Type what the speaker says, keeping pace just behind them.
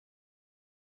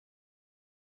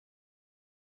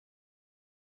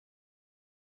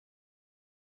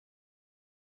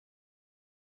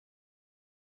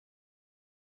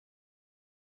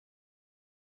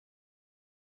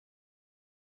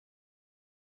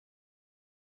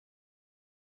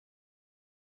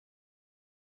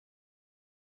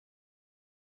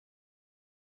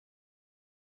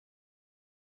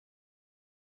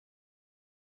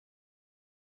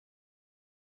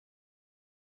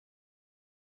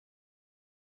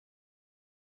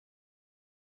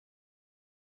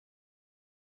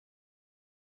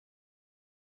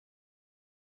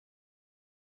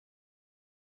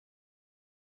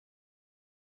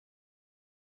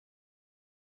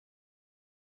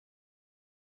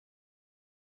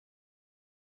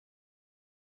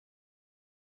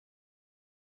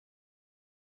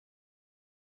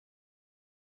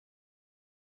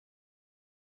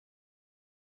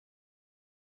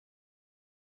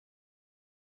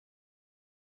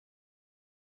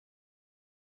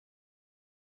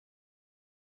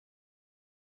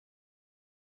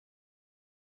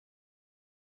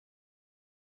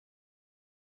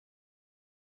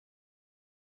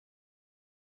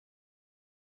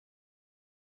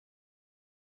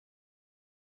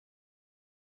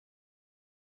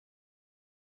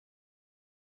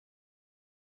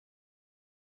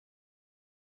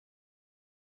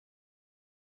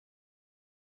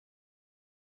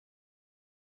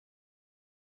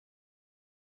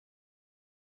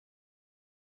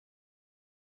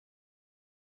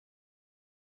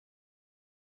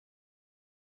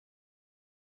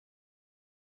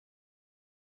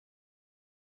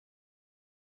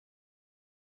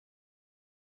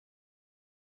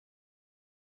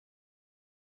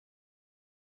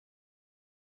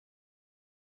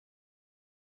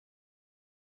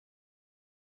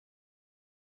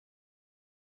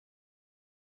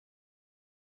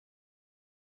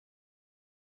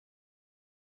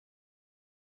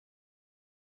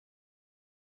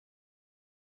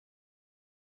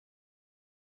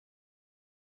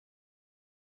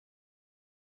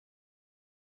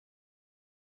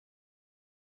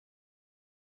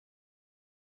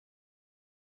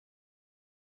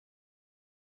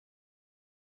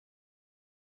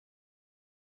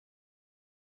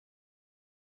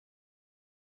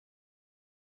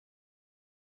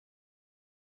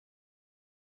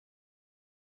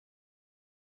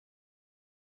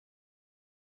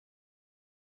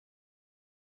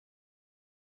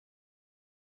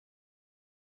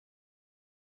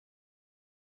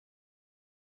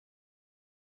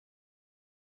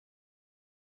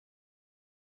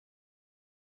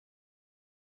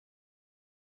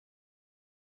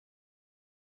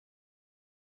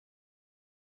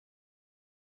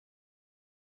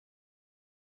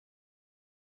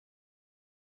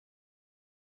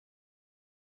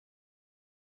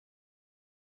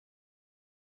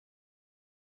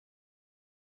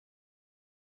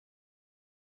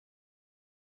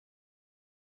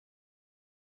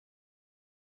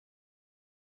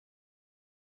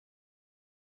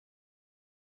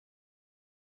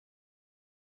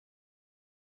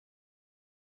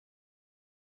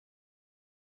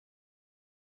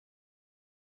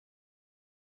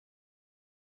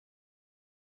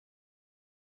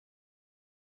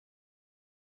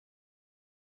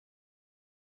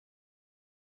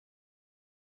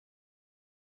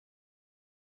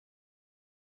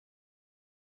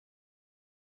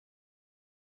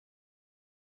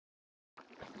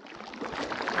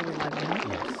Are we live now?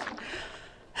 Yes.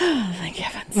 Oh, thank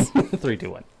heavens. 3, 2,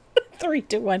 1. 3,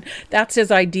 2, 1. That's his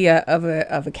idea of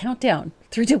a countdown.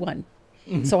 3, 2, 1.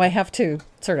 So I have to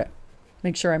sort of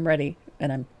make sure I'm ready,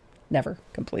 and I'm never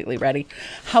completely ready.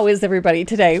 How is everybody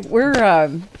today?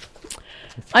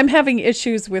 I'm having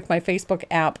issues with my Facebook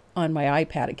app on my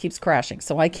iPad. It keeps crashing,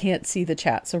 so I can't see the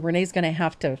chat. So Renee's going to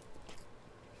have to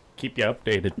Keep you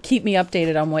updated. keep me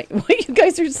updated on what you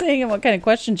guys are saying and what kind of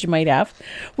questions you might have.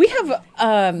 We have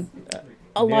a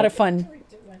lot of fun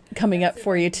coming up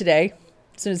for you today.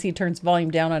 As soon as he turns volume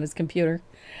down on his computer.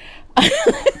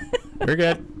 We're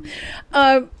good.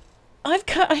 I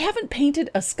haven't painted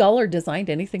a skull or designed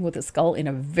anything with a skull in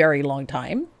a very long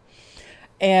time.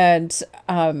 And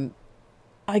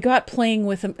I got playing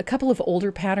with a couple of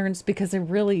older patterns because I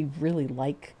really, really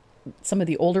like some of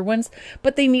the older ones,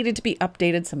 but they needed to be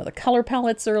updated. Some of the color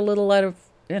palettes are a little out of,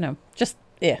 just,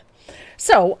 yeah.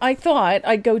 So I thought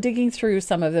I'd go digging through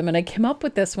some of them, and I came up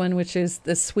with this one, which is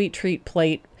the Sweet Treat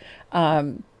plate.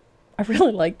 I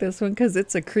really like this one because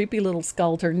it's a creepy little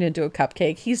skull turned into a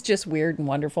cupcake. He's just weird and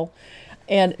wonderful.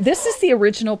 And this is the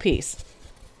original piece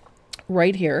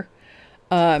right here.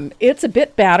 It's a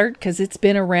bit battered because it's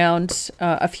been around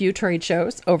a few trade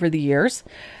shows over the years.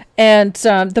 And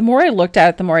the more I looked at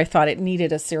it, the more I thought it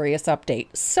needed a serious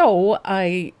update. So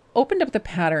I opened up the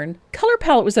pattern. Color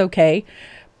palette was okay,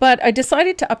 but I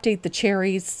decided to update the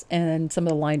cherries and some of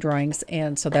the line drawings.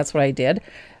 And so that's what I did.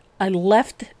 I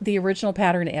left the original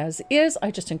pattern as is.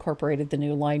 I just incorporated the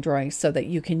new line drawings so that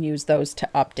you can use those to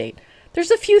update.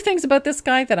 There's a few things about this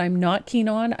guy that I'm not keen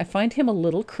on. I find him a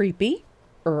little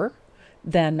creepy-er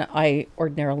than I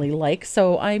ordinarily like.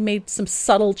 So I made some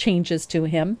subtle changes to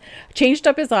him. Changed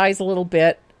up his eyes a little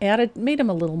bit. Made him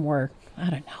a little more, I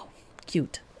don't know,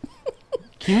 cute.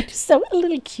 Cute? So a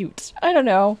little cute. I don't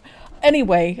know.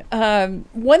 Anyway,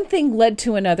 one thing led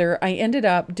to another. I ended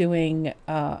up doing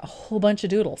a whole bunch of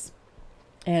doodles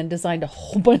and designed a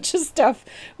whole bunch of stuff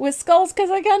with skulls because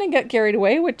I kind of got carried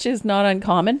away, which is not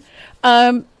uncommon.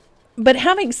 But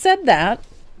having said that,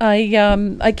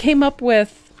 I came up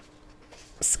with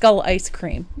skull ice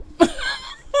cream.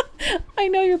 I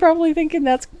know you're probably thinking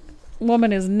that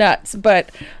woman is nuts,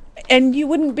 and you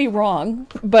wouldn't be wrong,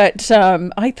 but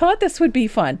I thought this would be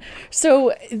fun.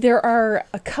 So there are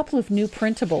a couple of new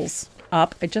printables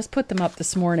up. I just put them up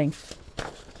this morning.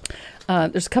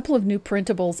 There's a couple of new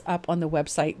printables up on the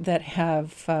website that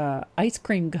have ice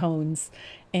cream cones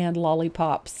and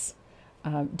lollipops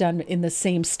done in the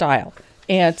same style.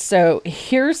 And so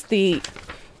here's the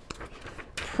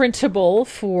printable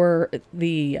for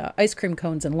the ice cream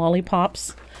cones and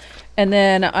lollipops. And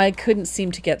then I couldn't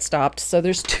seem to get stopped. So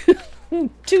there's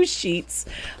two sheets.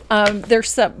 They're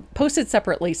posted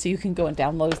separately, so you can go and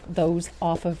download those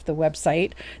off of the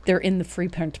website. They're in the free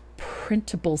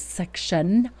printable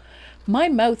section. My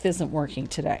mouth isn't working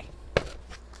today.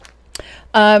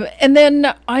 And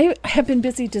then I have been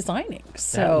busy designing.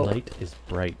 So That light is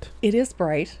bright. it is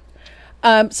bright.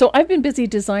 So I've been busy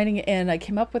designing, and I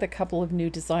came up with a couple of new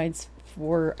designs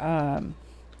for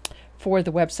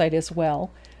the website as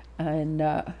well. And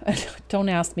don't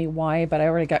ask me why, but I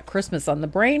already got Christmas on the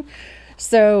brain.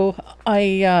 So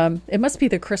it must be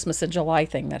the Christmas in July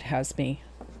thing that has me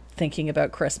thinking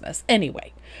about Christmas.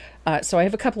 Anyway, so I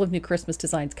have a couple of new Christmas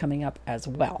designs coming up as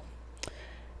well.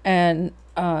 And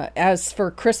as for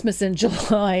Christmas in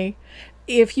July,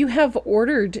 if you have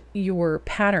ordered your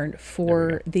pattern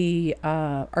for the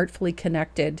Artfully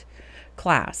Connected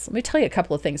class, let me tell you a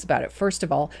couple of things about it. First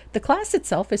of all, the class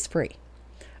itself is free.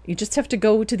 You just have to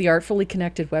go to the Artfully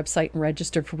Connected website and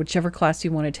register for whichever class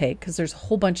you want to take, because there's a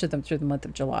whole bunch of them through the month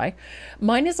of July.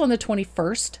 Mine is on the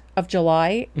 21st of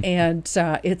July, and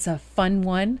it's a fun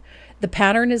one. The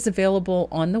pattern is available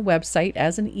on the website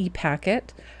as an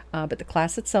e-packet, but the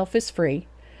class itself is free.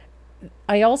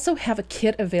 I also have a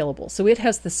kit available. So it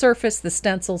has the surface, the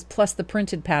stencils, plus the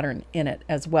printed pattern in it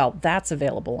as well. That's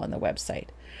available on the website.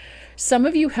 Some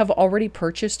of you have already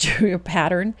purchased your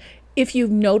pattern. If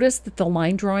you've noticed that the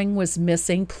line drawing was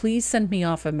missing, please send me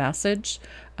off a message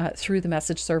through the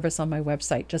message service on my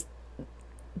website. Just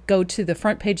go to the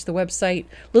front page of the website,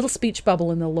 little speech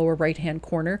bubble in the lower right-hand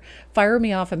corner, fire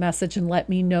me off a message and let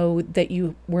me know that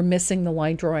you were missing the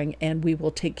line drawing, and we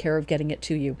will take care of getting it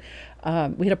to you.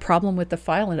 We had a problem with the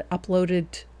file, and it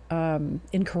uploaded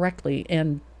incorrectly,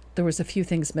 and there was a few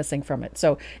things missing from it.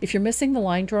 So if you're missing the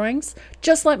line drawings,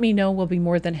 just let me know. We'll be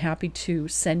more than happy to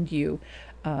send you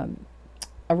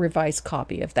a revised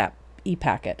copy of that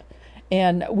e-packet.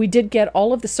 And we did get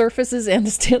all of the surfaces and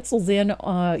the stencils in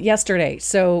yesterday.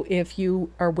 So if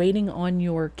you are waiting on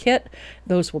your kit,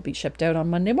 those will be shipped out on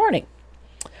Monday morning.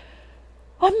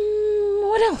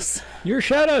 What else? Your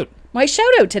shout out. My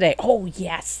shout out today. Oh,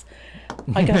 yes.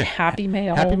 I got a Happy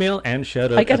Mail. Happy Mail and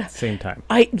shout out at the same time.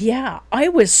 I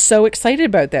was so excited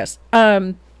about this.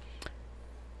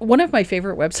 One of my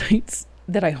favorite websites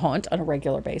that I haunt on a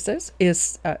regular basis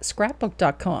is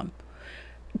scrapbook.com.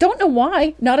 Don't know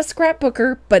why, not a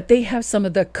scrapbooker, but they have some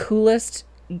of the coolest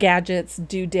gadgets,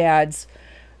 doodads,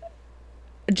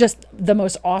 just the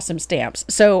most awesome stamps.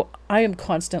 So I am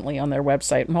constantly on their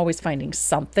website. I'm always finding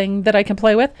something that I can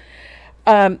play with.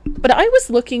 But I was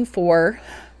looking for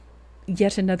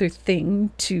yet another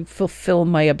thing to fulfill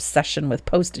my obsession with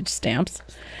postage stamps.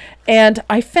 And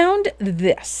I found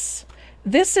this.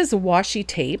 This is washi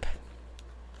tape.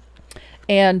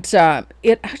 And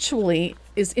it actually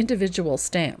is individual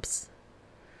stamps.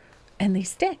 And they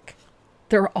stick.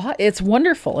 It's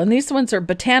wonderful. And these ones are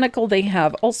botanical. They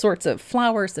have all sorts of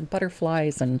flowers and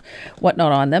butterflies and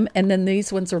whatnot on them. And then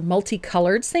these ones are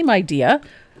multicolored. Same idea.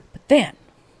 But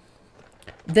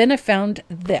then I found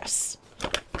this.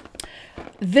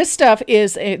 This stuff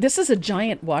is this is a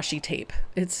giant washi tape.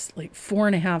 It's like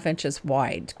 4.5 inches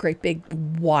wide. Great big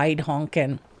wide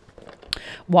honkin'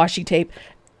 washi tape.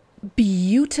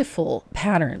 Beautiful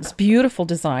patterns, beautiful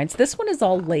designs. This one is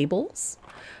all labels.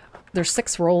 There's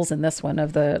 6 rolls in this one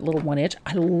of the little 1 inch.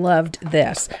 I loved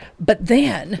this. But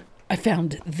then I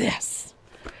found this.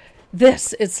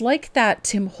 It's like that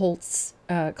Tim Holtz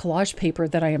collage paper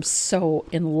that I am so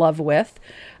in love with.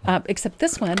 Except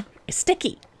this one is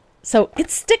sticky. So it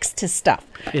sticks to stuff.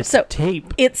 It's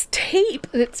tape. It's tape.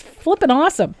 It's flippin'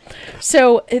 awesome.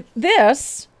 So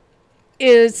this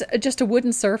is just a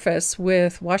wooden surface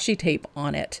with washi tape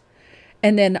on it.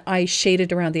 And then I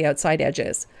shaded around the outside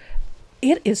edges.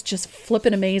 It is just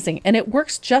flippin' amazing. And it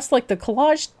works just like the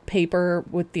collage paper,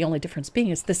 with the only difference being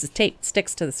is this is tape. It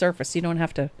sticks to the surface. You don't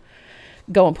have to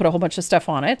go and put a whole bunch of stuff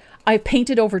on it. I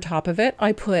painted over top of it.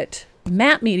 I put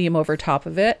matte medium over top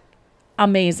of it.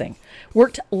 Amazing.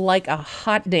 Worked like a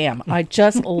hot damn. I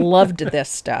just loved this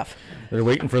stuff. They're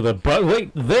waiting for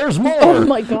wait, there's more. Oh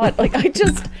my God.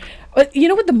 You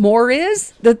know what the more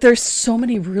is? That there's so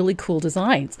many really cool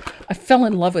designs. I fell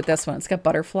in love with this one. It's got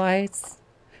butterflies.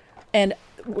 And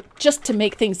just to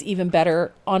make things even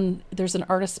better, there's an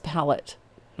artist's palette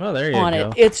Oh, there you on go.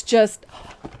 it. It's just...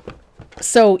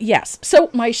 So, yes. So,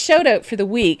 my shout out for the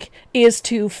week is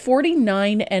to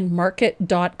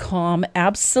 49andmarket.com.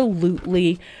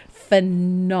 Absolutely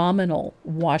phenomenal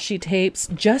washi tapes.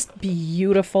 Just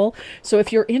beautiful. So,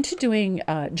 if you're into doing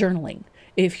journaling,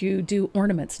 if you do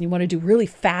ornaments and you want to do really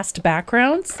fast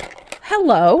backgrounds,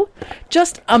 hello.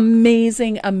 Just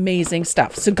amazing, amazing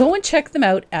stuff. So, go and check them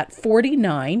out at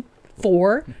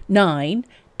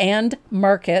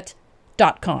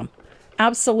 49andmarket.com.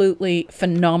 Absolutely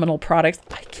phenomenal products.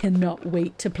 I cannot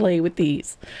wait to play with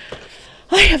these.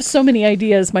 I have so many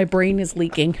ideas. My brain is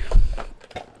leaking.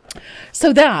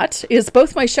 So that is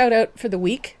both my shout out for the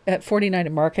week at 49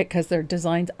 and Market, because their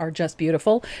designs are just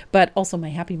beautiful, but also my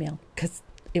Happy Mail because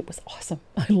it was awesome.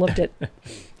 I loved it.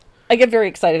 I get very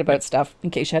excited about stuff, in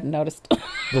case you hadn't noticed.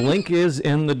 The link is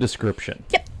in the description.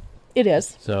 Yep, it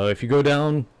is. So if you go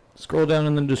down, scroll down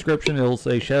in the description, it'll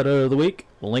say shout out of the week.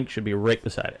 The link should be right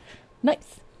beside it.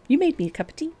 Nice. You made me a cup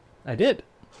of tea. I did.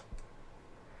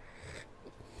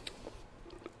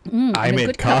 I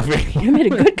made coffee. You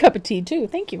made a good cup of tea too.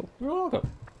 Thank you. You're welcome.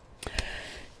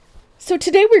 So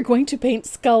today we're going to paint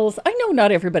skulls. I know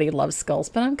not everybody loves skulls,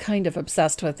 but I'm kind of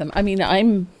obsessed with them. I mean,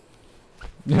 I'm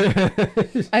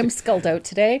skulled out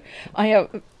today. I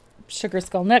have sugar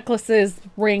skull necklaces,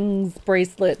 rings,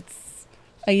 bracelets.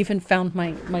 I even found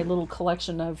my little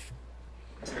collection of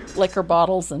liquor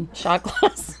bottles and shot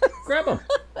glasses. Grab them.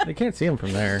 You can't see them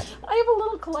from there. I have a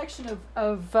little collection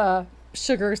of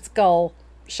sugar skull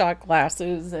shot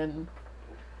glasses, and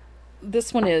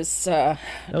this one is That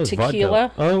was tequila.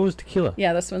 Vodka. Oh, it was tequila.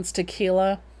 Yeah, this one's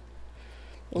tequila.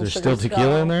 Little Is there sugar still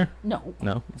tequila skull. in there? No.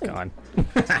 No, it's gone.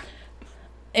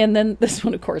 And then this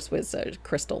one, of course, was a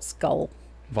crystal skull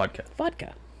Vodka.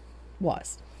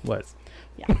 Was.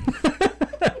 Yeah.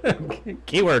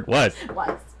 Keyword was.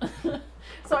 Was.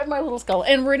 So I have my little skull.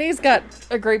 And Renee's got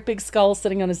a great big skull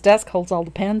sitting on his desk, holds all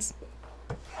the pens.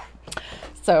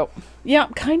 So, yeah,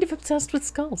 I'm kind of obsessed with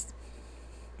skulls.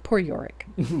 Poor Yorick.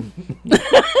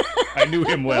 I knew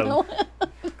him well.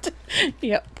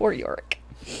 Yeah, poor Yorick.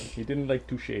 He didn't like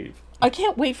to shave. I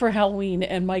can't wait for Halloween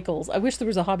and Michael's. I wish there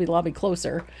was a Hobby Lobby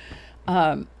closer.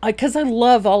 Because I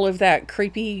love all of that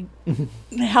creepy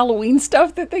Halloween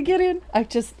stuff that they get in.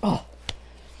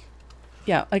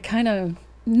 Yeah, I kind of...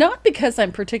 Not because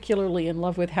I'm particularly in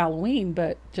love with Halloween,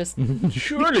 but just...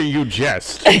 Surely you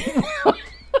jest.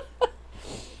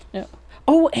 Yeah.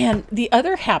 Oh, and the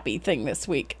other happy thing this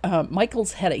week,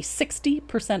 Michael's had a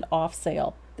 60% off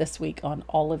sale this week on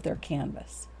all of their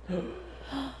canvas. You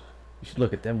should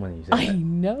look at them when you say I that.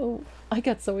 know. I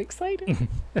got so excited.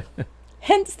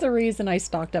 Hence the reason I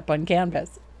stocked up on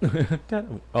canvas.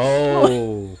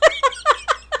 Oh.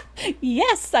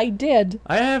 Yes, I did.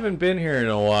 I haven't been here in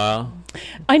a while.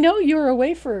 I know you were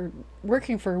away for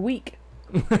working for a week.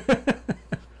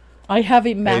 I have a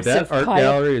Hey, massive that art pile.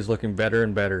 gallery is looking better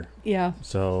and better. Yeah,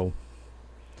 So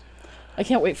I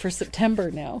can't wait for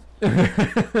September now.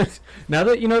 now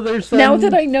that you know there's Now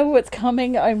that I know what's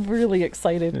coming, I'm really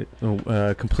excited.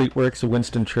 complete works of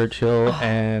Winston Churchill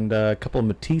and a couple of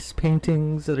Matisse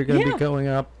paintings that are going to Yeah. be going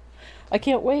up. I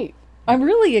can't wait. I'm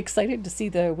really excited to see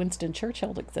the Winston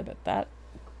Churchill exhibit. That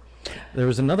There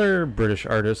was another British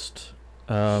artist.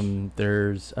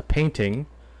 There's a painting.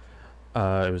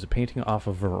 It was a painting off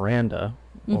a veranda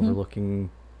overlooking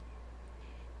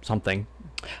something.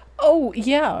 Oh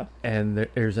yeah, And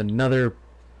there's another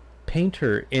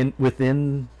painter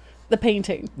within the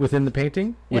painting. the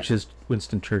painting, Yeah. which is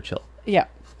Winston Churchill. Yeah,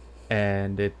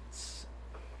 And it's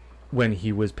when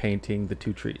he was painting the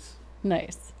two trees.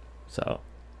 nice. So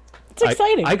It's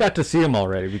exciting. I got to see him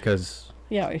already because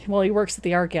Yeah, well, he works at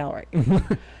the art gallery.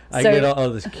 I So- get all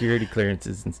the security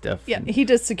clearances and stuff. Yeah, and he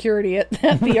does security at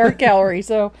the art gallery.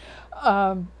 So,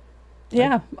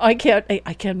 yeah, I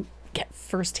can get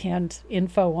firsthand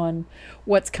info on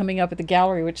what's coming up at the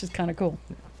gallery, which is kind of cool.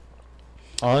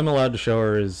 all I'm allowed to show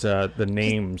her is the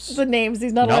names. The names,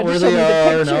 he's not Not allowed where to show they me the are,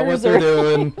 pictures. not what they're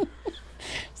doing.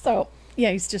 So,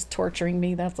 yeah, he's just torturing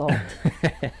me. That's all.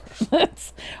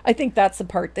 I think that's the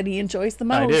part that he enjoys the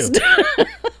I do. most.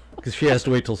 Because she has to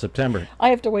wait till September. I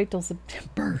have to wait till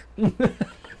September.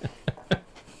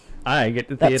 I get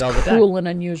to see That's it all the time. cruel and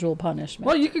unusual punishment.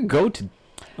 Well, you could go to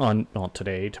on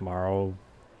today, tomorrow,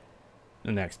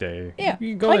 the next day. Yeah, you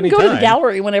can go I can anytime. go to the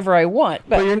gallery whenever I want,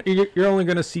 But but you're only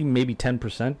going to see maybe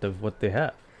 10% of what they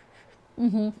have.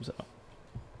 Mm-hmm. So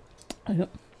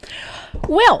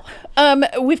well,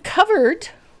 we've covered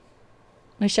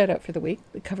my shout out for the week.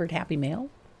 We covered Happy Mail,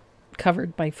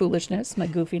 covered my foolishness, my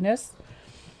goofiness.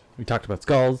 we talked about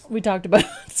skulls. We talked about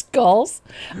skulls.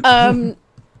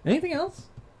 Anything else?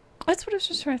 That's what I was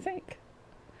just trying to think.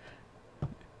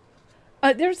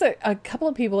 There's a couple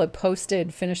of people that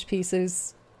posted finished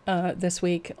pieces this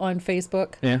week on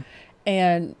Facebook. Yeah.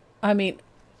 And I mean,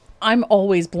 I'm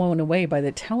always blown away by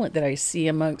the talent that I see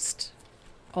amongst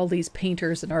all these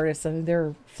painters and artists. I mean,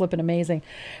 they're flipping amazing.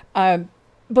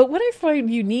 But what I find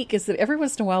unique is that every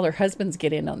once in a while their husbands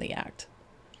get in on the act.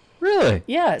 Really?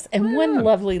 Yes. And Yeah. one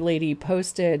lovely lady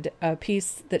posted a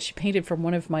piece that she painted from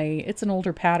one of my, it's an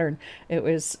older pattern. It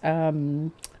was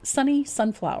sunny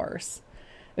sunflowers.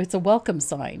 It's a welcome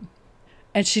sign.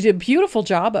 And she did a beautiful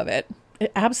job of it.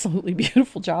 Absolutely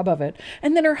beautiful job of it.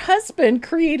 And then her husband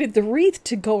created the wreath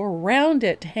to go around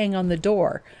it to hang on the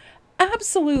door.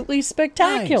 Absolutely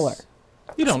spectacular. Nice.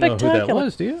 You don't know who that Spectacular.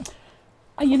 was, do you?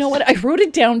 You know what? I wrote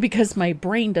it down because my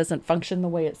brain doesn't function the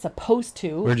way it's supposed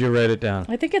to. Where'd you write it down?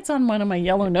 I think it's on one of my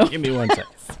yellow notes. Give me 1 second.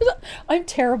 I'm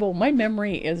terrible. My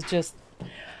memory is just...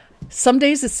 Some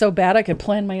days it's so bad I could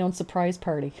plan my own surprise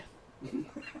party.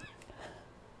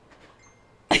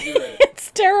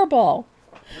 It's terrible.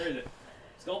 Where is it?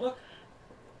 Skullbook?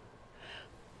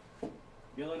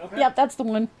 Yellow notepad? Yep, that's the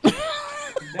one.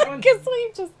 That one? Because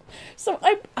I just... So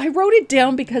I wrote it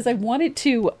down because I wanted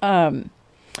to...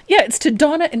 yeah, it's to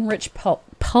Donna and Rich Putz.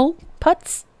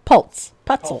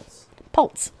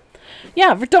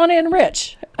 Yeah, for Donna and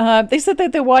Rich. They said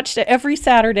that they watched it every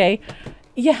Saturday.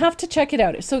 You have to check it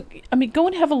out. So, I mean, go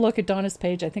and have a look at Donna's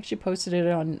page. I think she posted it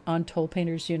on Toll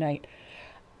Painters Unite.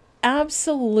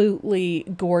 Absolutely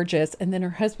gorgeous. And then her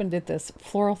husband did this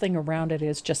floral thing around it.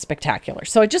 Is just spectacular.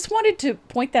 So I just wanted to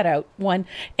point that out, one,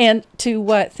 and to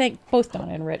thank both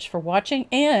Donna and Rich for watching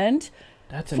and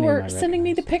That's a name for I sending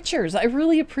me the recognize. pictures. I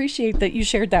really appreciate that you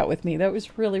shared that with me. That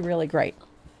was really, really great.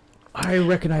 I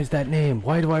recognize that name.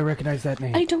 Why do I recognize that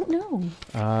name? I don't know.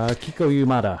 Kiko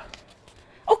Yumada.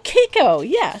 Oh, Keiko,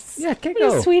 yes. Yeah, What a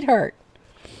Keiko. sweetheart.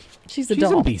 She's a She's in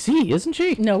doll. BC, isn't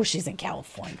she? No, she's in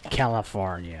California.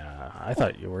 California. I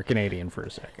thought you were Canadian for a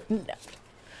second. No. Why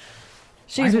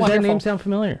She's does that name wonderful. sound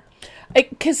familiar?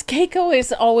 Because Keiko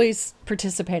is always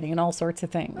participating in all sorts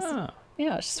of things. Ah.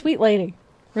 Yeah, she's a sweet lady.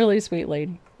 Really sweet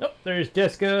lady. Oh, there's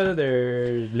Jessica.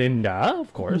 There's Linda,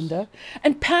 of course. Linda.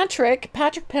 And Patrick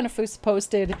Penafus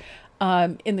posted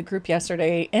in the group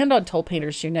yesterday and on Toll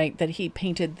Painters Unite that he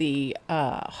painted the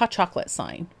hot chocolate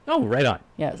sign. Oh, right on.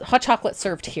 Yeah, hot chocolate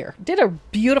served here. Did a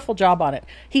beautiful job on it.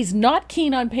 He's not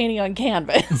keen on painting on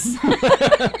canvas.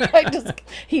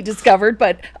 He discovered,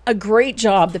 but a great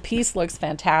job. The piece looks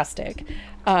fantastic.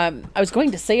 I was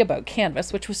going to say about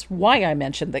canvas, which was why I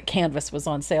mentioned that canvas was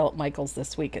on sale at Michael's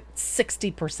this week at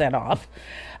 60% off.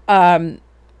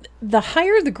 The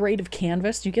higher the grade of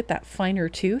canvas, you get that finer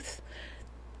tooth.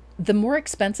 The more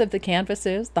expensive the canvas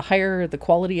is, the higher the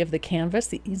quality of the canvas,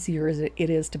 the easier it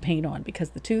is to paint on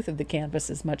because the tooth of the canvas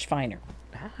is much finer.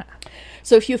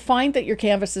 So if you find that your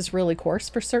canvas is really coarse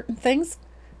for certain things,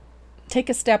 take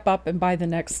a step up and buy the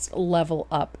next level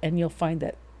up, and you'll find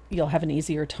that you'll have an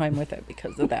easier time with it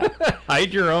because of that.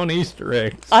 Hide your own Easter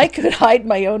eggs. I could hide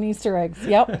my own Easter eggs.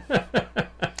 Yep.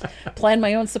 Plan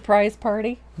my own surprise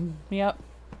party. Yep.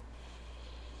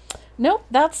 Nope,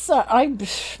 that's I'm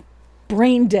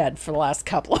brain dead for the last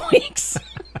couple of weeks.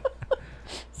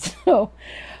 So,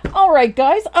 all right,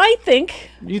 guys. I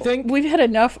think You think? we've had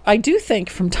enough. I do think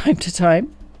from time to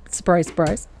time. Surprise,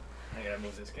 surprise. I gotta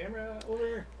move this camera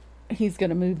over. He's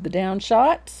gonna move the down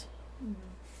shot.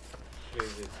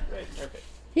 Right, perfect.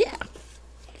 Yeah.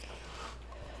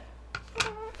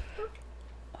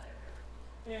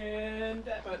 And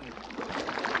that button.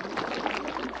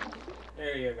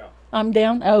 There you go. I'm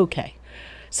down. Okay.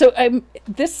 So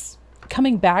this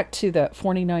coming back to the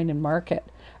 49 and Market.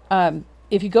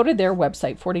 If you go to their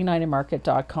website,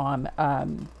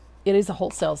 49andmarket.com, it is a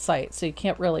wholesale site, so you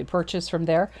can't really purchase from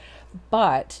there,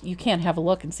 but you can have a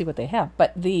look and see what they have.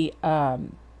 But the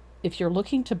if you're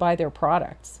looking to buy their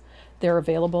products, they're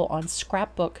available on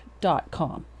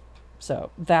scrapbook.com.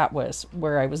 So that was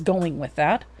where I was going with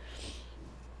that.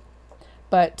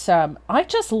 But I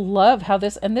just love how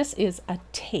this is a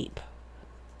tape.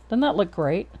 Doesn't that look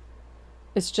great?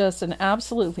 It's just an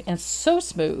absolutely, and so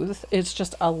smooth. It's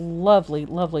just a lovely,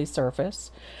 lovely surface.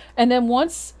 And then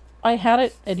once I had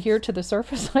it adhere to the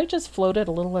surface, I just floated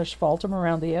a little asphaltum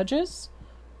around the edges.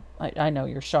 I know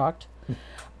you're shocked.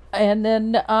 And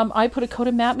then I put a coat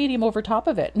of matte medium over top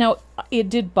of it. Now, it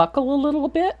did buckle a little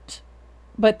bit,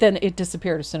 but then it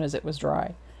disappeared as soon as it was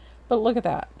dry. But look at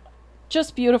that.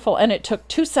 Just beautiful. And it took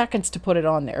 2 seconds to put it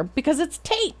on there because it's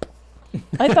tape.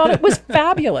 I thought it was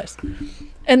fabulous.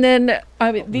 And then,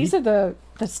 I mean, these are the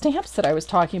stamps that I was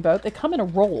talking about. They come in a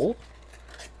roll,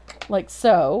 like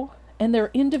so, and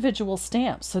they're individual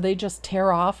stamps. So they just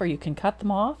tear off or you can cut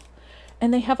them off.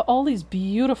 And they have all these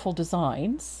beautiful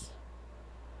designs.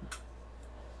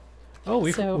 Oh,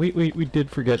 we did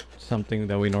forget something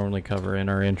that we normally cover in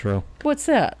our intro. What's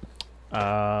that?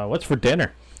 What's for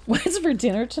dinner? What's for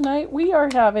dinner tonight? We are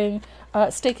having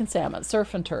steak and salmon,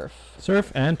 surf and turf.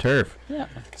 Surf and turf. Yeah.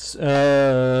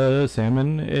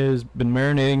 Salmon has been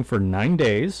marinating for 9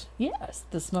 days. Yes,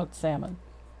 the smoked salmon.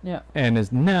 Yeah. And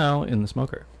is now in the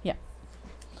smoker. Yeah.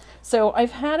 So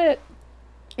I've had it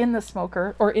in the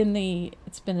smoker, or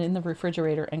it's been in the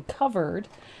refrigerator and covered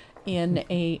in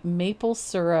a maple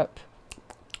syrup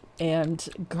and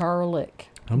garlic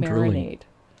marinade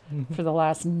for the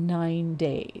last 9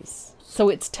 days. So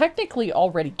it's technically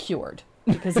already cured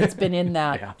because it's been in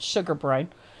that sugar brine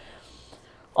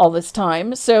all this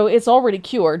time. So it's already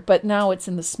cured, but now it's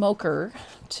in the smoker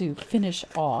to finish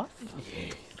off.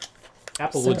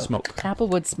 Applewood smoke.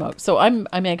 Applewood smoke. So I'm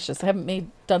anxious. I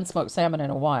haven't done smoked salmon in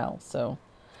a while. So,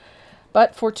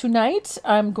 but for tonight,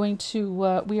 I'm going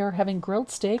to. We are having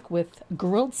grilled steak with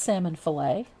grilled salmon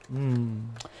fillet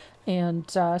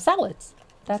and salads.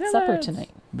 That's supper tonight.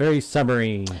 Very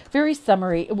summery. Very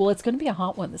summery. Well, it's going to be a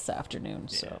hot one this afternoon.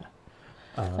 So,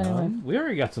 anyway, we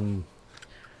already got some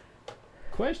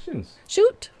questions.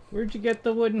 Shoot. Where'd you get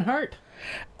the wooden heart?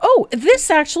 Oh, this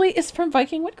actually is from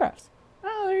Viking Woodcrafts.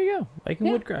 Oh, there you go. Viking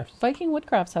Woodcrafts. Viking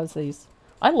Woodcrafts has these.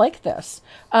 I like this.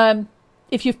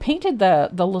 If you've painted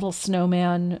the little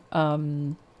snowman,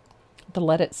 the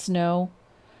Let It Snow,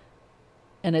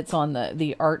 and it's on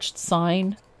the arched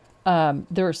sign,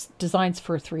 there's designs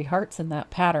for 3 hearts in that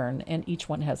pattern, and each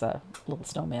one has a little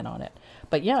snowman on it.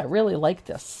 But yeah, I really like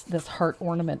this heart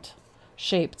ornament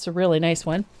shape. It's a really nice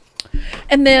one.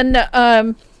 And then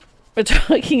we're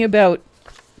talking about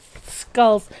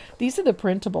skulls. These are the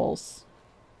printables.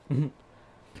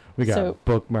 We got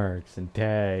bookmarks and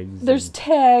tags. There's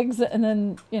tags, and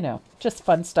then, just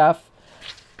fun stuff.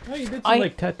 Oh, you did some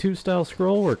tattoo style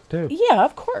scroll work too. Yeah,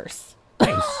 of course.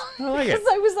 Nice. I like it. Because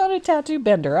I was on a tattoo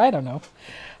bender. I don't know.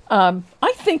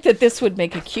 I think that this would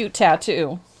make a cute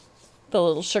tattoo. The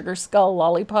little sugar skull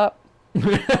lollipop.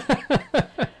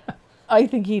 I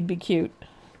think he'd be cute.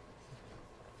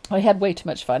 I had way too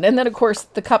much fun. And then, of course,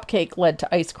 the cupcake led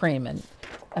to ice cream, and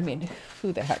I mean,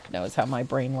 who the heck knows how my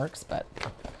brain works, but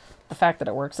the fact that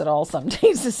it works at all some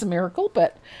days is a miracle.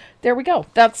 But there we go.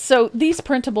 So these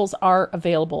printables are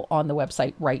available on the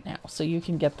website right now, so you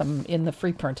can get them in the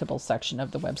free printable section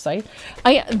of the website.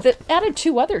 I added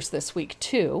 2 others this week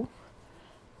too,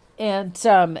 and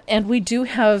we do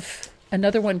have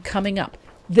another one coming up.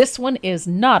 This one is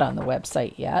not on the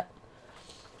website yet.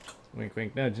 Wink,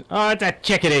 wink, nudge. Oh, it's a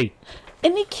chickadee.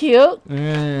 Isn't he cute?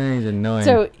 He's annoying.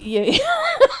 So yeah,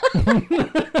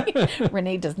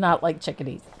 Renee does not like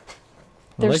chickadees.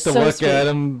 I like to look at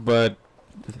them, but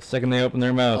the second they open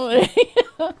their mouth.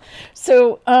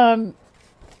 So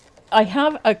I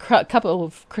have a couple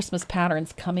of Christmas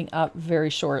patterns coming up very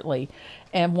shortly.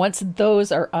 And once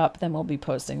those are up, then we'll be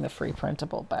posting the free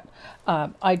printable. But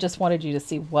I just wanted you to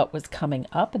see what was coming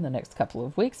up in the next couple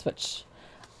of weeks, which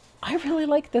I really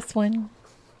like this one.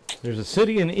 There's a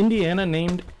city in Indiana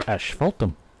named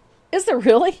Asphaltum. Is there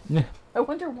really? Yeah. I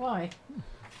wonder why.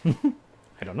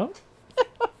 I don't know.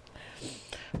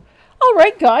 All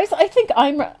right, guys. I think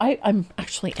I'm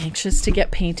actually anxious to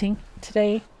get painting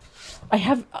today.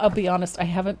 I'll be honest, I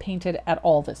haven't painted at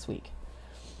all this week.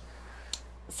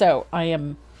 So I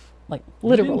am like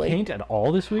literally. You didn't paint at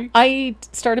all this week? I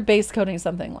started base coating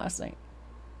something last night.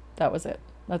 That was it.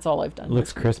 That's all I've done.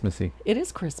 Looks Christmassy. It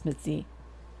is Christmassy.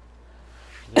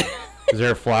 Is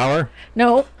there a flower?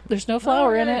 No, there's no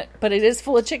flower in it, but it is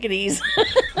full of chickadees.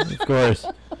 Of course.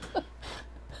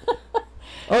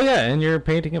 Oh yeah, and you're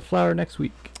painting a flower next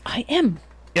week. I am.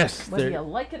 Yes. Whether you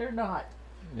like it or not.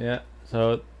 Yeah.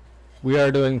 So we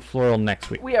are doing floral next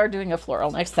week. We are doing a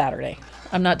floral next Saturday.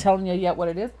 I'm not telling you yet what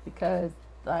it is because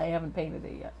I haven't painted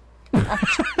it yet.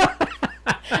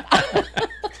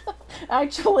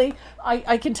 Actually,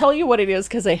 I can tell you what it is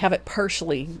because I have it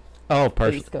partially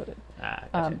base coated.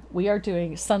 Gotcha. We are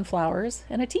doing sunflowers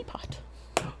and a teapot.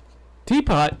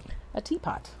 Teapot? A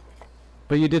teapot.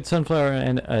 But you did sunflower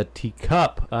and a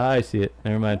teacup. I see it.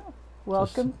 Never mind. Oh,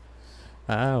 welcome.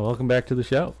 Welcome back to the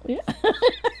show. Yeah.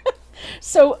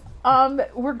 So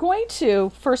we're going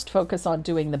to first focus on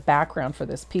doing the background for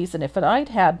this piece. And if I'd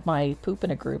had my poop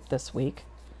in a group this week,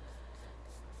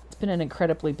 it's been an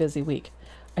incredibly busy week.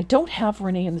 I don't have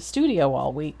Renee in the studio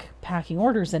all week packing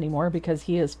orders anymore because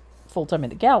he is full-time in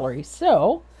the gallery.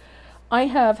 So I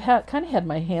have kind of had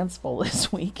my hands full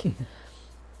this week. Of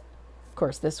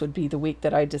course, this would be the week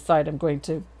that I decide I'm going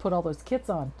to put all those kits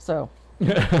on. So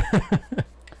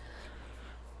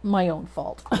my own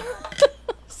fault.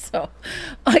 So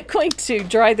I'm going to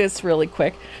dry this really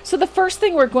quick. So the first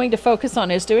thing we're going to focus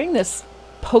on is doing this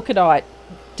polka dot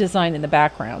design in the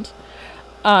background.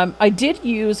 I did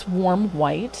use warm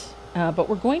white, but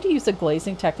we're going to use a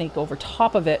glazing technique over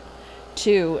top of it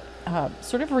to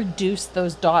sort of reduce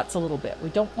those dots a little bit. We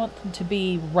don't want them to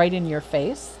be right in your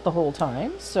face the whole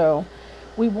time. So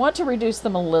we want to reduce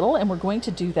them a little, and we're going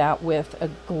to do that with a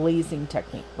glazing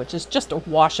technique, which is just a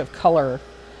wash of color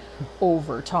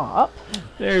over top.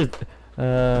 There's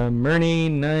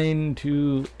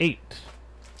Murney928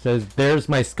 says, "There's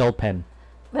my skull pen."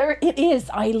 There it is.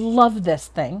 I love this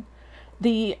thing.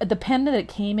 The pen that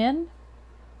came in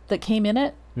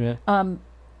it, Yeah.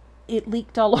 it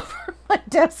leaked all over my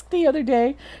desk the other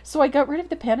day. So I got rid of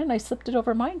the pen and I slipped it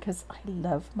over mine because I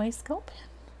love my skull pen.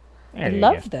 I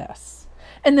love this.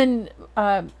 And then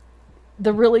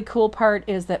the really cool part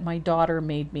is that my daughter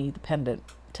made me the pendant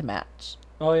to match.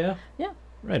 Oh yeah. Yeah.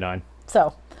 Right on.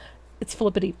 So it's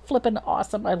flippin'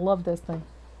 awesome. I love this thing.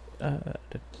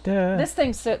 This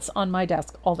thing sits on my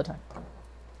desk all the time.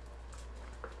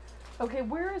 Okay,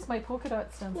 where is my polka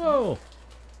dot stencil? Whoa.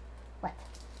 What?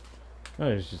 Oh,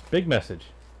 it's just big message.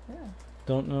 Yeah.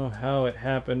 Don't know how it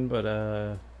happened, but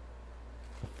a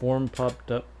form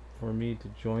popped up for me to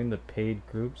join the paid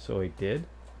group, so I did.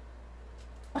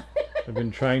 I've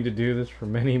been trying to do this for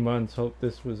many months. Hope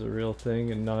this was a real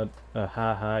thing and not a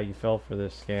ha you fell for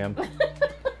this scam.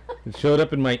 It showed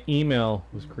up in my email.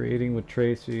 Was creating with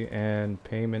Tracy and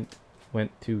payment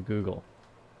went to Google.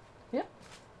 Yep.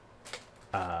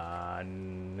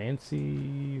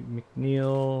 Nancy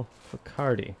McNeil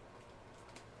Ficardi.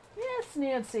 Yes,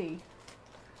 Nancy.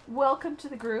 Welcome to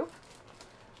the group.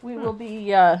 We will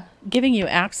be giving you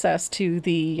access to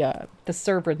the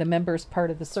server, the members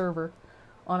part of the server,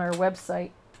 on our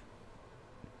website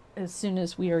as soon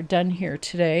as we are done here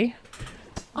today.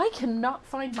 I cannot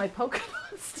find my polka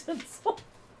dot stencil.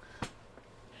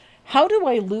 How do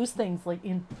I lose things like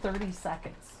in 30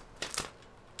 seconds?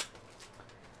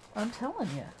 I'm telling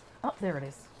you. Oh, there it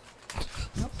is.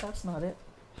 Nope, that's not it.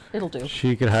 It'll do.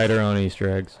 She could hide her own Easter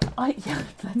eggs. Yeah,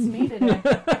 that's me today.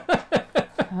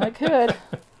 I could.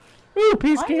 Ooh,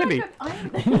 piece of candy.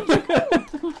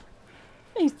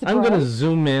 I'm going to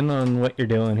zoom in on what you're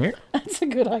doing here. That's a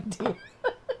good idea.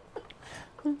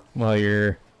 While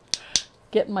you're...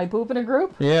 Getting my poop in a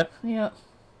group? Yeah. Yeah.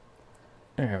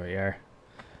 There we are.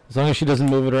 As long as she doesn't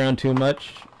move it around too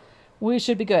much, we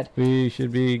should be good. We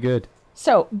should be good.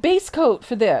 So, base coat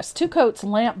for this. 2 coats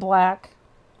lamp black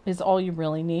is all you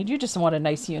really need. You just want a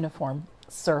nice uniform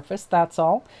surface, that's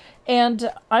all. And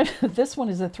this one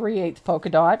is a 3/8 polka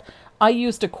dot. I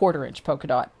used a 1/4 inch polka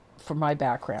dot for my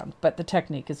background, but the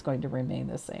technique is going to remain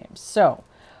the same. So,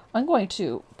 I'm going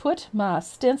to put my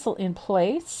stencil in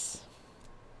place.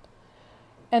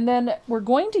 And then we're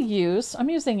going to use, I'm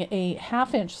using a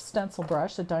 1/2 inch stencil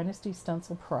brush, the Dynasty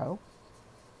Stencil Pro.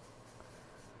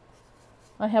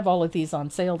 I have all of these on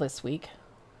sale this week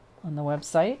on the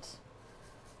website.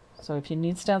 So if you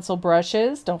need stencil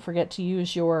brushes, don't forget to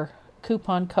use your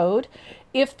coupon code.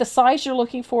 If the size you're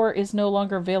looking for is no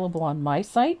longer available on my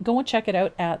site, go and check it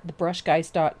out at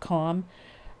thebrushguys.com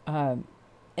and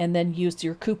then use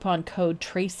your coupon code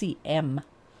TracyM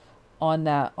on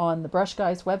the Brush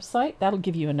Guys website. That'll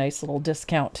give you a nice little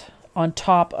discount on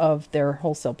top of their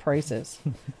wholesale prices.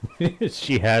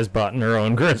 She has bought her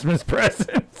own Christmas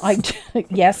presents.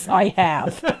 Yes, I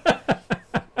have.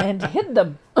 And hid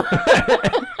them.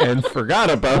 And forgot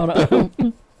about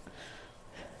them.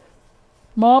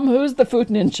 Mom, who's the Food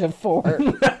Ninja for?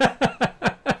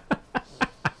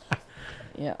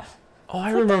 Yeah. Oh,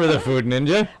 I remember the Food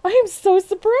Ninja. I am so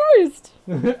surprised.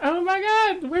 Oh my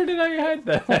God, where did I hide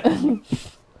that?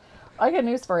 I got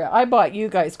news for you. I bought you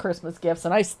guys Christmas gifts,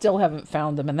 and I still haven't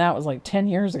found them, and that was like 10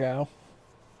 years ago.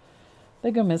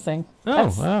 They go missing.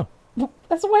 Oh, wow.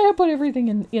 That's why I put everything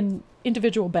in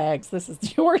individual bags. This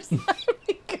is yours.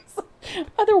 Because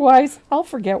otherwise, I'll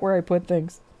forget where I put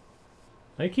things.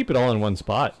 I keep it all in one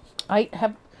spot. I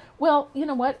have... Well, you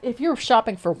know what? If you're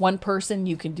shopping for one person,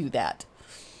 you can do that.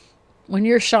 When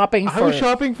you're shopping for... I was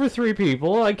shopping for 3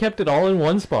 people. I kept it all in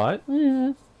one spot.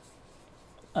 Yeah.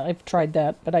 I've tried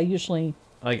that, but I usually...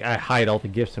 Like, I hide all the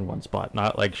gifts in one spot,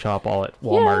 not like shop all at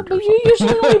Walmart yeah, but or you something.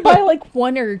 usually only buy like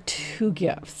 1 or 2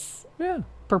 gifts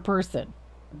per person.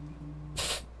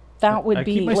 That would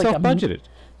be keep myself like budgeted.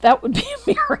 That would be a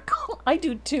miracle. I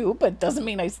do too, but it doesn't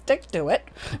mean I stick to it.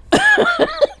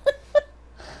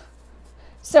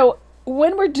 So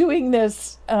when we're doing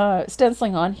this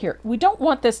stenciling on here, we don't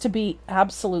want this to be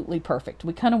absolutely perfect.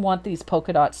 We kind of want these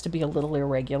polka dots to be a little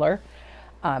irregular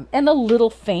and a little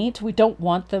faint. We don't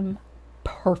want them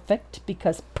perfect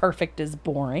because perfect is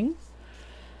boring.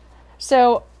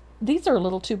 So these are a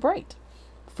little too bright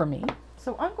for me.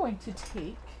 So I'm going to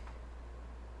take...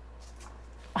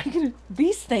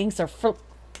 These things are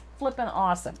flipping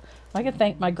awesome. I can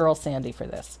thank my girl Sandy for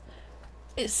this.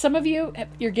 Some of you,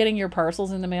 you're getting your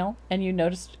parcels in the mail, and you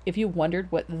noticed, if you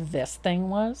wondered what this thing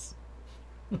was,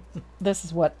 this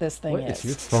is what this thing is. What is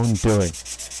your phone doing?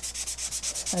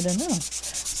 I don't know.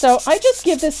 So I just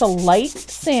give this a light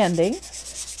sanding,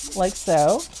 like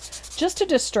so, just to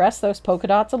distress those polka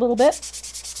dots a little bit,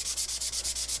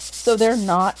 so they're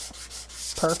not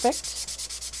perfect.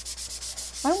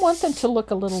 I want them to look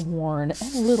a little worn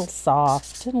and a little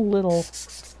soft and a little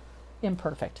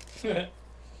imperfect.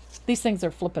 These things are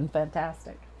flipping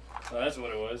fantastic. Oh, that's what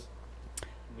it was.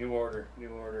 New order, new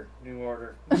order, new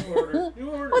order, new order, new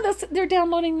order. Oh, they're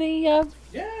downloading the...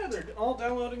 Yeah, they're all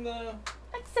downloading the...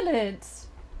 Excellent.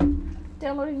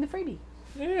 Downloading the freebie.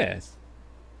 Yes.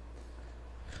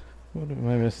 What am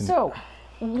I missing? So,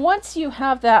 once you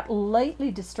have that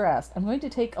lightly distressed, I'm going to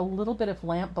take a little bit of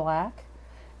lamp black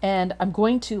and I'm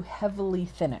going to heavily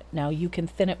thin it. Now, you can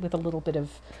thin it with a little bit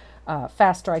of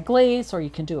fast dry glaze, or you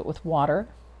can do it with water.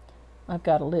 I've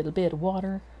got a little bit of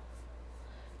water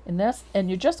in this, and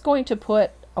you're just going to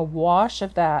put a wash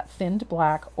of that thinned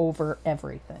black over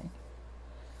everything.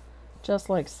 Just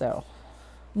like so.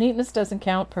 Neatness doesn't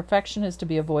count. Perfection is to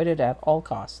be avoided at all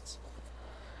costs.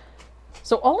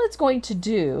 So all it's going to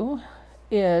do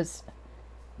is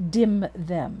dim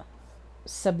them,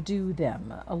 subdue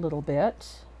them a little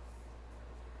bit,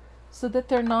 so that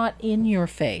they're not in your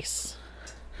face.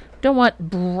 Don't want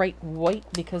bright white,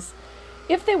 because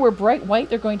if they were bright white,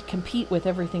 they're going to compete with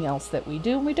everything else that we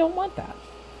do, and we don't want that.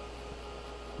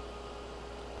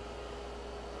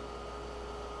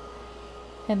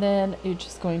 And then you're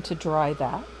just going to dry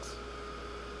that.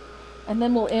 And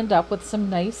then we'll end up with some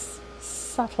nice,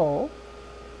 subtle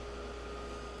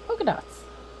polka dots.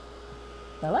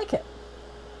 I like it.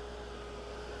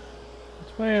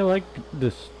 That's why I like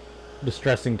this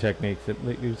distressing techniques. It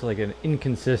leaves like an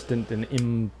inconsistent and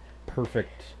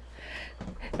imperfect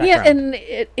background. Yeah, and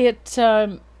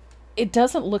it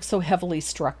doesn't look so heavily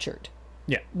structured.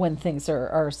 Yeah. when things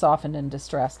are softened and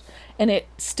distressed. And it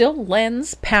still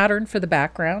lends pattern for the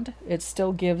background. It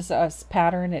still gives us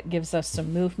pattern. It gives us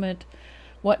some movement,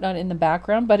 whatnot in the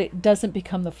background, but it doesn't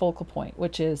become the focal point,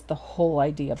 which is the whole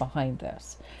idea behind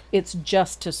this. It's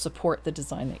just to support the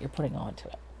design that you're putting onto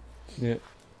it. Yeah.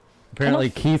 Apparently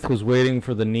Keith was waiting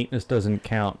for the neatness doesn't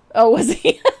count. Oh, was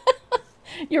he?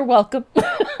 You're welcome.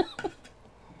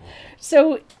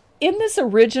 So in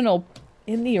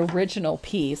the original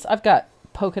piece, I've got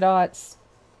polka dots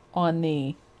on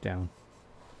the Down.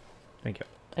 Thank you.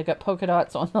 I got polka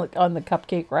dots on the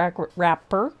cupcake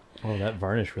wrapper. Oh, that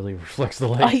varnish really reflects the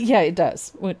light. Yeah, it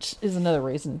does, which is another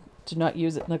reason to not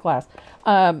use it in the glass.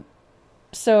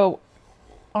 So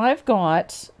I've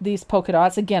got these polka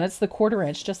dots. Again, it's the 1/4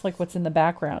 inch, just like what's in the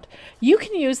background. You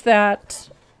can use that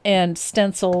and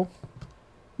stencil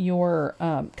your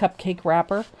cupcake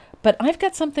wrapper, but I've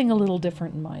got something a little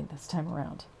different in mind this time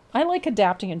around. I like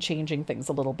adapting and changing things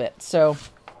a little bit. So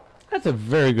That's a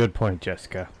very good point,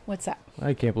 Jessica. what's that?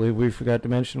 I can't believe we forgot to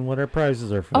mention what our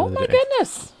prizes are for Oh the my day.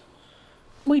 goodness.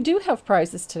 We do have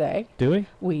prizes today. Do we?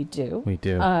 We do. We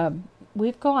do.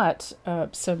 We've got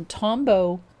some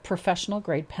Tombow professional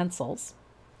grade pencils,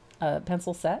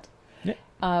 pencil set.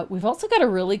 Yeah. We've also got a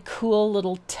really cool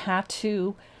little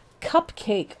tattoo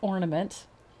cupcake ornament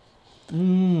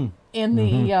in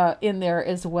the in there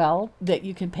as well that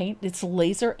you can paint. It's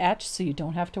laser etched, so you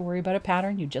don't have to worry about a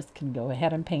pattern. You just can go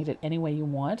ahead and paint it any way you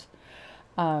want.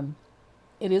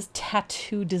 It is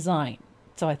tattoo design,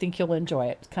 so I think you'll enjoy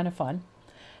it. It's kind of fun.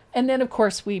 And then, of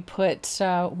course, we put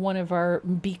one of our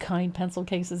Be Kind pencil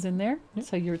cases in there. Yep.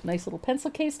 So your nice little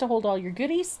pencil case to hold all your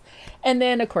goodies. And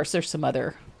then, of course, there's some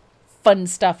other fun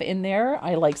stuff in there.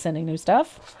 I like sending new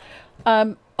stuff.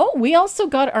 We also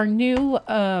got our new,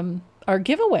 our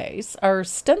giveaways, our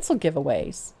stencil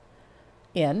giveaways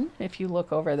in, if you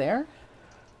look over there.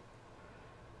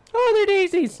 Oh, they're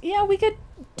daisies. Yeah, we get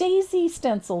daisy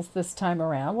stencils this time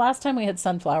around. Last time we had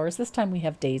sunflowers. This time we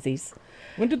have daisies.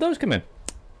 When did those come in?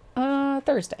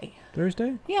 Thursday.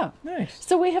 Thursday? Yeah. Nice.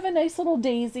 So we have a nice little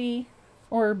daisy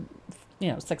or,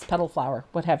 6-petal flower,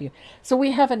 what have you. So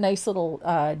we have a nice little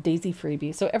daisy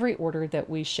freebie. So every order that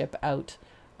we ship out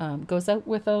goes out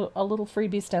with a little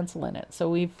freebie stencil in it. So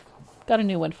we've got a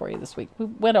new one for you this week. We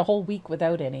went a whole week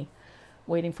without any,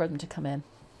 waiting for them to come in.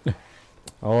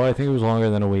 Oh, I think it was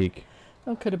longer than a week.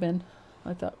 Oh, could have been.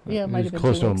 I thought, it might have been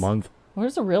close 2 to weeks. a month.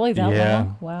 Was it really that Yeah.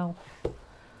 long? Wow.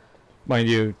 Mind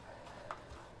you,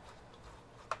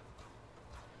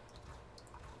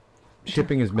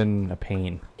 shipping has been a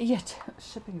pain. Yeah,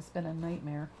 shipping has been a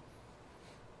nightmare.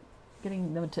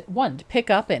 Getting them to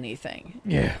pick up anything.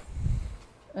 Yeah.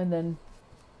 And then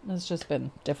it's just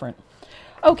been different.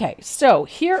 Okay, so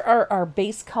here are our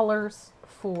base colors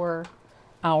for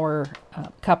our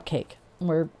cupcake.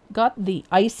 We've got the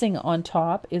icing on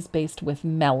top is based with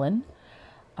melon.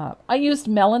 I used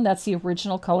melon. That's the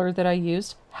original color that I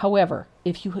used. However,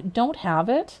 if you don't have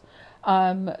it,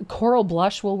 coral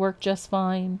blush will work just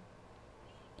fine.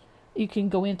 You can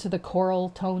go into the coral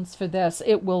tones for this.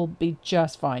 It will be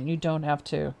just fine. You don't have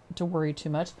to worry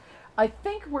too much. I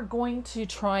think we're going to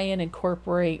try and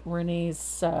incorporate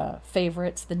Renee's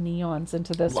favorites, the neons,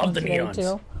 into this Love one the today neons.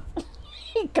 too.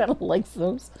 He kind of likes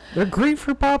those. They're great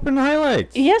for popping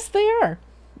highlights. Yes, they are.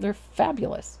 They're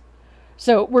fabulous.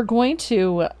 So we're going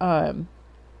to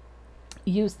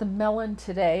use the melon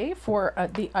today for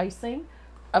the icing.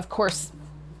 Of course,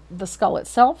 the skull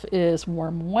itself is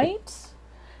warm white.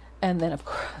 And then, of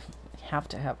course, we have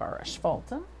to have our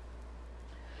asphaltum.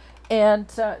 And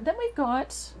then we've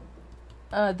got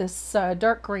this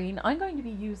dark green. I'm going to be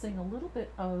using a little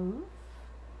bit of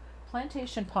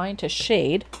plantation pine to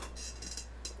shade.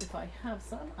 If I have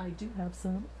some, I do have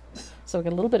some. So I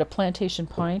got a little bit of plantation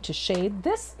pine to shade.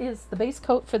 This is the base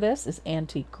coat for this is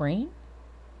antique green.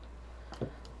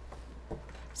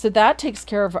 So that takes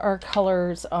care of our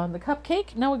colors on the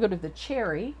cupcake. Now we go to the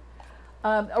cherry.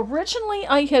 Originally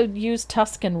I had used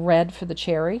Tuscan red for the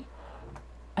cherry.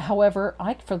 However,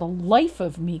 I, for the life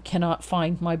of me, cannot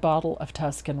find my bottle of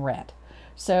Tuscan red.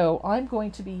 So I'm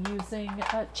going to be using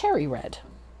cherry red.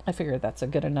 I figured that's a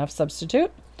good enough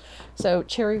substitute. So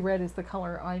cherry red is the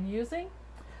color I'm using.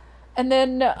 And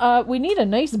then we need a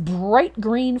nice bright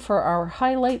green for our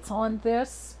highlights on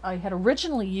this. I had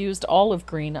originally used olive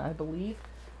green, I believe.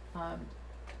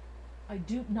 I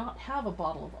do not have a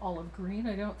bottle of olive green,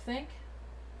 I don't think.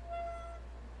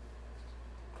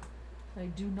 I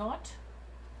do not.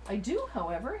 I do,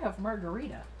 however, have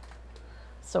margarita.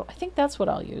 So I think that's what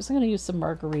I'll use. I'm going to use some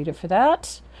margarita for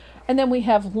that. And then we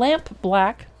have lamp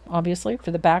black, obviously,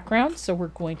 for the background. So we're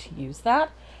going to use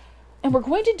that. And we're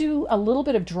going to do a little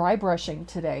bit of dry brushing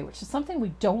today, which is something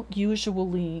we don't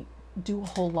usually do a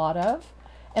whole lot of.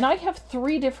 And I have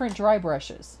 3 different dry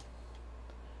brushes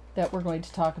that we're going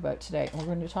to talk about today. We're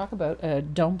going to talk about a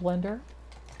dome blender,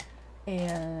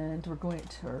 and we're going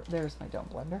to, there's my dome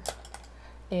blender.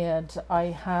 And I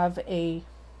have a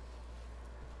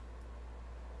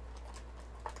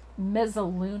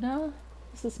Mezzaluna.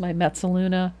 This is my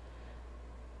Mezzaluna,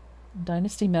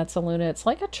 Dynasty Mezzaluna. It's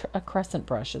like a crescent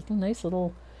brush. It's a nice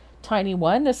little tiny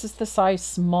one. This is the size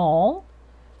small.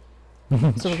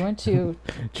 So we're going to...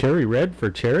 Cherry red for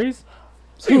cherries?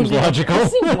 Seems logical.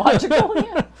 Seems logical,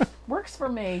 yeah. Works for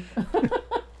me.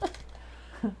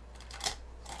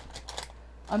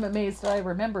 I'm amazed I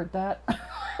remembered that.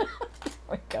 There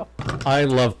we go. I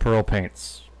love pearl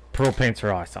paints. Pearl paints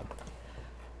are awesome.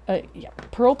 Yeah,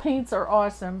 pearl paints are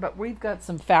awesome, but we've got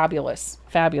some fabulous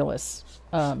neons.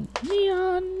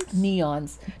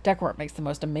 Decor makes the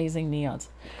most amazing neons.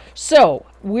 So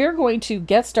we're going to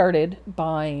get started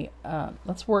by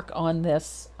let's work on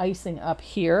this icing up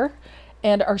here,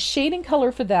 and our shading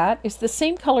color for that is the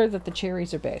same color that the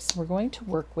cherries are based. We're going to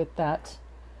work with that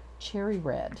cherry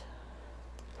red.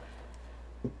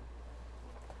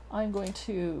 I'm going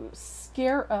to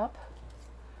scare up.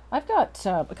 I've got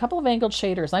a couple of angled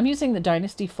shaders. I'm using the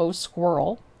Dynasty Faux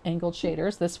Squirrel angled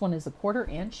shaders. This one is a 1/4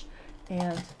 inch,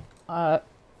 and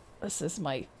this is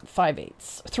my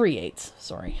 3/8,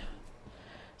 sorry.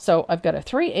 So I've got a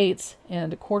 3/8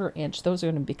 and a 1/4 inch. Those are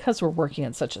going to, because we're working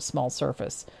on such a small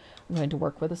surface, I'm going to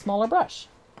work with a smaller brush.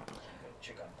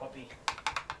 Check on puppy.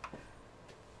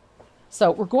 So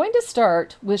we're going to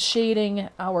start with shading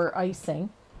our icing,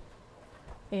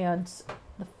 and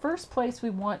the first place we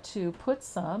want to put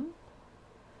some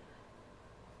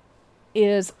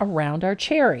is around our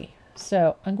cherry.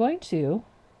 So I'm going to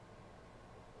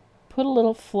put a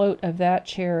little float of that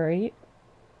cherry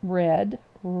red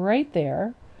right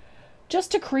there, just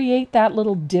to create that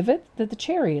little divot that the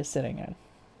cherry is sitting in,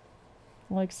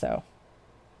 like so.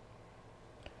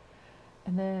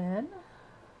 And then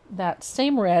that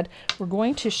same red we're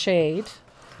going to shade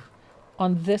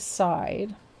on this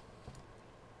side.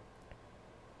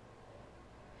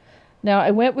 Now,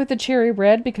 I went with the cherry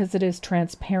red because it is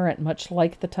transparent, much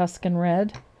like the Tuscan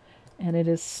red, and it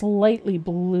is slightly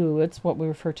blue. It's what we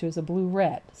refer to as a blue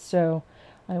red. So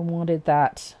I wanted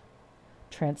that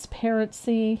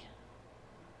transparency.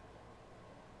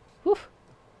 Whew.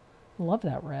 Love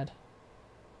that red.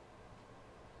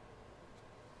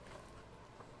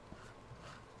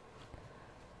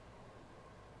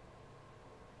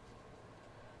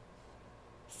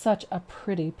 Such a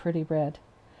pretty, pretty red.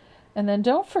 And then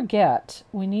don't forget,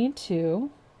 we need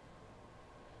to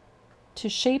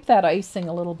shape that icing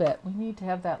a little bit. We need to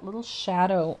have that little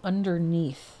shadow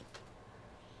underneath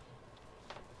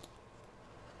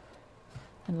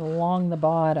and along the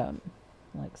bottom,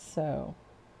 like so.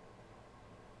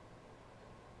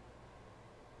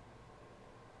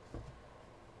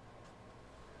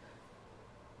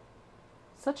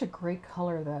 Such a great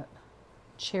color, that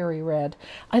cherry red.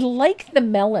 I like the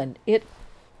melon.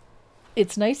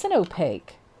 It's nice and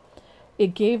opaque.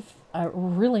 It gave a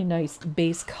really nice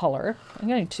base color. I'm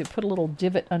going to put a little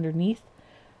divot underneath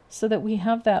so that we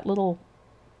have that little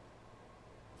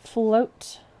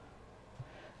float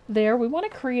there. We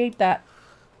want to create that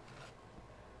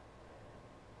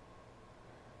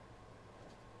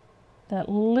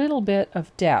little bit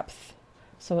of depth.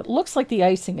 So it looks like the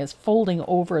icing is folding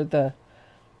over the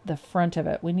front of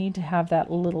it. We need to have that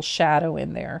little shadow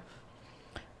in there.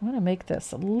 I'm going to make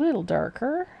this a little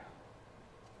darker.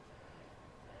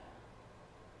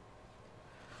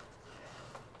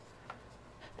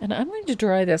 And I'm going to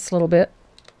dry this a little bit,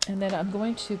 and then I'm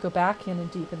going to go back in and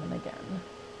deepen them again.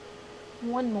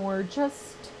 One more,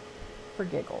 just for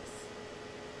giggles.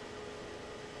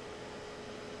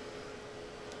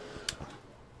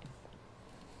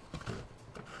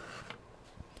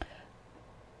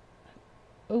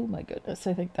 Oh my goodness,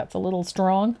 I think that's a little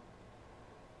strong.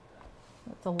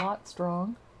 That's a lot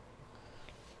strong.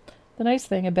 The nice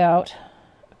thing about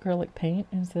acrylic paint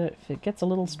is that if it gets a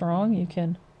little strong, you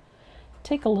can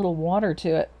take a little water to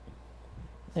it.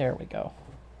 There we go.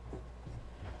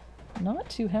 Not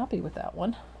too happy with that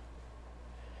one.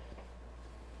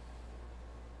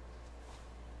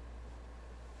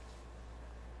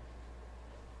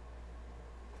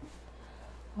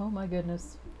 Oh my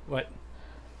goodness. What?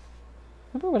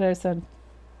 Remember what I said?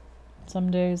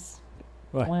 Some days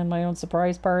What? plan my own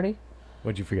surprise party.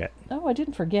 What'd you forget? No, I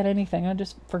didn't forget anything. I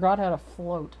just forgot how to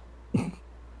float.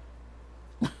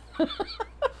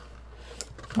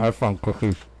 I found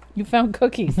cookies. You found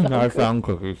cookies. I found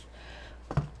cookies.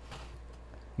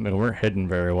 They weren't hidden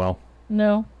very well.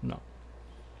 No, No.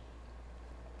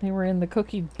 they were in the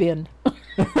cookie bin,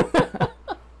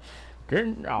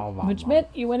 which meant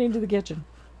you went into the kitchen.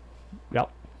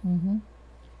 Yep. Mm-hmm.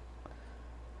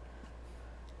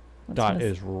 Dot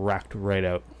is racked right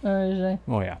out. Is she?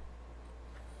 Oh, yeah.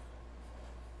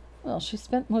 Well, she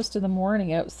spent most of the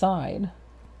morning outside.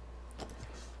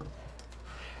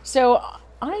 So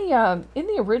I, in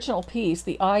the original piece,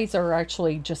 the eyes are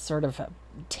actually just sort of a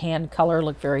tan color,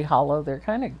 look very hollow. They're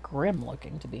kind of grim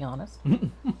looking, to be honest. I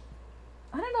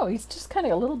don't know. He's just kind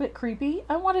of a little bit creepy.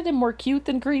 I wanted him more cute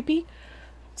than creepy.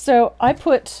 So I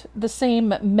put the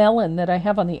same melon that I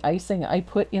have on the icing, I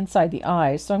put inside the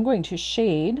eyes. So I'm going to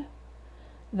shade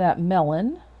that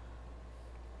melon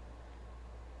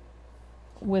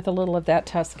with a little of that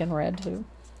Tuscan red too.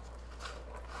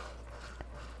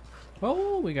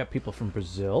 Oh, we got people from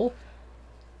Brazil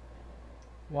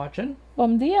watching.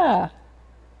 Bom dia.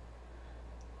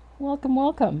 Welcome,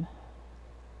 welcome.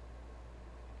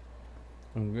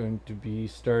 I'm going to be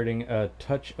starting a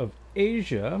touch of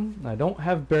Asia. I don't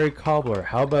have berry cobbler.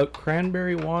 How about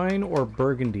cranberry wine or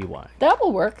burgundy wine? That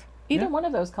will work. Either Yeah. one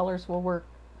of those colors will work.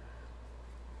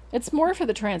 It's more for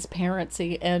the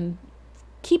transparency, and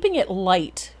keeping it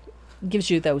light gives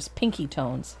you those pinky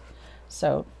tones.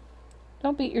 So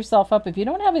don't beat yourself up. If you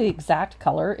don't have the exact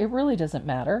color, it really doesn't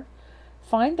matter.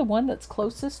 Find the one that's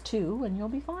closest to, and you'll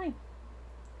be fine.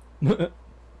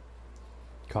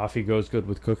 Coffee goes good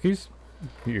with cookies?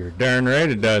 You're darn right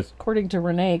it does. According to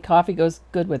Renee, coffee goes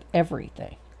good with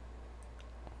everything.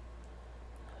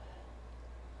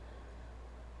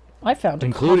 I found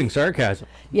Including sarcasm.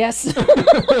 Yes.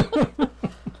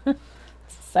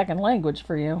 Second language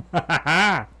for you.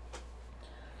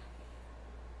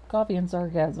 Coffee and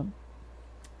sarcasm.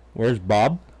 Where's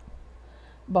Bob?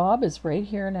 Bob is right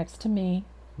here next to me.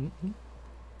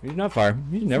 He's not far.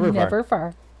 He's never far. Never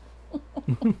far.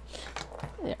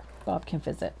 There, Bob can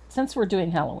visit. Since we're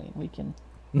doing Halloween, we can.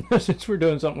 Since we're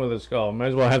doing something with a skull, might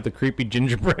as well have the creepy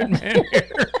gingerbread man here.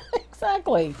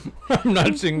 Exactly. I'm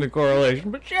not seeing the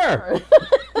correlation, but sure.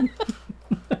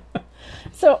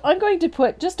 So I'm going to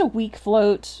put just a weak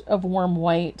float of warm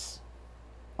white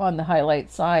on the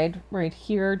highlight side right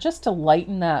here, just to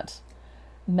lighten that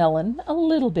melon a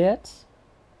little bit.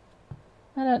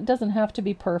 And it doesn't have to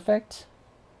be perfect.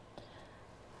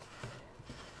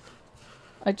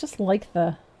 I just like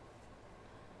it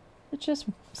just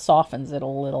softens it a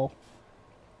little,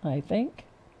 I think.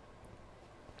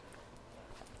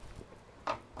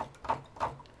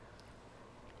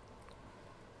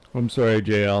 I'm sorry,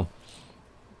 JL.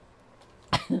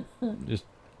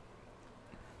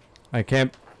 I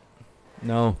can't.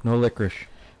 No licorice.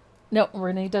 No,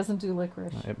 Renee doesn't do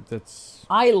licorice.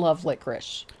 I love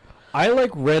licorice. I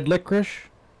like red licorice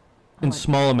in like-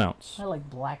 small amounts. I like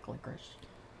black licorice.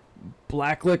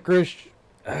 Black licorice,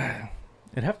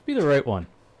 it'd have to be the right one.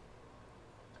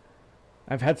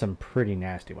 I've had some pretty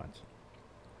nasty ones,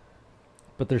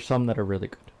 but there's some that are really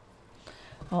good.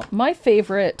 Well, my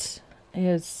favorite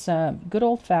is good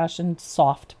old-fashioned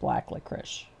soft black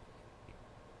licorice.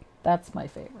 That's my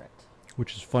favorite.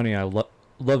 Which is funny. I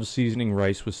love seasoning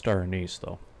rice with star anise,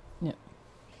 though. Yeah.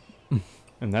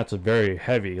 And that's a very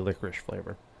heavy licorice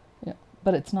flavor. Yeah,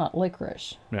 but it's not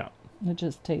licorice. Yeah. It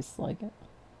just tastes like it.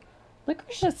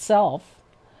 Licorice itself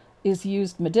is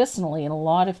used medicinally in a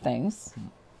lot of things.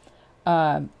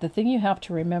 The thing you have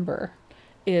to remember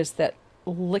is that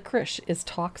licorice is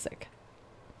toxic.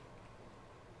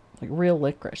 Like real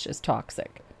licorice is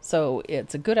toxic. So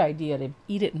it's a good idea to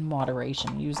eat it in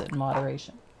moderation, use it in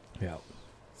moderation. Yeah.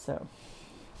 So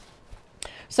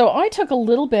I took a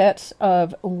little bit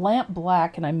of lamp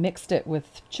black and I mixed it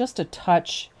with just a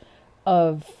touch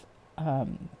of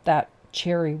that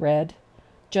cherry red,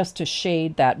 just to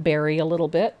shade that berry a little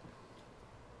bit.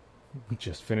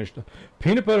 Just finished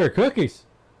peanut butter cookies.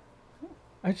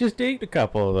 I just ate a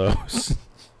couple of those.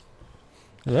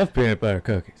 I love peanut butter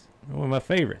cookies. They're one of my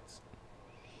favorites.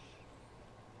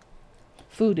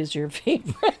 Food is your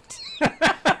favorite.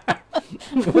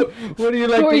 What do you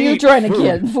like Who to are you eat? trying to Food.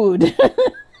 get? Food.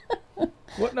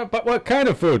 What kind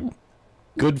of food?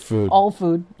 Good food. All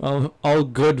food. All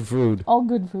good food. All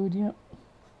good food, yeah.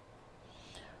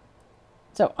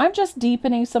 So I'm just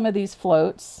deepening some of these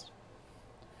floats.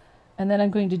 And then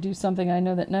I'm going to do something I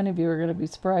know that none of you are going to be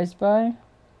surprised by.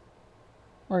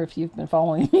 Or if you've been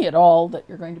following me at all, that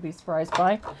you're going to be surprised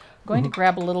by. I'm going to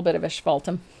grab a little bit of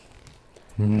asphaltum.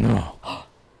 No.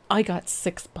 I got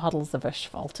 6 bottles of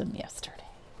asphaltum yesterday.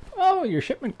 Oh, your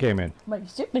shipment came in. My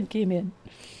shipment came in.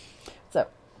 So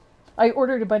I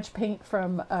ordered a bunch of paint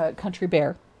from Country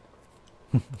Bear.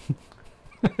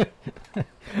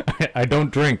 I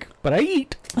don't drink, but I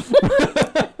eat.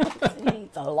 He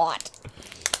eats a lot.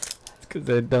 It's because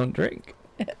I don't drink.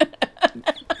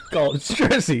 Call it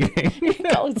stress eating.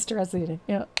 Call it stress eating,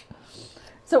 yeah.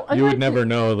 So You would never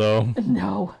know, though.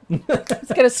 No. He's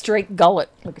got a straight gullet,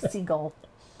 like a seagull.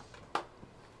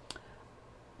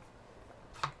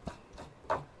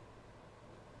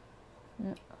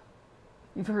 Yeah.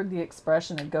 You've heard the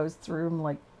expression, it goes through him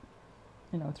like,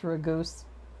 through a goose.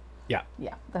 Yeah.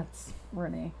 Yeah, that's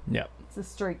Renee. Yeah. It's a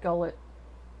straight gullet.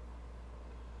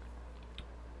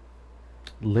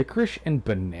 Licorice and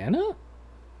banana?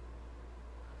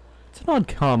 It's an odd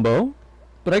combo,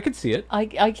 but I could see it. I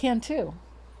can too.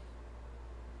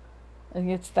 I think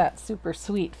it's that super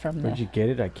sweet from Where'd you get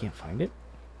it? I can't find it.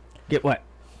 Get what?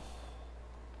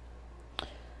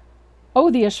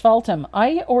 Oh, the asphaltum.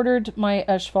 I ordered my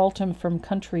asphaltum from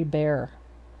Country Bear.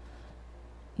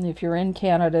 And if you're in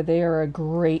Canada, they are a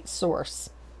great source.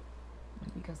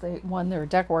 Because they're a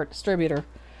Decor distributor.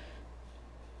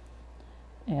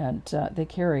 And they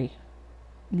carry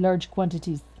large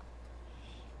quantities.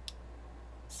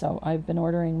 So I've been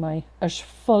ordering my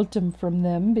asphaltum from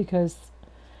them because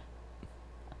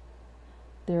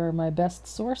they're my best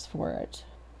source for it.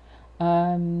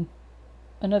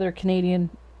 Another Canadian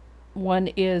one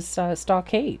is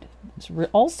Stockade. It's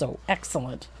also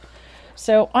excellent.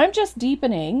 So I'm just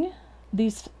deepening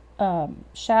these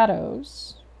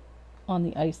shadows on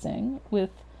the icing with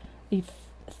a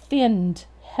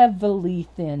heavily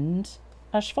thinned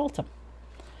asphaltum.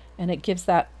 And it gives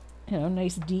that,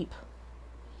 nice deep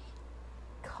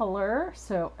color.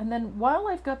 So, and then while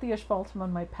I've got the asphaltum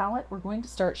on my palette, we're going to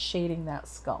start shading that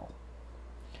skull.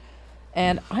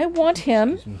 And I want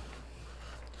him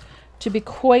to be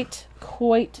quite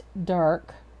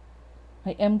dark.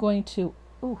 I am going to,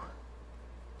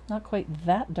 not quite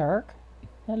that dark.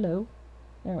 Hello.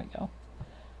 There we go.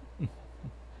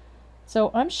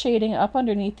 So I'm shading up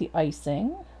underneath the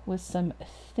icing with some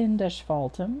thinned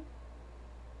asphaltum.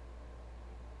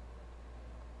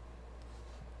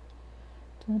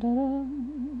 Ta-da-da.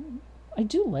 I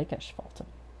do like asphaltum,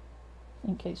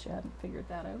 in case you hadn't figured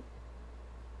that out.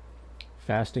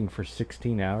 Fasting for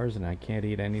 16 hours and I can't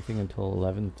eat anything until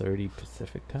 11:30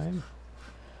 Pacific time?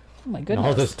 Oh my And goodness.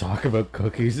 all this talk about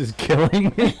cookies is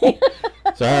killing me.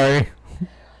 Sorry.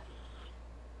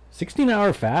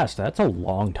 16-hour fast, that's a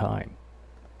long time.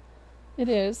 It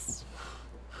is.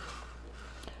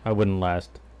 I wouldn't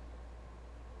last.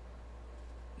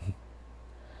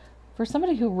 For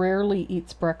somebody who rarely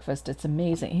eats breakfast, it's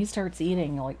amazing. He starts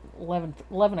eating like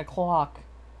 11 o'clock.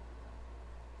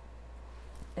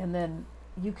 And then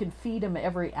you can feed him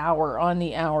every hour on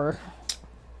the hour.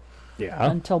 Yeah.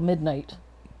 Until midnight.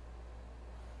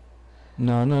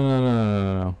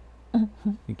 No.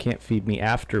 You can't feed me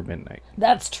after midnight.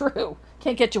 That's true.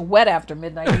 Can't get you wet after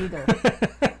midnight either.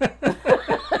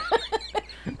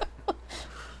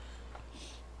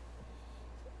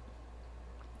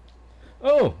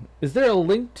 Oh, is there a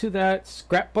link to that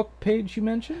scrapbook page you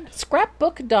mentioned?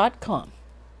 Scrapbook.com.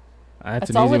 That's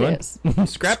an all easy it one. is.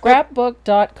 Scrapbook.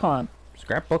 Scrapbook.com.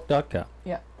 Scrapbook.com.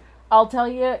 Yeah. I'll tell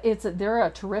you, they're a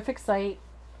terrific site.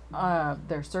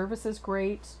 Their service is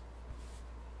great.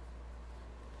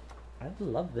 I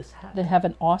love this hat. They have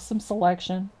an awesome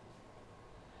selection.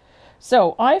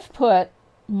 So I've put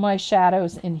my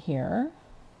shadows in here.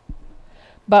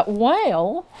 But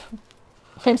while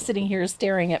I'm sitting here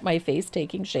staring at my face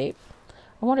taking shape,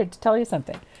 I wanted to tell you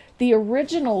something. The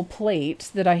original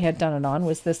plate that I had done it on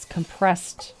was this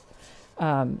compressed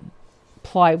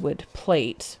plywood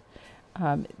plate.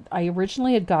 I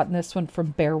originally had gotten this one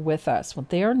from Bear With Us. Well,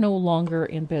 they are no longer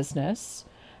in business.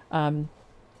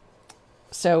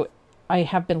 So I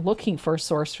have been looking for a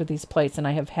source for these plates, and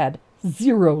I have had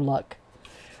zero luck.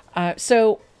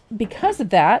 So because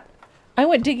of that, I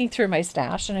went digging through my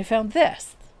stash, and I found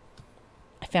this.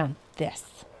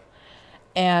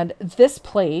 And this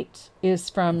plate is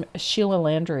from Sheila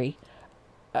Landry.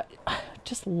 I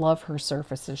just love her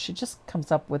surfaces. She just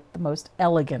comes up with the most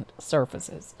elegant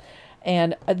surfaces.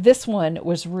 And this one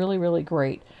was really, really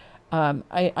great.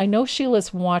 I know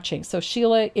Sheila's watching. So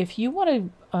Sheila, if you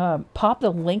want to pop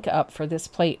the link up for this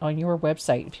plate on your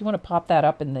website, if you want to pop that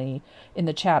up in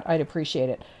the chat, I'd appreciate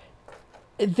it.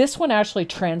 This one actually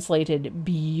translated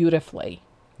beautifully.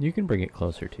 You can bring it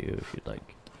closer to you if you'd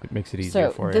like. It makes it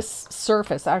easier for you. So this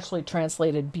surface actually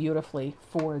translated beautifully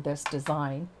for this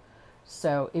design.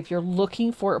 So if you're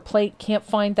looking for a plate, can't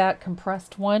find that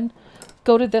compressed one,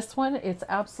 go to this one. It's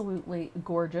absolutely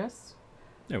gorgeous.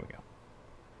 There we go.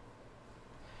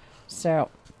 So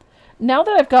now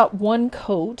that I've got one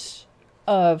coat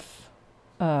of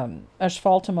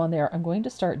asphaltum on there, I'm going to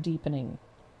start deepening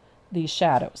these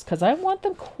shadows because I want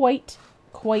them quite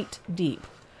deep.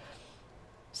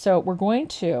 So we're going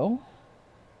to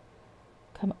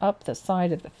come up the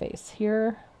side of the face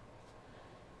here.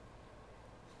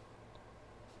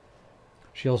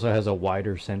 She also has a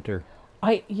wider center.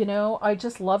 I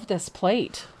just love this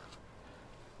plate.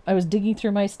 I was digging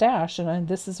through my stash and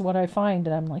this is what I find.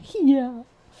 And I'm like, yeah.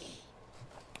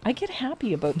 I get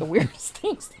happy about the weirdest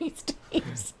things these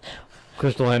days.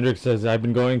 Crystal Hendricks says, I've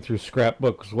been going through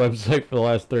Scrapbook's website for the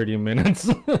last 30 minutes.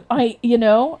 I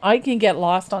can get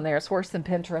lost on there. It's worse than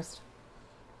Pinterest.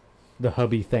 The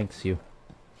hubby thanks you.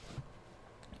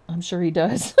 I'm sure he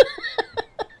does.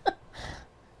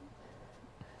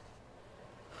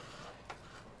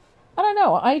 I don't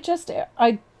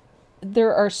know.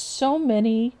 There are so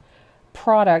many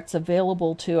products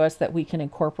available to us that we can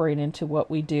incorporate into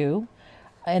what we do.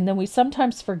 And then we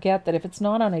sometimes forget that if it's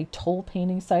not on a toll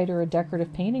painting site or a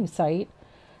decorative painting site,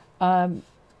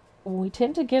 we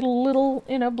tend to get a little,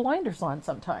 blinders on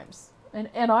sometimes.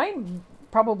 And I'm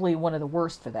probably one of the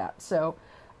worst for that. So,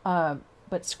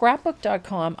 but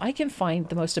scrapbook.com, I can find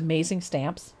the most amazing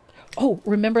stamps. Oh,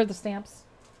 remember the stamps?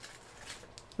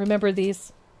 Remember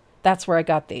these? That's where I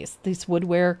got these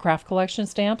woodware craft collection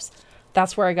stamps.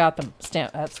 That's where I got them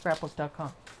at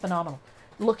scrapbook.com. Phenomenal.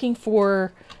 Looking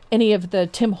for any of the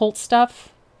Tim Holtz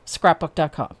stuff,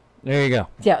 scrapbook.com. There you go.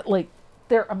 Yeah,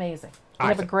 they're amazing. They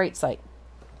have a great site.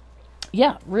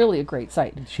 Yeah, really a great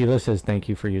site. Sheila says, thank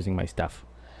you for using my stuff.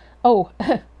 Oh,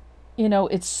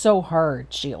 it's so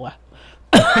hard, Sheila.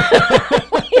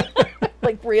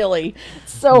 Really,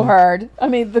 so hard. I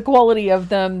mean, the quality of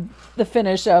them, the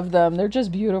finish of them, they're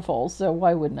just beautiful. So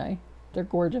why wouldn't I? They're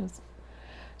gorgeous.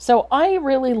 So I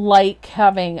really like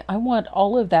I want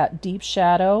all of that deep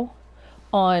shadow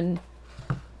on,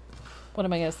 what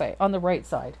am I going to say? On the right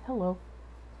side. Hello.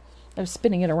 I was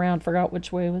spinning it around, forgot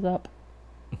which way it was up.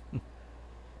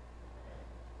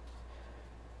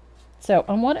 So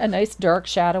I want a nice dark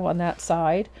shadow on that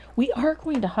side. We are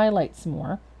going to highlight some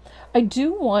more. I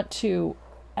do want to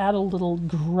add a little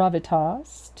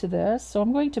gravitas to this. So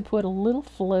I'm going to put a little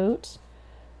float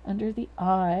under the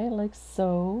eye, like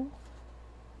so.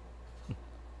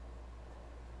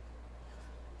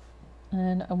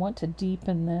 And I want to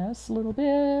deepen this a little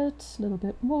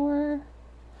bit more.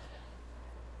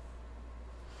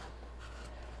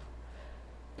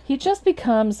 He just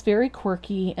becomes very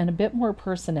quirky and a bit more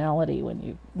personality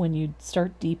when you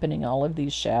start deepening all of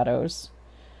these shadows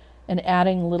and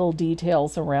adding little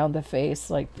details around the face,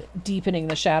 like deepening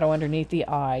the shadow underneath the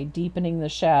eye, deepening the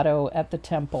shadow at the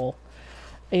temple.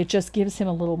 It just gives him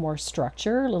a little more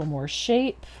structure, a little more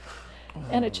shape,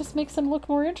 and it just makes him look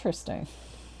more interesting.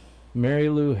 Mary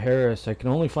Lou Harris, I can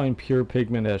only find pure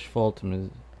pigment asphaltum. Is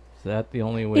that the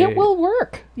only way? It will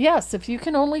work. Yes, if you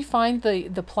can only find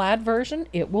the plaid version,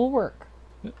 it will work.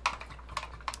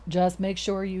 Just make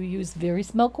sure you use very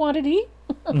small quantity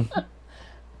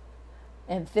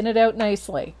and thin it out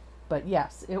nicely. But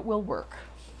yes, it will work.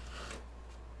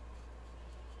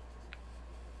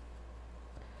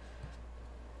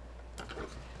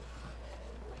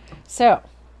 So,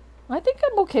 I think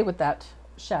I'm okay with that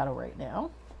shadow right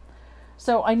now.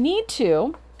 So I need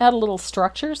to add a little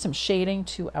structure, some shading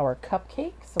to our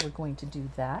cupcake. So we're going to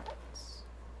do that.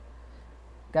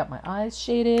 Got my eyes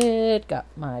shaded, got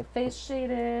my face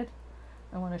shaded.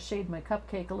 I want to shade my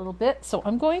cupcake a little bit. So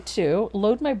I'm going to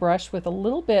load my brush with a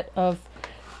little bit of,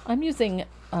 I'm using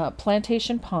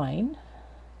plantation pine.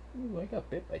 Ooh, I got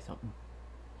bit by something.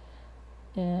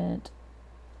 And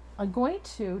I'm going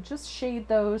to just shade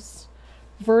those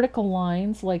vertical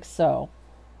lines like so.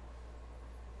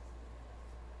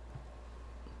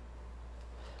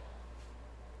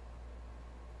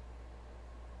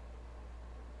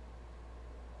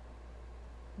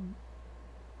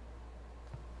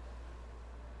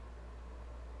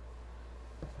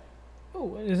 Oh,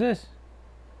 what is this?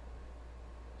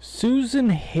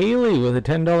 Susan Haley with a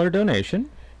 $10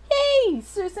 donation. Yay,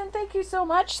 Susan, thank you so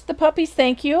much. The puppies,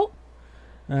 thank you.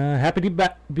 Happy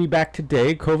to be back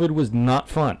today. COVID was not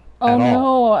fun Oh, at all.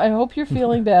 no, I hope you're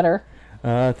feeling better.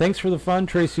 Thanks for the fun,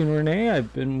 Tracy and Renee.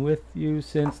 I've been with you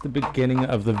since the beginning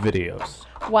of the videos.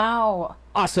 Wow.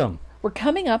 Awesome. We're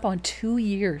coming up on 2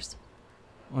 years.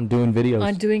 On doing videos.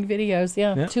 On doing videos,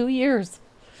 yeah. Yeah. 2 years.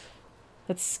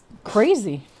 That's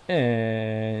crazy.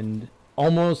 And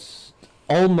almost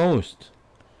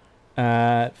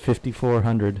at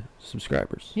 5,400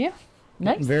 subscribers. Yeah.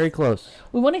 Nice. Very close.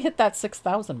 We want to hit that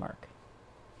 6,000 mark.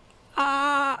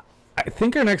 I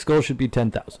think our next goal should be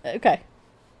 10,000. Okay.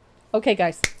 Okay,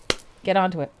 guys. Get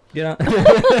onto it. Yeah.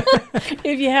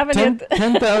 If you haven't hit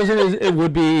 10,000 it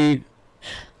would be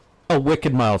a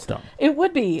wicked milestone. it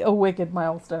would be a wicked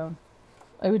milestone.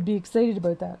 I would be excited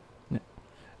about that.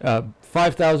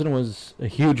 5,000 was a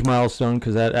huge milestone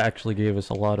because that actually gave us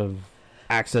a lot of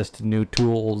access to new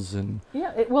tools and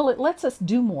Yeah, it lets us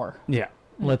do more. yeah,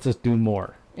 lets us do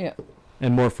more. Yeah.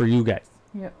 And more for you guys.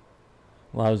 Yeah.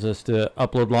 Allows us to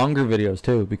upload longer videos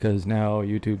too because now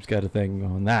YouTube's got a thing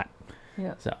on that.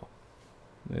 Yeah. So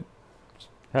it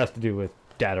has to do with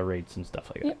data rates and stuff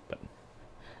like that. But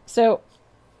so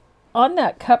on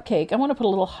that cupcake, I want to put a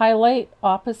little highlight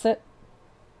opposite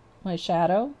my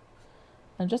shadow.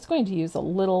 I'm just going to use a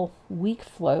little weak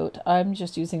float. I'm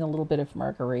just using a little bit of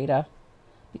margarita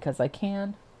because I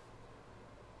can.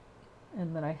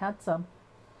 And then I had some.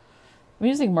 I'm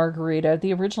using margarita.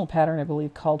 The original pattern, I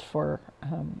believe, called for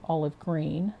olive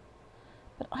green.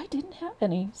 But I didn't have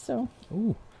any, so...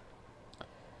 Ooh.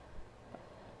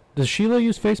 Does Sheila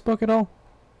use Facebook at all?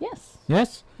 Yes.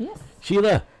 Yes? Yes.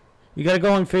 Sheila, you got to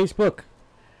go on Facebook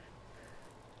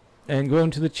and go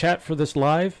into the chat for this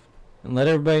live and let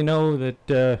everybody know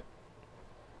that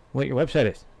what your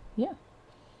website is. Yeah.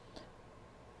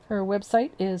 Her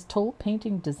website is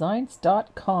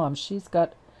tollpaintingdesigns.com. She's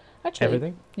got actually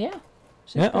Everything? Yeah.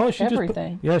 She's got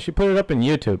everything. She put it up in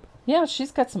YouTube. Yeah,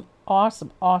 she's got some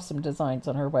awesome designs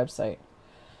on her website.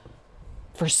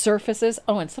 For surfaces.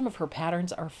 Oh, and some of her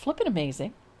patterns are flippin'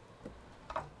 amazing.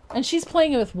 And she's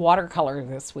playing with watercolor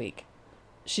this week.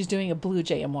 She's doing a blue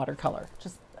jay in watercolor.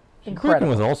 Just incredible.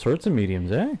 Working with all sorts of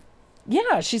mediums, eh?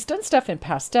 Yeah, she's done stuff in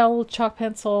pastel, chalk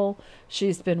pencil.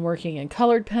 She's been working in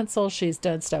colored pencil. She's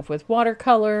done stuff with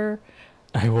watercolor.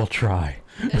 I will try.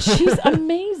 She's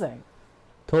amazing.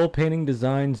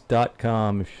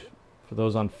 Tollpaintingdesigns.com for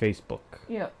those on Facebook.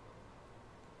 Yeah.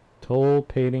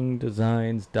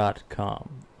 Tollpaintingdesigns.com.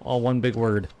 All one big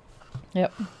word.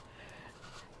 Yep.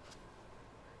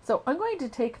 So I'm going to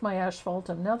take my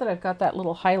asphaltum, now that I've got that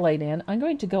little highlight in, I'm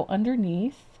going to go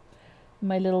underneath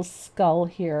my little skull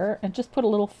here and just put a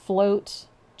little float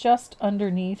just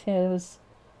underneath his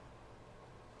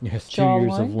Yes, 2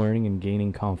 years of jawline. learning and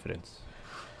gaining confidence.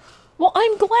 Well,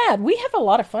 I'm glad. We have a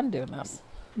lot of fun doing this.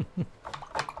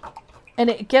 And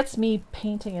it gets me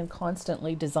painting and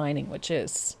constantly designing, which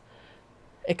is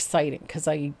exciting because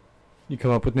You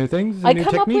come up with new things and I new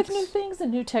come techniques? up with new things and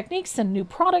new techniques and new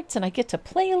products, and I get to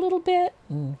play a little bit.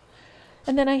 And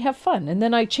then I have fun. And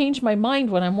then I change my mind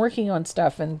when I'm working on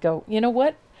stuff and go, you know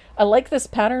what? I like this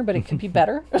pattern, but it could be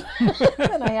better.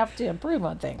 And I have to improve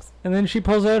on things. And then she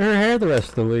pulls out her hair the rest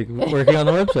of the week working on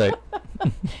the website.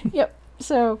 Yep.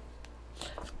 So,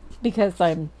 because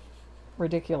I'm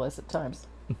ridiculous at times.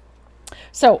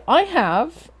 So I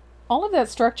have all of that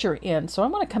structure in. So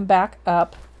I'm going to come back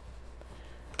up.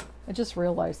 I just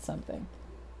realized something.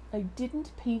 I didn't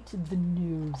paint the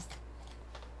nose.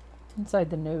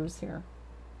 Inside the nose here.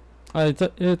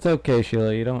 It's okay,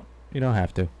 Sheila. You don't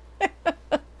have to.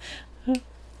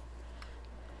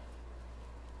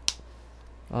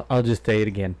 I'll just say it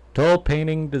again.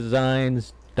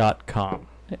 Tollpaintingdesigns.com.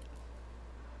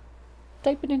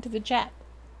 Type it into the chat.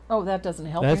 Oh, that doesn't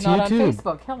help. That's You're not YouTube.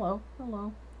 on Facebook. Hello.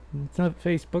 It's not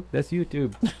Facebook. That's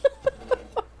YouTube.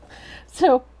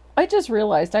 So I just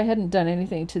realized I hadn't done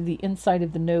anything to the inside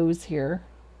of the nose here.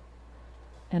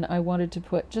 And I wanted to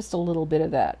put just a little bit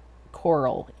of that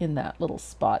coral in that little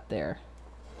spot there.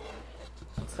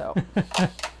 So.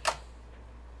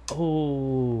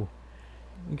 Oh.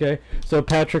 Okay. So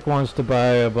Patrick wants to buy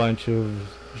a bunch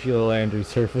of Sheila Landry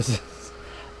surfaces.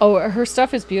 Oh, her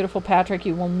stuff is beautiful, Patrick.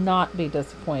 You will not be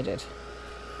disappointed.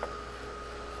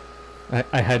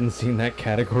 I hadn't seen that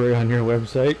category on your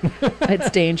website.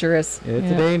 It's dangerous.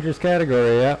 It's a dangerous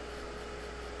category, yeah.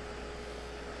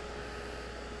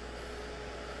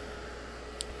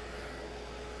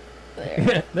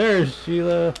 There. There's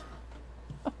Sheila.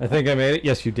 I think I made it.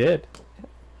 Yes, you did.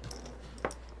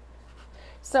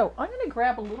 So I'm going to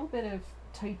grab a little bit of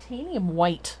titanium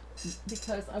white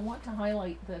because I want to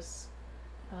highlight this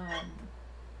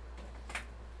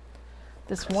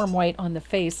this warm white on the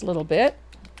face a little bit.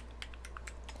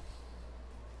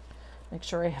 Make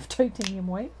sure I have titanium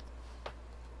white.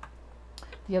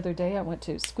 The other day I went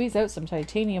to squeeze out some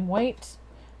titanium white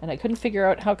and I couldn't figure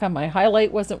out how come my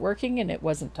highlight wasn't working, and it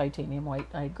wasn't titanium white.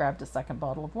 I grabbed a second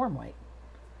bottle of warm white.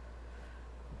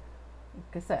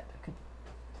 Like I said, I could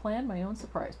plan my own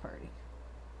surprise party.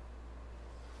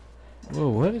 Whoa,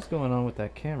 what is going on with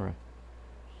that camera?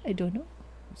 I don't know.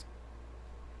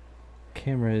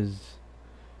 Camera is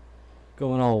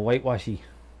going all whitewashy.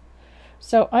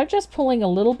 So I'm just pulling a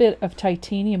little bit of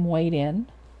titanium white in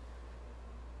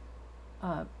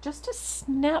just to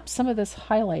snap some of this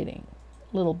highlighting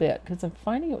a little bit, because I'm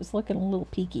finding it was looking a little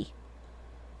peaky.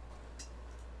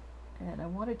 And I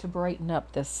wanted to brighten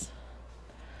up this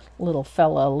little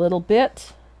fella a little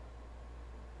bit.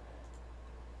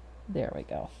 There we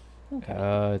go.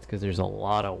 Okay. It's because there's a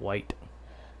lot of white.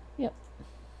 Yep.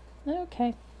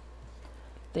 Okay.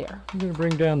 There. I'm going to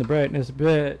bring down the brightness a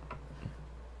bit.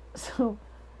 So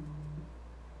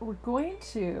we're going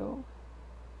to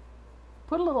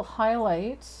put a little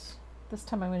highlight. This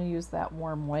time I'm going to use that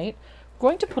warm white. I'm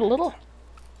going to put a little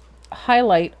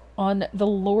highlight on the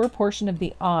lower portion of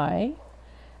the eye.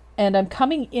 And I'm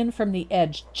coming in from the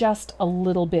edge just a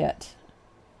little bit.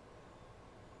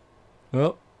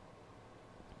 Oh.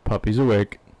 Puppy's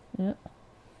awake. Yeah.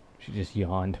 She just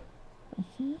yawned.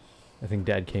 Mm-hmm. I think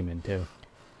Dad came in too.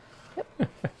 Yep.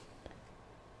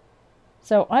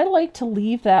 So I like to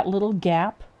leave that little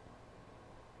gap,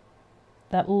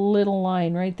 that little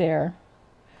line right there.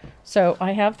 So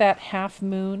I have that half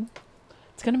moon.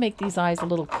 It's going to make these eyes a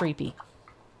little creepy,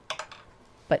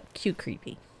 but cute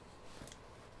creepy.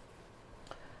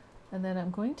 And then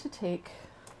I'm going to take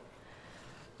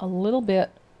a little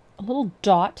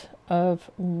dot of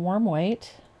warm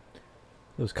white.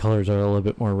 Those colors are a little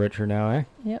bit more richer now, eh?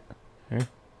 Yep. Okay.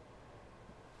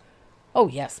 Oh,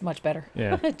 yes, much better.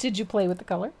 Yeah. Did you play with the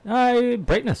color?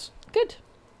 Brightness. Good.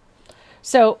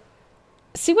 So,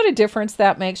 see what a difference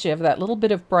that makes? You have that little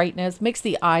bit of brightness, makes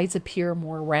the eyes appear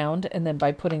more round, and then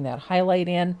by putting that highlight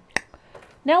in,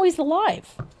 now he's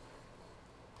alive.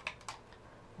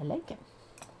 I like him.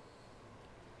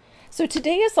 So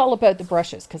today is all about the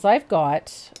brushes, because I've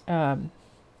got,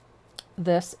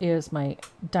 this is my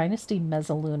Dynasty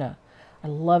Mezzaluna. I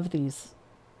love these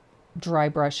dry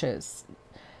brushes.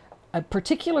 I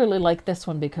particularly like this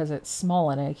one because it's small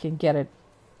and I can get it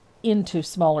into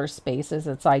smaller spaces.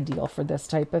 It's ideal for this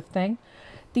type of thing.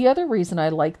 The other reason I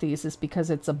like these is because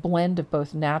it's a blend of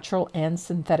both natural and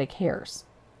synthetic hairs.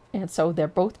 And so they're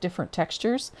both different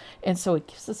textures. And so it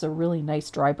gives us a really nice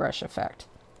dry brush effect.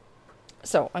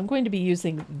 So I'm going to be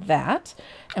using that.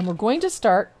 And we're going to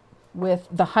start with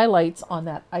the highlights on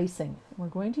that icing. We're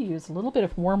going to use a little bit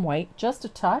of warm white, just a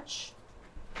touch,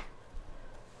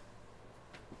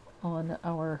 on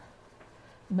our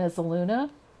Mezzaluna.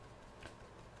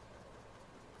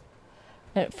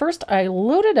 And at first I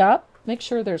load it up, make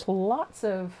sure there's lots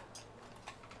of,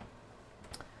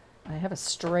 I have a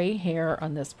stray hair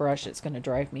on this brush. It's going to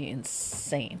drive me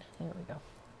insane. There we go.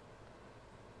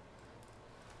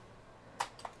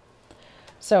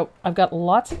 So I've got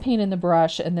lots of paint in the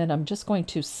brush, and then I'm just going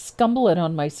to scumble it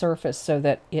on my surface so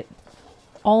that it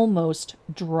almost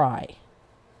dry.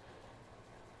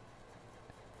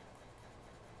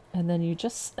 And then you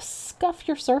just scuff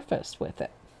your surface with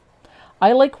it.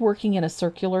 I like working in a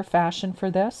circular fashion for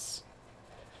this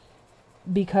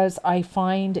because I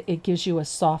find it gives you a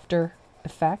softer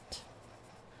effect.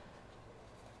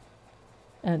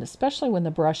 And especially when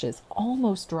the brush is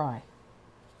almost dry.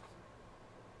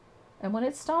 And when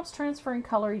it stops transferring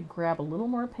color, you grab a little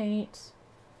more paint,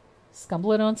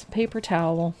 scumble it on some paper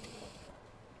towel,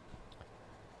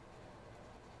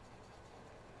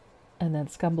 and then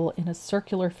scumble in a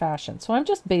circular fashion. So I'm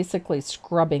just basically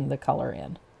scrubbing the color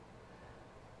in.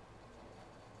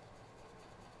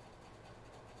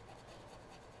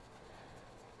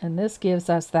 And this gives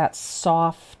us that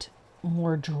soft,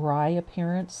 more dry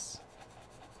appearance.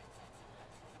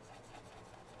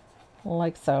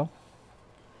 Like so.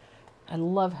 I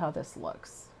love how this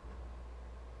looks.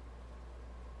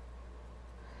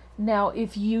 Now,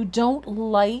 if you don't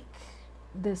like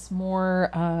this more,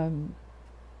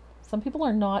 some people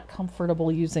are not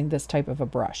comfortable using this type of a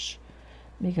brush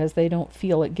because they don't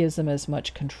feel it gives them as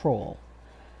much control.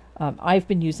 I've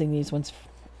been using these ones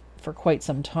for quite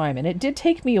some time, and it did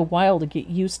take me a while to get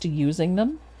used to using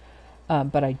them,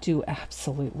 but I do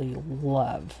absolutely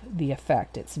love the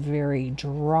effect. It's very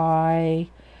dry.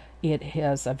 It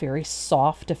has a very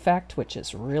soft effect, which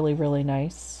is really, really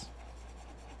nice.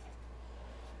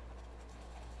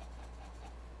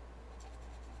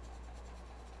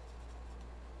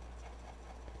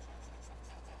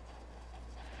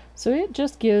 So it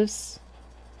just gives,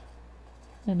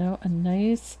 you know, a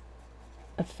nice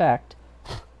effect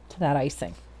to that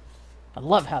icing. I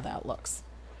love how that looks.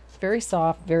 Very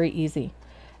soft, very easy.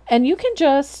 And you can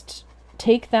just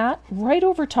take that right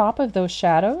over top of those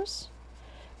shadows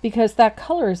because that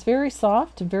color is very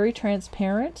soft and very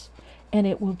transparent, and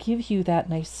it will give you that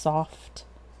nice soft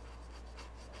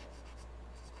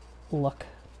look.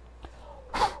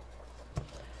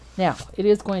 Now, it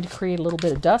is going to create a little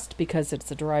bit of dust because it's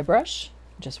a dry brush.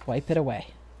 Just wipe it away.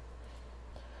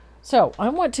 So I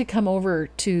want to come over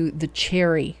to the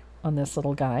cherry on this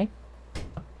little guy.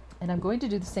 And I'm going to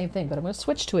do the same thing, but I'm going to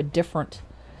switch to a different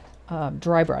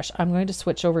dry brush. I'm going to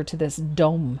switch over to this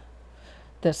dome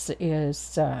This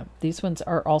is, these ones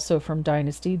are also from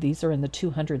Dynasty. These are in the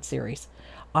 200 series.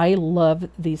 I love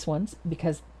these ones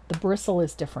because the bristle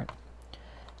is different.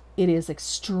 It is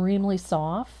extremely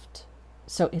soft,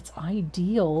 so it's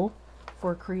ideal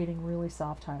for creating really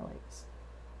soft highlights.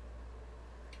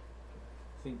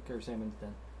 I think our salmon's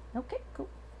done. Okay, cool.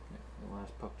 Yeah, the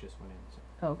last puck just went in.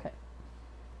 So. Okay.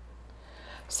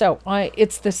 So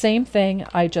it's the same thing.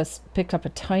 I just picked up a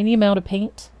tiny amount of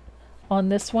paint on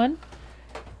this one.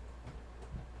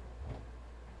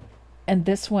 And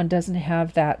this one doesn't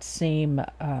have that same,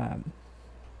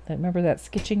 remember that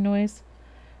skitching noise?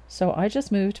 So I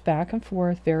just moved back and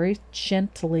forth very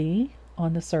gently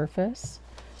on the surface.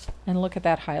 And look at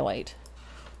that highlight.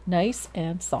 Nice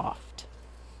and soft.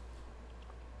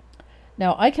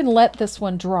 Now I can let this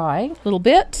one dry a little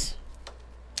bit.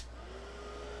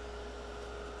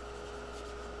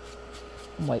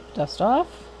 Wipe dust off.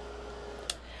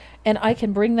 And I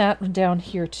can bring that down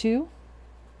here too.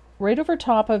 Right over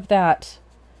top of that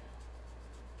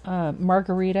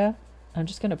margarita. I'm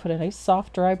just going to put a nice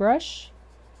soft dry brush.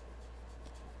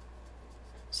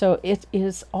 So it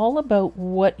is all about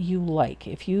what you like.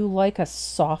 If you like a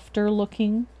softer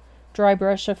looking dry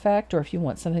brush effect, or if you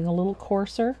want something a little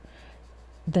coarser,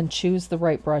 then choose the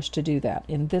right brush to do that.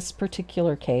 In this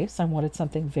particular case, I wanted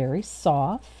something very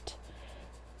soft.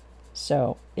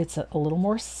 So it's a little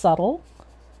more subtle.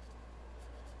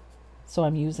 So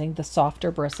I'm using the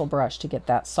softer bristle brush to get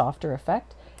that softer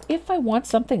effect. If I want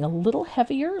something a little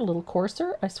heavier, a little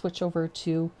coarser, I switch over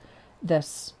to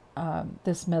this,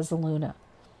 this Mezzaluna.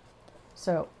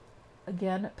 So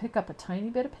again, pick up a tiny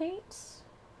bit of paint,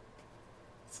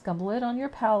 scumble it on your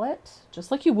palette,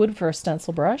 just like you would for a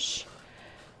stencil brush.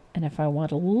 And if I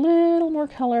want a little more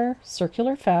color,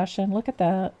 circular fashion, look at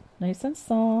that, nice and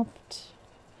soft.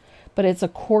 But it's a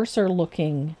coarser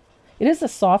looking, it is a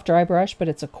soft dry brush, but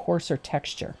it's a coarser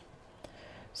texture.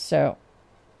 So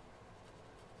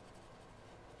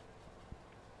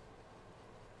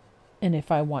and if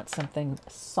I want something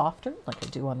softer, like I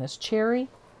do on this cherry,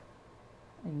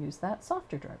 I use that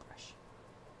softer dry brush.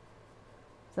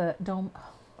 The dome,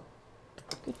 oh,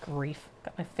 good grief,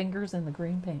 got my fingers in the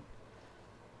green paint.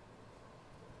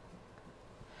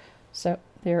 So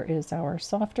there is our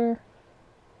softer.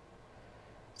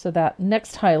 So that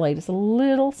next highlight is a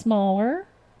little smaller, a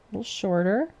little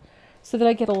shorter, so that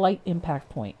I get a light impact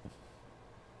point.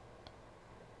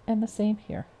 And the same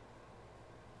here.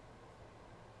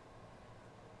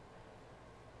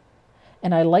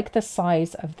 And I like the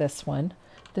size of this one.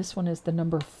 This one is the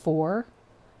number 4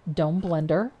 Dome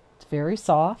Blender. It's very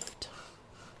soft,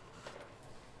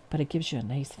 but it gives you a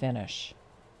nice finish.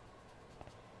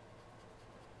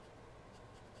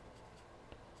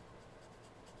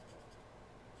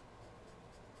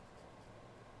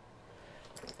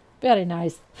 Very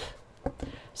nice.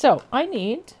 So I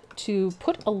need to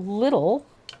put a little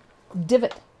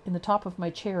divot in the top of my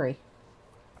cherry.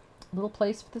 A little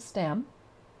place for the stem.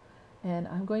 And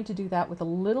I'm going to do that with a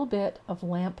little bit of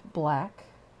lamp black.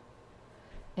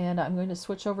 And I'm going to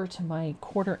switch over to my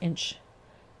 1/4 inch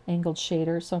angled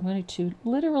shader. So I'm going to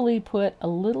literally put a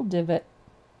little divot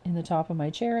in the top of my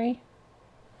cherry.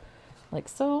 Like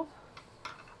so.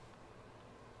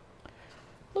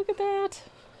 Look at that.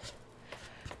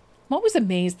 I'm always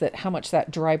amazed at how much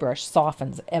that dry brush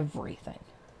softens everything.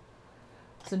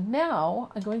 So now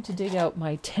I'm going to dig out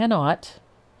my 10-aught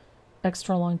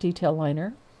extra long detail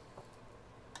liner.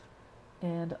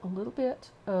 And a little bit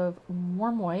of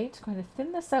warm white. I'm going to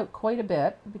thin this out quite a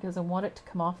bit because I want it to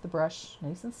come off the brush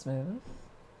nice and smooth.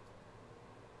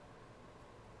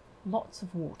 Lots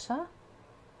of water.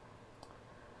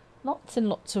 Lots and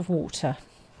lots of water.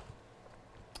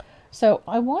 So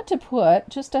I want to put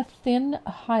just a thin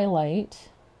highlight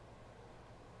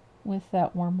with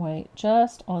that warm white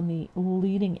just on the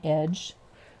leading edge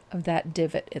of that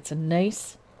divot. It's a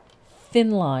nice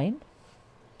thin line.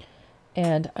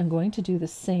 And I'm going to do the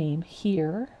same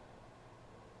here.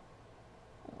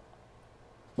 A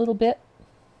little bit.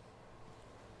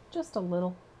 Just a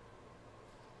little.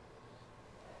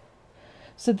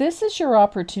 So this is your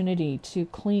opportunity to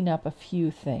clean up a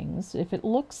few things. If it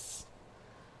looks,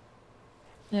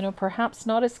 you know, perhaps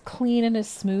not as clean and as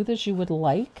smooth as you would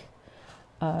like,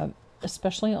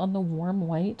 especially on the warm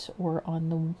white or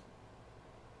on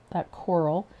that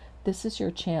coral, this is your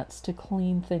chance to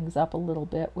clean things up a little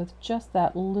bit with just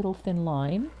that little thin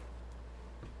line.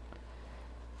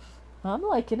 I'm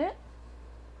liking it.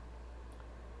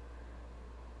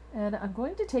 And I'm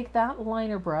going to take that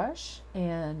liner brush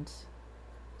and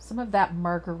some of that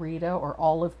margarita or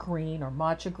olive green or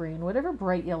matcha green, whatever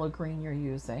bright yellow green you're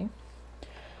using.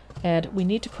 And we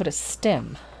need to put a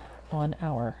stem on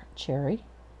our cherry.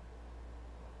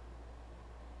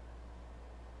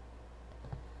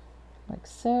 like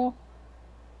so.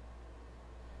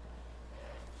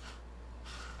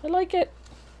 I like it.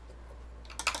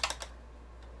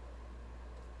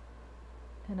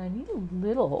 And I need a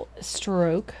little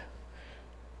stroke.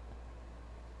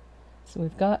 So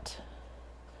we've got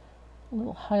a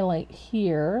little highlight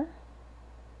here.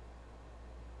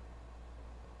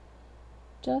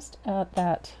 Just at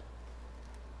that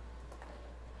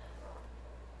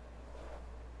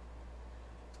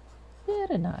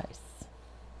very nice.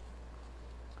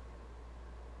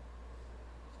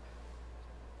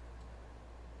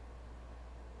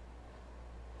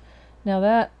 Now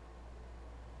that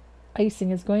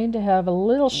icing is going to have a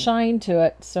little shine to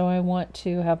it, so I want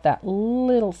to have that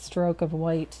little stroke of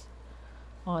white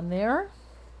on there.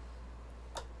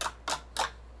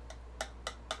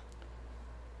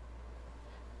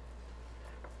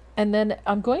 And then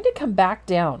I'm going to come back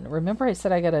down. Remember I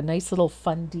said I got a nice little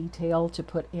fun detail to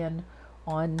put in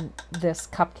on this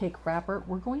cupcake wrapper?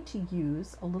 We're going to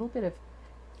use a little bit of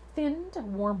thinned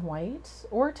warm white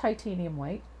or titanium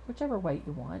white, whichever white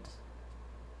you want.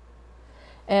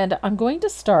 And I'm going to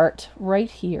start right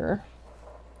here,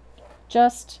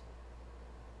 just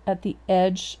at the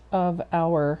edge of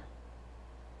our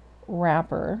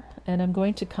wrapper. And I'm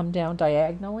going to come down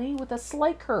diagonally with a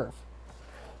slight curve.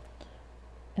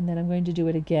 And then I'm going to do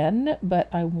it again, but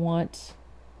I want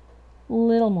a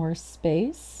little more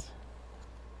space.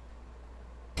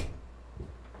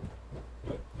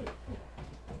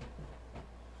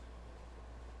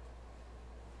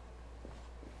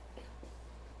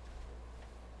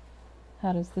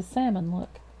 How does the salmon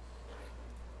look?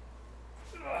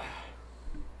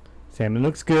 Salmon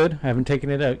looks good. I haven't taken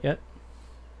it out yet.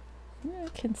 Yeah,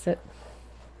 it can sit.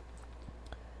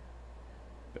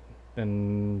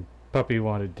 And Puppy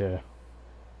wanted to.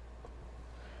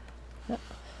 Yep.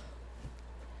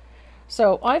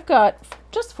 So I've got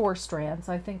just 4 strands,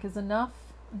 I think is enough.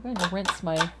 I'm going to rinse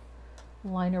my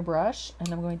liner brush and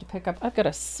I'm going to pick up, I've got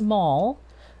a small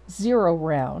 0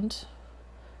 round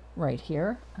right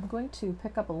here. I'm going to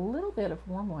pick up a little bit of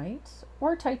warm white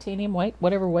or titanium white,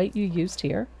 whatever white you used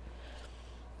here.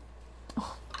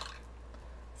 Oh,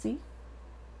 see?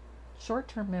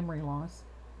 Short-term memory loss.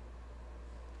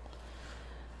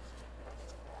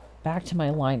 Back to my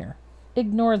liner.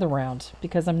 Ignore the round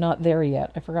because I'm not there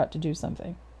yet. I forgot to do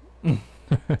something.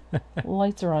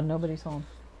 Lights are on. Nobody's home.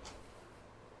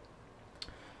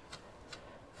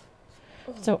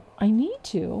 So I need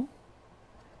to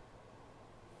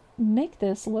make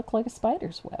this look like a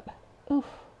spider's web. Ooh.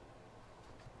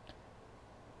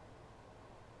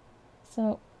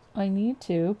 So I need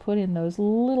to put in those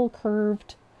little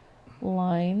curved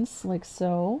lines like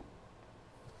so.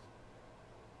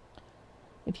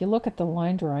 If you look at the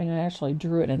line drawing, I actually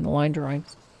drew it in the line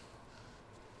drawings.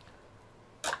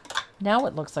 Now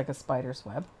it looks like a spider's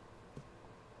web.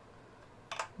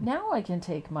 Now I can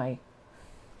take my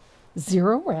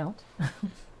 0 round.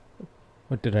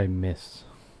 What did I miss?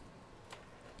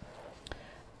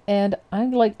 And I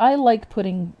like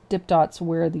putting dip dots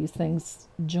where these things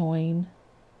join.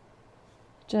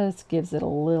 Just gives it a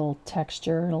little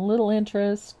texture and a little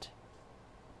interest.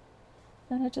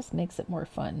 And it just makes it more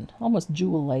fun, almost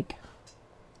jewel-like.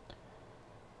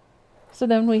 So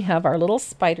then we have our little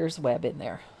spider's web in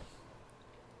there.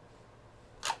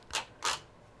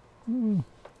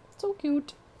 So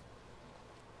cute.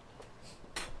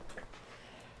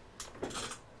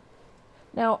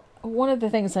 Now, one of the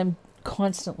things I'm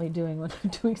constantly doing when I'm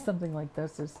doing something like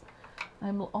this is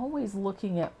I'm always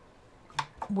looking at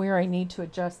where I need to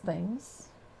adjust things.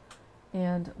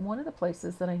 And one of the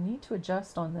places that I need to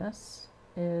adjust on this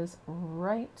is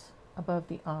right above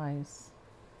the eyes.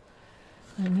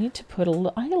 I need to put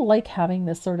I like having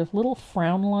this sort of little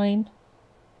frown line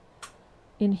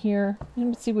in here. You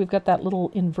can see we've got that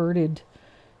little inverted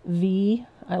V.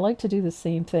 I like to do the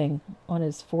same thing on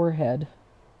his forehead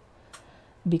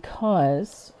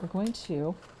because we're going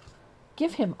to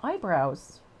give him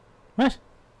eyebrows. What?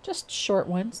 Just short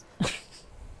ones.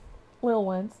 Little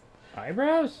ones.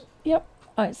 Eyebrows? Yep.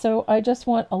 So I just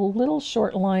want a little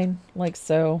short line like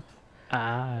so.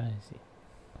 Ah, I see.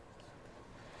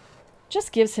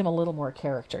 Just gives him a little more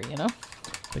character, you know?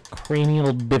 The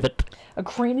cranial divot. A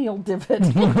cranial divot.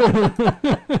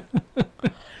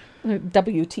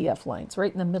 WTF lines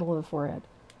right in the middle of the forehead.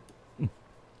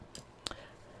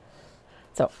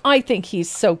 So I think he's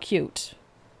so cute.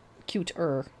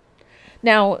 Cuter.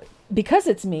 Now, because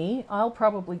it's me, I'll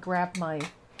probably grab my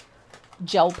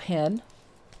gel pen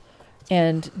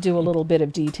and do a little bit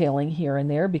of detailing here and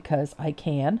there because I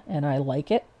can and I like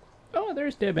it. Oh,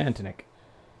 there's Deb Antonik.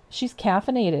 She's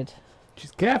caffeinated.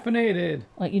 She's caffeinated.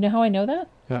 Like, you know how I know that?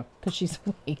 Yeah. Because she's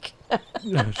awake.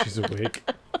 She's awake.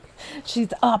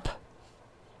 She's up.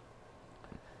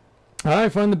 I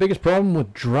find the biggest problem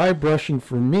with dry brushing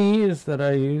for me is that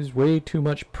I use way too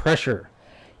much pressure.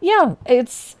 Yeah,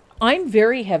 I'm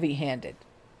very heavy-handed.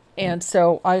 And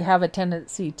so I have a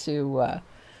tendency to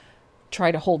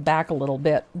try to hold back a little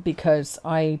bit because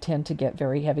I tend to get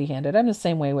very heavy-handed. I'm the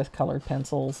same way with colored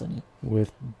pencils. And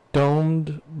with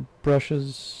domed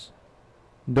brushes,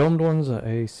 domed ones,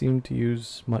 I seem to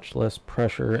use much less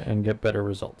pressure and get better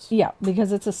results. Yeah,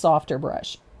 because it's a softer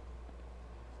brush.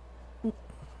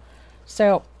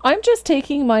 So I'm just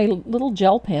taking my little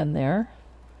gel pen there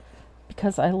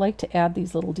because I like to add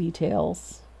these little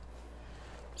details.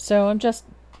 So I'm just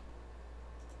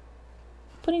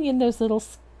putting in those little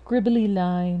scribbly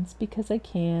lines because I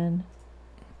can.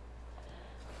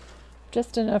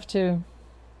 Just enough to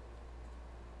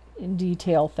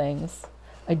detail things.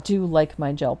 I do like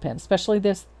my gel pen, especially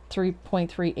this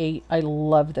 3.38. I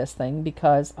love this thing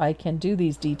because I can do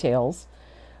these details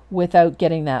without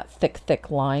getting that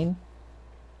thick line.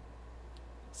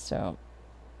 So,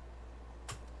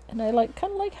 and I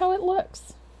kind of like how it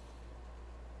looks.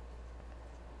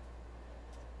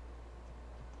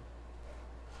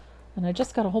 And I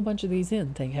just got a whole bunch of these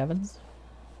in, thank heavens.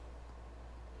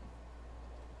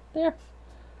 There.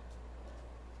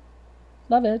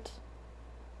 Love it.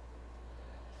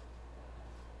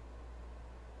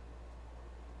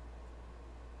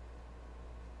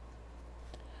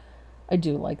 I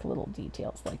do like little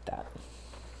details like that.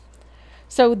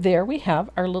 So there we have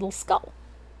our little skull.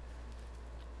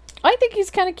 I think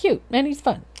he's kind of cute and he's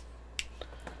fun.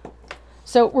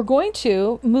 So we're going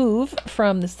to move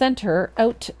from the center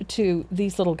out to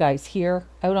these little guys here,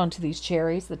 out onto these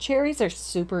cherries. The cherries are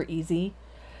super easy.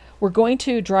 We're going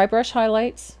to dry brush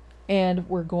highlights, and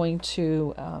we're going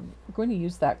to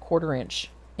use that 1/4 inch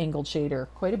angled shader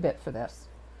quite a bit for this.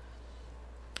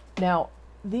 Now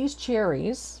these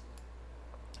cherries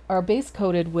are base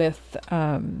coated with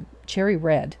cherry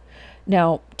red.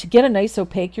 Now, to get a nice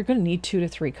opaque, you're going to need 2 to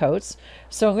 3 coats.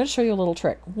 So I'm going to show you a little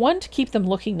trick. One, to keep them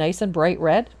looking nice and bright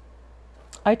red,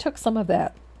 I took some of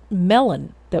that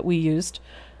melon that we used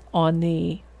on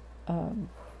the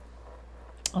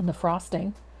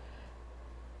frosting,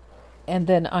 and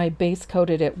then I base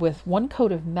coated it with 1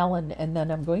 coat of melon, and then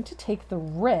I'm going to take the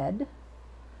red,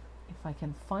 if I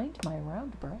can find my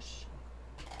round brush.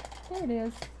 There it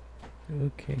is.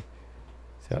 Okay.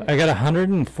 So I got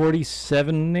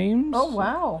 147 names. Oh,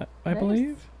 wow. I Nice.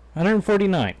 believe.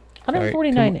 149.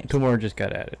 149 Sorry, names. 2 more just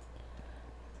got added.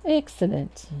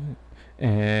 Excellent.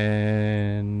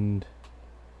 And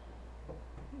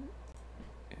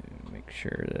make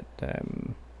sure that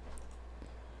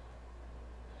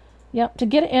Yep, to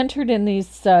get entered in these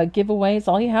giveaways,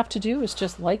 all you have to do is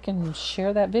just like and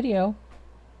share that video.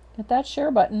 Hit that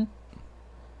share button.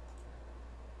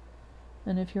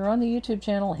 And if you're on the YouTube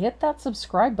channel, hit that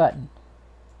subscribe button.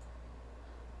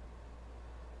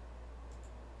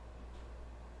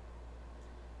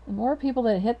 The more people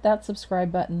that hit that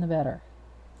subscribe button, the better.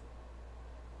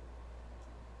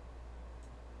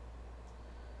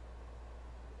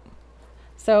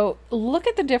 So look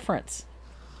at the difference.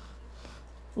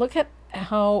 Look at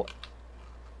how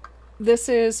this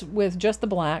is with just the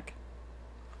black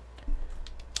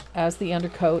as the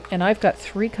undercoat, and I've got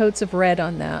 3 coats of red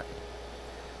on that.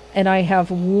 And I have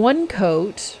 1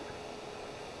 coat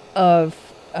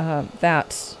of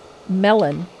that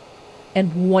melon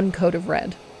and 1 coat of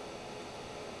red.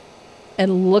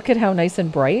 And look at how nice and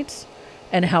bright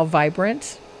and how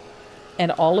vibrant,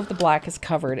 and all of the black is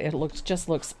covered. It just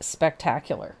looks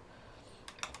spectacular.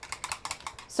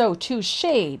 So to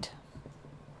shade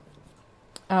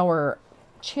our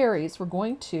cherries, we're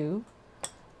going to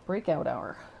break out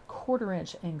our 1/4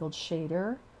 inch angled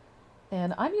shader.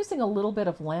 And I'm using a little bit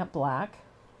of lamp black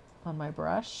on my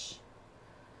brush.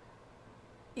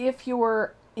 If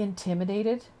you're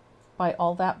intimidated by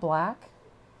all that black,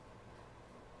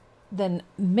 then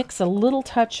mix a little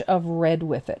touch of red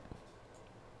with it.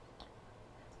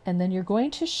 And then you're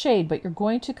going to shade, but you're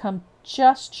going to come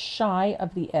just shy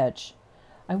of the edge.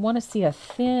 I want to see a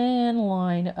thin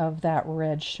line of that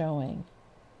red showing.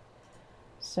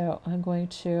 So I'm going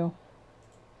to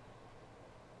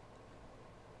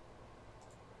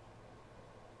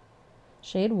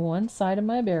shade one side of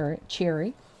my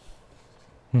cherry,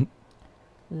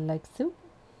 like so.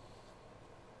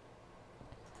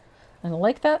 And I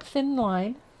like that thin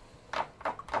line.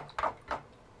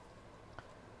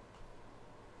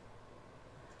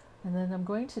 And then I'm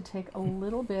going to take a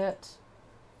little bit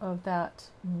of that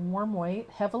warm white,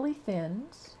 heavily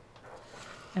thinned,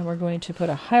 and we're going to put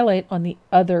a highlight on the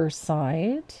other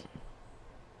side.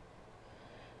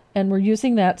 And we're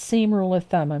using that same rule of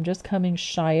thumb. I'm just coming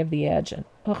shy of the edge. And,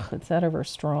 ugh, it's that ever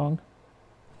strong.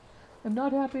 I'm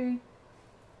not happy.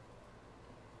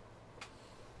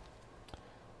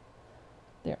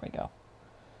 There we go.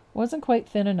 Wasn't quite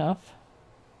thin enough.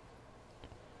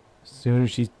 As soon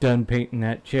as she's done painting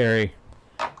that cherry,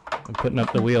 I'm putting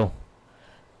up the wheel.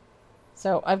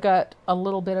 So I've got a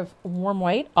little bit of warm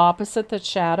white opposite the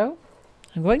shadow.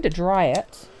 I'm going to dry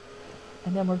it.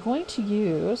 And then we're going to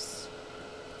use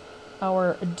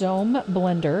our dome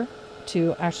blender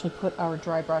to actually put our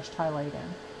dry brushed highlight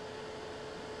in.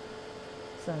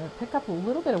 So I'm going to pick up a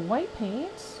little bit of white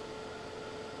paint.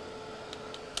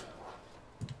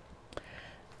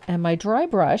 And my dry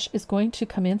brush is going to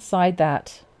come inside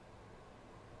that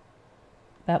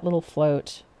little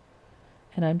float.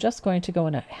 And I'm just going to go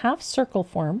in a half circle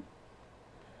form,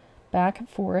 back and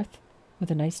forth,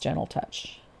 with a nice gentle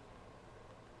touch.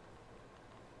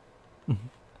 Mm-hmm.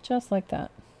 Just like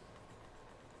that.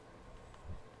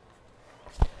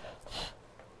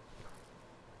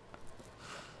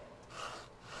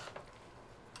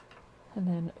 And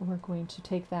then we're going to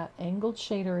take that angled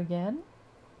shader again.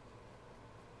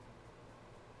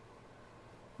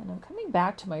 And I'm coming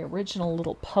back to my original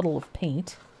little puddle of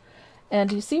paint.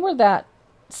 And you see where that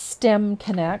stem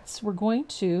connects? We're going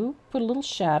to put a little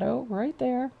shadow right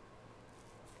there.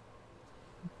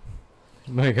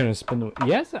 Am I going to spin the wheel?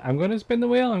 Yes, I'm going to spin the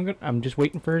wheel. I'm just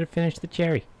waiting for her to finish the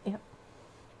cherry. Yep.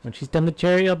 When she's done the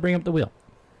cherry, I'll bring up the wheel.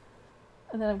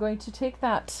 And then I'm going to take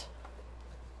that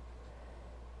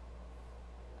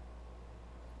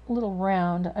little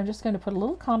round. I'm just going to put a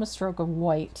little comma stroke of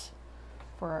white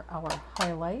for our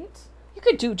highlight. You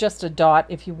could do just a dot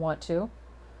if you want to.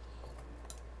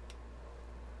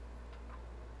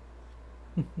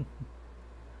 And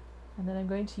then I'm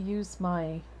going to use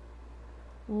my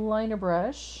liner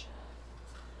brush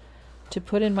to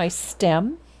put in my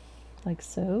stem, like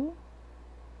so.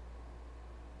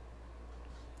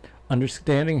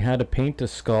 Understanding how to paint a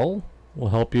skull will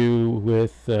help you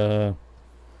with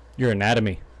your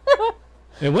anatomy.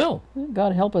 It will.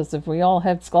 God help us if we all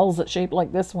had skulls that shaped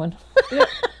like this one.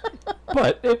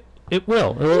 But it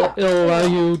will. It'll allow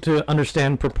you to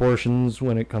understand proportions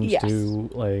when it comes to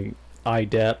like eye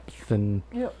depth and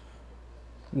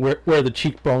where the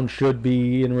cheekbone should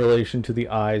be in relation to the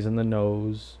eyes and the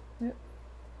nose. Yep.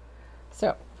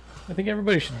 So I think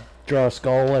everybody should draw a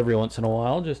skull every once in a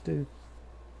while just to...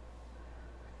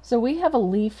 So we have a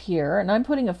leaf here, and I'm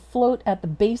putting a float at the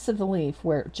base of the leaf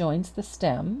where it joins the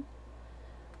stem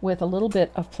with a little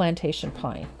bit of plantation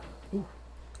pine. Ooh.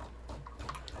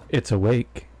 It's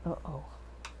awake. Uh-oh.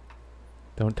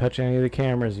 Don't touch any of the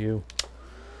cameras, you.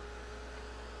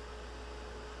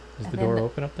 Is the door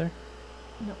open up there?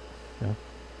 No. No.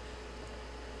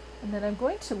 And then I'm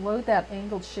going to load that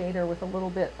angled shader with a little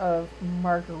bit of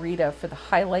margarita for the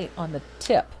highlight on the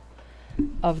tip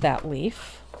of that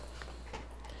leaf.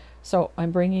 So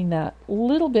I'm bringing that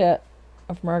little bit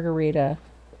of margarita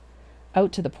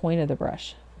out to the point of the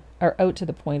brush, or out to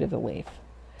the point of the leaf.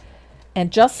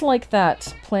 And just like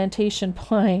that plantation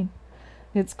pine,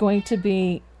 it's going to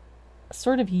be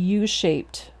sort of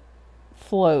U-shaped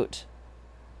float.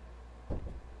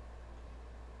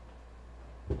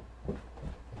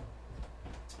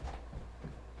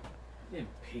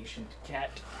 Impatient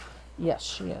cat. Yes,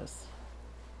 she is.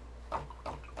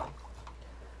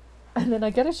 And then I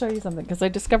gotta show you something, because I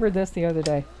discovered this the other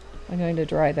day. I'm going to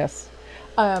dry this.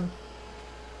 I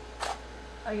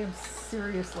am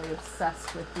seriously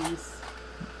obsessed with these.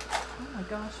 Oh my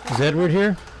gosh. Is Edward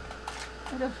here?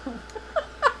 I don't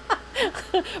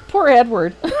know. Poor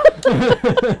Edward.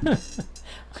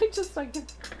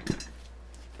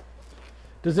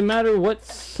 Does it matter what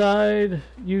side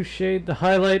you shade the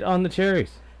highlight on the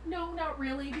cherries? No, not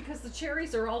really, because the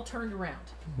cherries are all turned around.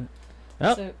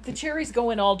 Oh. So the cherries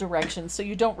go in all directions, so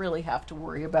you don't really have to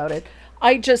worry about it.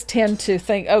 I just tend to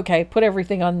think, okay, put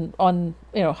everything on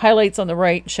highlights on the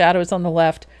right, shadows on the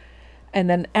left, and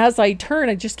then as I turn,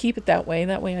 I just keep it that way.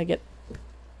 That way I get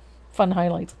fun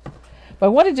highlights. But I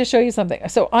wanted to show you something.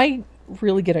 So I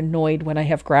really get annoyed when I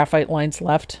have graphite lines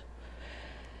left.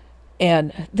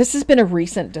 And this has been a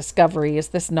recent discovery, is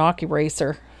this knock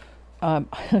eraser. I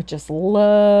just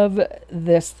love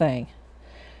this thing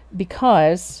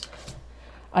because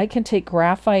I can take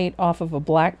graphite off of a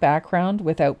black background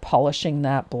without polishing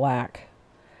that black.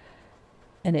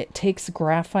 And it takes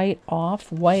graphite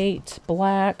off, white,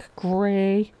 black,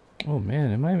 gray. Oh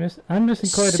man, I'm missing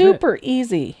quite a bit. Super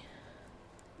easy.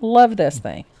 Love this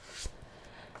thing.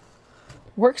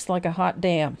 Works like a hot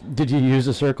damn. Did you use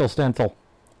a circle stencil?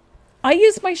 I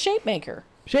use my shape maker.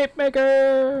 Shape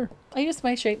maker! I use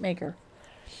my shape maker,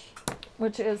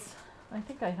 which is I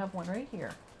think I have one right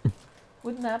here.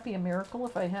 Wouldn't that be a miracle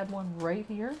if I had one right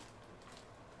here?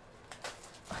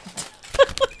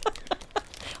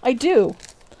 I do.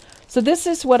 So this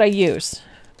is what I use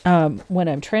when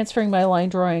I'm transferring my line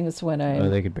drawings, when I'm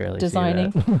they could barely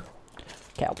designing. see that.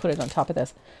 Okay, I'll put it on top of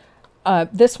this.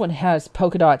 This one has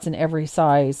polka dots in every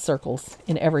size, circles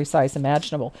in every size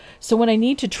imaginable. So when I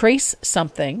need to trace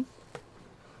something,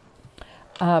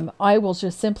 I will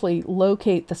just simply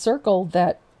locate the circle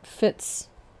that fits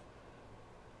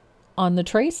on the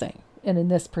tracing. And in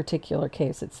this particular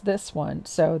case, it's this one.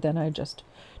 So then I just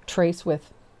trace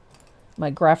with my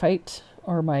graphite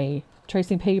or my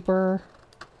tracing paper.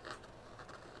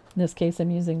 In this case, I'm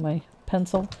using my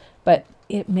pencil, but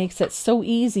it makes it so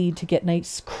easy to get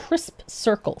nice crisp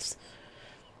circles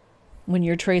when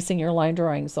you're tracing your line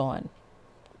drawings on,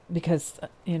 because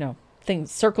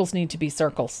circles need to be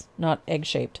circles, not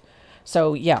egg-shaped.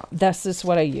 So yeah, this is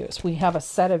what I use. We have a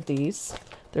set of these.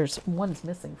 There's one's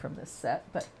missing from this set,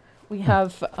 but we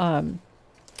have a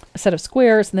set of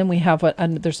squares, and then we have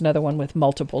there's another one with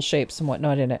multiple shapes and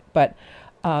whatnot in it. But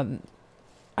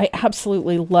I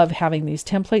absolutely love having these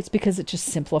templates because it just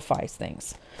simplifies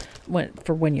things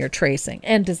when you're tracing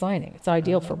and designing. It's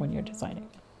ideal for when you're designing.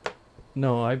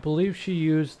 No, I believe she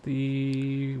used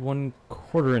the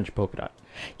 1/4 inch polka dot.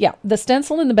 Yeah, the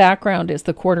stencil in the background is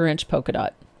the 1/4 inch polka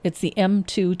dot. It's the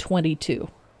M222.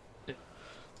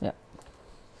 Yeah.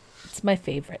 It's my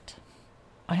favorite.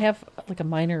 I have like a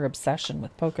minor obsession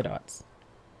with polka dots.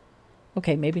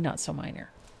 Okay, maybe not so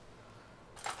minor.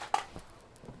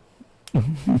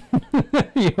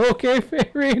 You okay,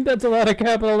 Fairy? That's a lot of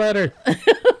capital letters.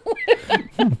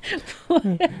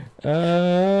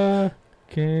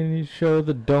 Can you show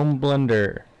the dome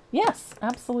blender? Yes,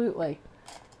 absolutely.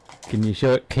 Can you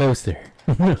show it closer?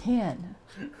 I can.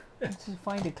 Let's just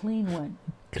find a clean one.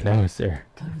 Closer.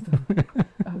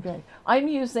 Okay. I'm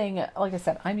using, like I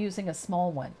said, I'm using a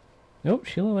small one. Nope,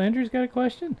 Sheila Landry's got a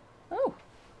question. Oh.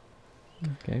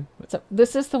 Okay. So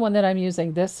this is the one that I'm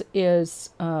using. This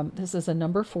is a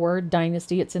number 4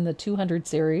 Dynasty. It's in the 200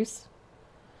 series.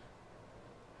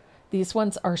 These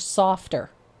ones are softer.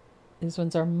 These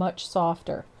ones are much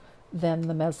softer than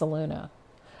the Mezzaluna.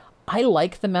 I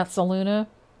like the Mezzaluna.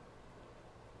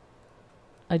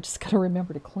 I just got to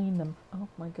remember to clean them. Oh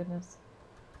my goodness.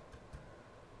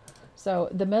 So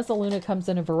the Mezzaluna comes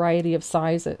in a variety of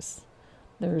sizes.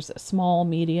 There's a small,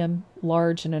 medium,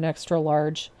 large, and an extra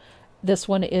large. This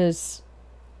one is,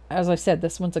 as I said,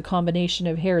 this one's a combination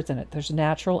of hairs in it. There's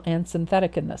natural and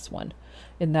synthetic in this one,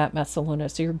 in that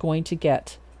Mezzaluna. So you're going to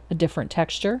get a different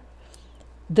texture.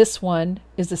 This one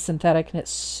is a synthetic and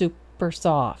it's super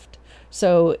soft.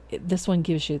 So this one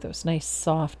gives you those nice,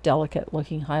 soft, delicate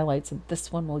looking highlights. And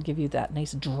this one will give you that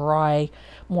nice, dry,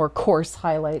 more coarse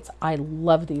highlights. I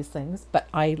love these things, but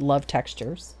I love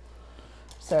textures.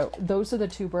 So those are the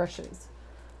two brushes.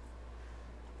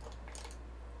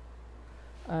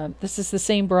 This is the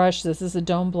same brush. This is a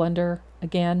dome blender.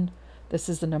 Again, this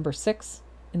is the number 6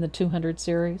 in the 200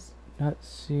 series. Not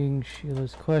seeing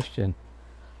Sheila's question.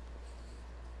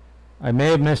 I may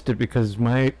have missed it because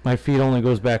my feed only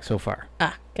goes back so far.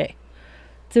 Ah, okay.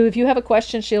 So if you have a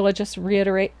question, Sheila, just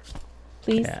reiterate,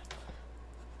 please. Yeah.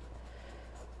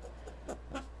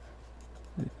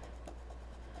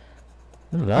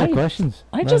 A lot of questions.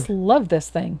 I just love this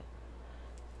thing.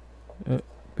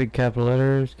 Big capital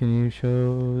letters. Can you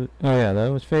show? Oh yeah, that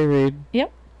was Faye Reed.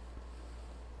 Yep.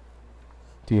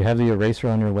 Do you have the eraser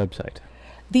on your website?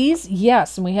 These,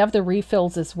 yes, and we have the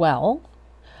refills as well.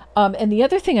 And the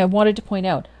other thing I wanted to point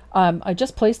out, I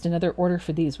just placed another order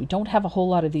for these. We don't have a whole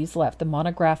lot of these left. The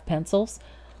monograph pencils.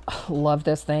 Oh, love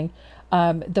this thing.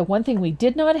 The one thing we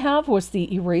did not have was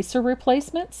the eraser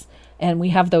replacements, and we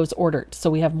have those ordered. So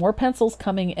we have more pencils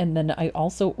coming, and then I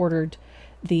also ordered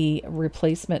the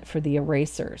replacement for the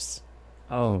erasers.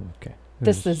 Oh, okay.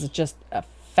 This is just a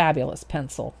fabulous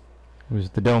pencil. It was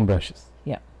the dome brushes.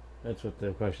 Yeah. That's what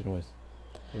the question was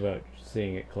about,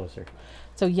 seeing it closer.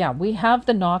 So yeah, we have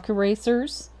the knock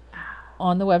erasers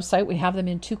on the website. We have them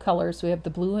in 2 colors. We have the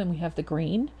blue and we have the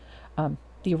green.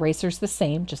 The eraser's the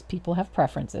same, just people have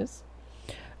preferences.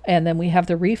 And then we have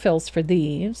the refills for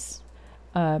these.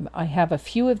 I have a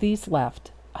few of these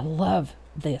left. I love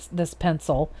this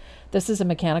pencil. This is a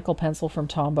mechanical pencil from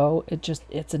Tombow.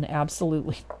 It's an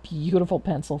absolutely beautiful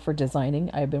pencil for designing.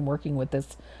 I've been working with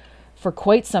this for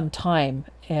quite some time,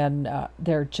 and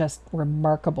they're just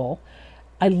remarkable.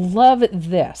 I love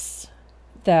this,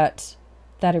 that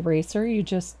eraser. You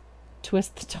just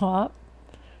twist the top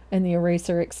and the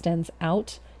eraser extends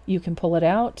out. You can pull it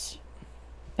out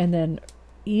and then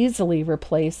easily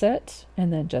replace it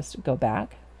and then just go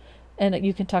back. And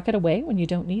you can tuck it away when you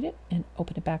don't need it and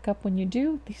open it back up when you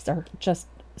do. These are just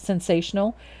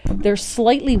sensational. They're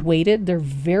slightly weighted. They're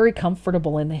very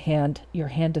comfortable in the hand. Your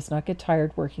hand does not get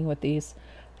tired working with these.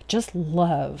 I just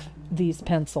love these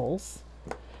pencils.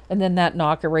 And then that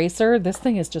knock eraser. This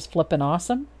thing is just flipping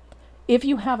awesome. If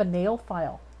you have a nail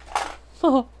file,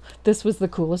 this was the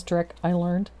coolest trick I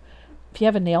learned. If you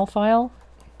have a nail file,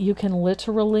 you can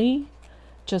literally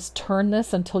just turn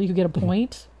this until you get a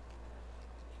point.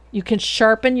 You can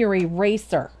sharpen your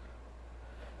eraser.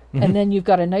 And then you've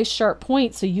got a nice sharp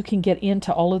point so you can get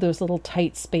into all of those little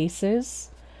tight spaces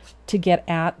to get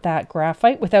at that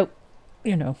graphite without,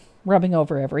 rubbing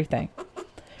over everything.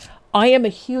 I am a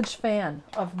huge fan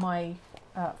of my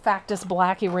Factus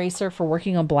black eraser for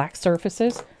working on black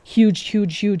surfaces.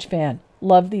 Huge fan.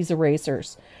 Love these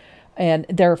erasers. And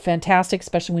they're fantastic,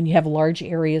 especially when you have large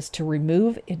areas to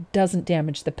remove. It doesn't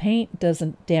damage the paint,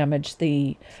 doesn't damage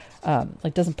the,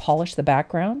 doesn't polish the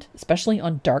background, especially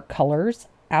on dark colors.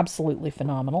 Absolutely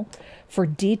phenomenal. For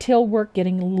detail work,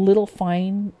 getting little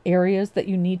fine areas that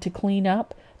you need to clean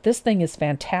up, this thing is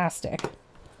fantastic.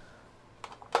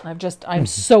 I'm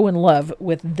so in love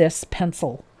with this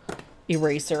pencil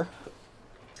eraser.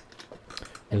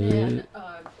 And then,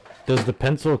 does the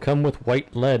pencil come with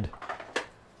white lead?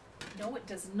 No, it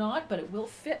does not, but it will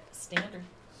fit standard.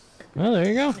 Oh, there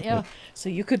you go. Yeah, so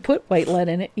you could put white lead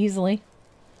in it easily.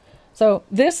 So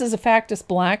this is a Factus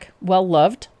Black, well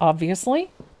loved,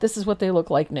 obviously. This is what they look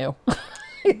like new.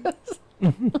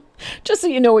 Just so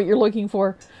you know what you're looking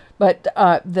for. But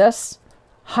this,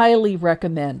 highly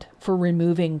recommend for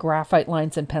removing graphite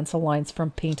lines and pencil lines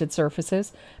from painted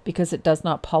surfaces because it does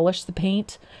not polish the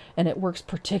paint, and it works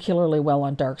particularly well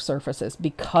on dark surfaces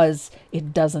because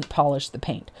it doesn't polish the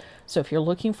paint. So if you're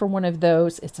looking for one of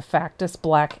those, it's a Factus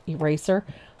Black eraser.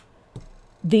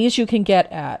 These you can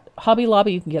get at Hobby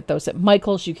Lobby, you can get those at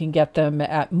Michael's, you can get them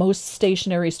at most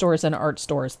stationery stores and art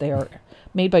stores. They are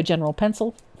made by General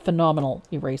Pencil. Phenomenal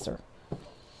eraser.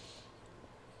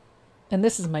 And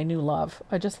this is my new love.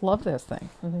 I just love this thing.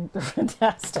 I think they're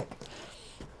fantastic.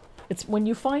 It's when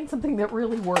you find something that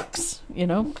really works,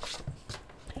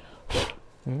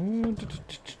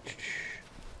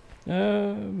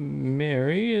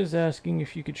 Mary is asking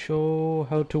if you could show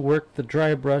how to work the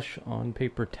dry brush on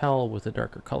paper towel with a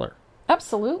darker color.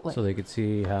 Absolutely. So they could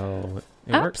see how it works.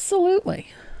 Absolutely.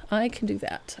 I can do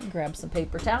that. Grab some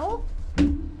paper towel.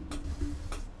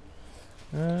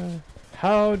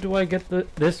 How do I get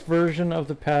this version of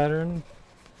the pattern?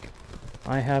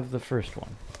 I have the first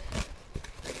one.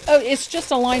 Oh, it's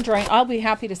just a line drawing. I'll be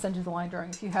happy to send you the line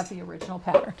drawing if you have the original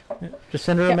pattern. Yeah, just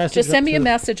send her a message. Just send me a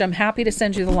message. I'm happy to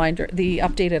send you the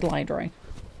updated line drawing.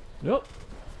 Nope.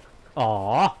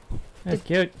 Aw, that's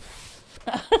cute.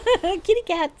 Kitty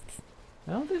cats.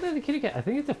 I don't think that's a kitty cat. I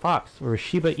think it's a fox or a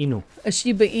Shiba Inu. A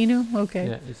Shiba Inu? Okay.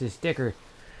 Yeah, it's a sticker.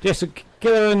 Jessica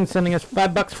Killer sending us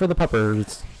 $5 for the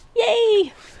puppers.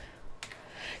 Yay!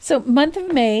 So month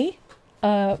of May,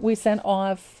 we sent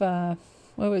off, what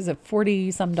was it,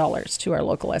 $40-some to our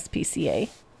local SPCA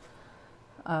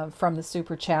from the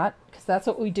Super Chat, because that's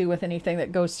what we do with anything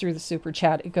that goes through the Super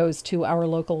Chat. It goes to our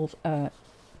local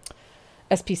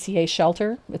SPCA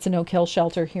shelter. It's a no-kill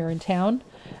shelter here in town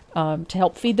to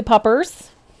help feed the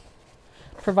puppers,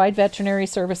 provide veterinary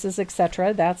services,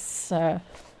 etc. That's...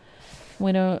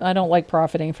 I don't like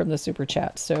profiting from the Super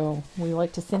Chat, so we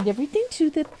like to send everything to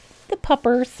the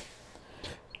puppers.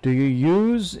 Do you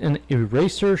use an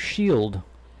eraser shield?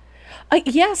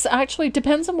 Yes, actually, it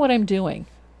depends on what I'm doing.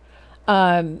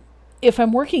 If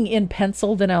I'm working in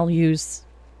pencil, then I'll use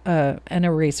an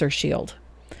eraser shield.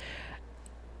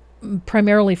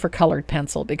 Primarily for colored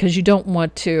pencil, because you don't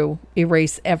want to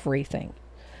erase everything.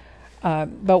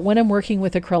 But when I'm working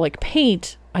with acrylic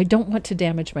paint, I don't want to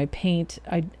damage my paint,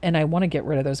 and I want to get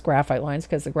rid of those graphite lines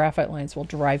because the graphite lines will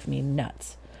drive me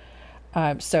nuts.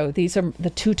 So these are the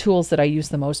two tools that I use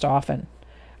the most often.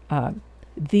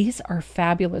 These are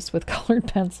fabulous with colored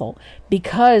pencil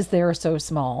because they're so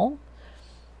small.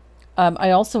 I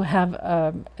also have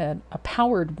a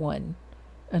powered one,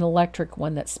 an electric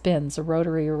one that spins, a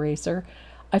rotary eraser.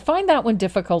 I find that one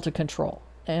difficult to control.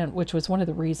 And which was one of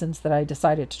the reasons that I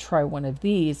decided to try one of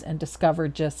these and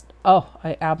discovered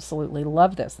I absolutely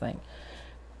love this thing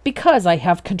because I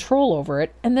have control over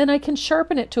it, and then I can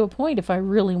sharpen it to a point if I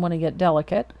really want to get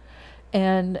delicate.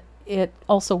 And it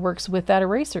also works with that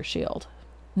eraser shield.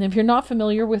 And if you're not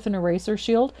familiar with an eraser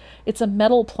shield, it's a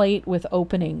metal plate with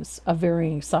openings of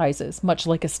varying sizes, much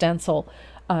like a stencil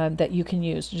that you can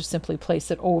use. You just simply place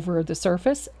it over the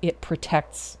surface. It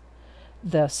protects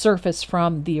the surface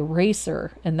from the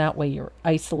eraser, and that way you're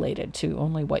isolated to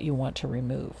only what you want to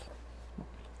remove.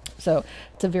 So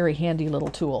it's a very handy little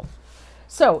tool.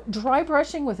 So dry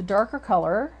brushing with a darker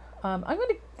color. I'm going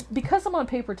to, because I'm on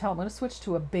paper towel, I'm going to switch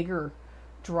to a bigger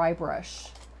dry brush.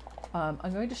 I'm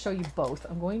going to show you both.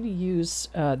 I'm going to use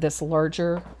this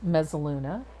larger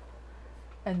Mezzaluna,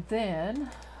 and then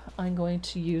I'm going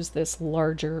to use this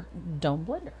larger Dome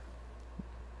Blender.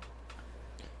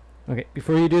 Okay,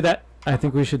 before you do that, I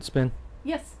think we should spin.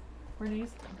 Yes, we're going to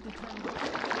use.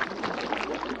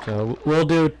 So we'll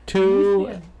do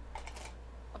 2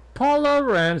 Paula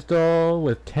Ransdell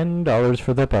with $10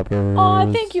 for the puppers.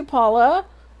 Aw, thank you, Paula.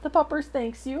 The puppers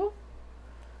thanks you.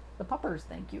 The puppers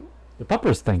thank you. The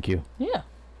puppers thank you. Yeah.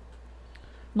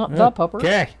 Not the pupper.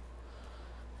 Okay.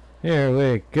 Here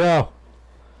we go.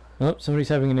 Oh, somebody's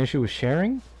having an issue with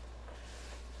sharing.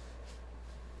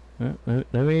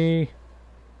 Let me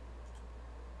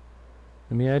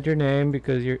add your name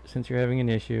because since you're having an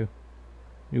issue.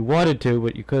 You wanted to,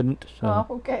 but you couldn't. So.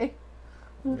 Oh, okay.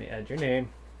 Let me add your name.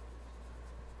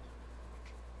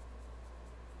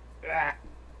 Ah.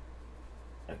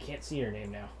 I can't see your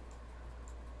name now.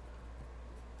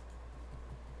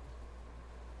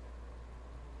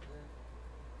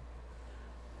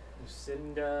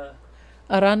 Lucinda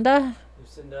Aranda?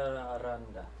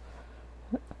 Aranda.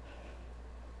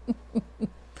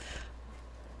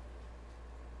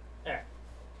 There.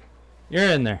 You're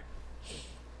in there.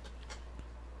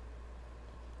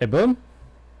 Hey, boom.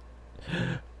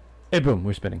 Hey, boom.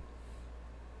 We're spinning.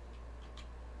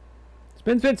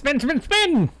 Spin, spin, spin, spin,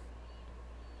 spin.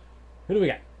 Who do we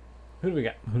got? Who do we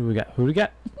got? Who do we got? Who do we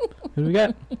got? Who do we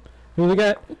got? Who do we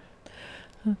got?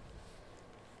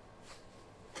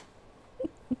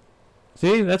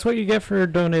 See, that's what you get for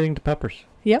donating to Peppers.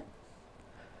 Yep.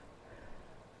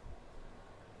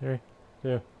 3,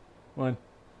 2, 1.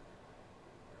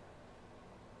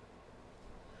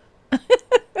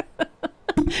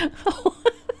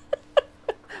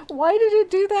 Why did it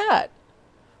do that?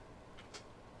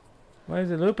 Why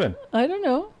is it looping? I don't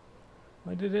know.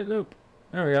 Why did it loop?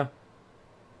 There we go.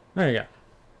 There you go.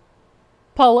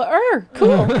 Paula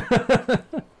Cool.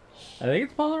 I think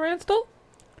it's Paula Ransdell.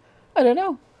 I don't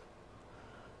know.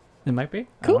 It might be.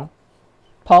 Cool.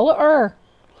 Paula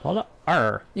Paula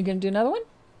R. You gonna do another one?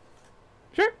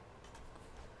 Sure.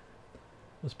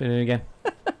 We'll spin it again.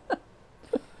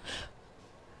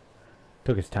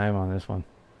 Took its time on this one.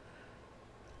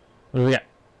 What do we got?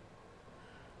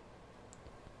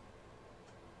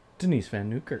 Denise Van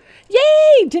Newkirk.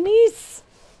 Yay, Denise!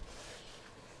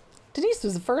 Denise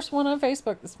was the first one on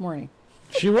Facebook this morning.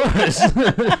 She was.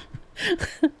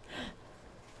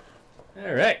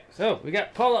 All right, so we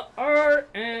got Paula R.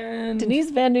 and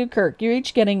Denise Van Newkirk. You're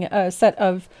each getting a set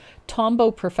of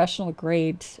Tombow professional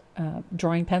grade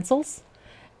drawing pencils,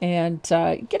 and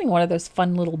getting one of those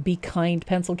fun little Be Kind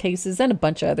pencil cases and a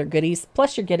bunch of other goodies.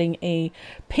 Plus, you're getting a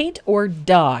paint or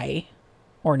dye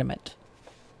ornament.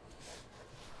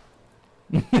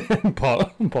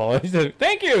 Paula said,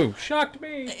 "Thank you." Shocked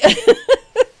me.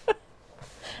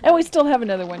 And we still have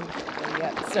another one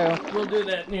yet, so We'll do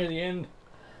that near the end.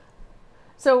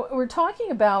 So we're talking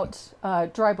about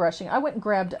dry brushing. I went and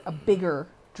grabbed a bigger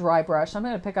dry brush. I'm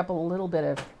going to pick up a little bit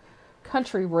of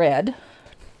country red,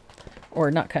 or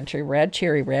not country red,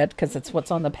 cherry red, because it's what's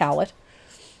on the palette.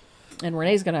 And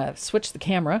Renee's going to switch the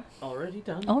camera. Already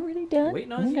done. Already done?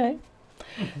 Waiting on okay.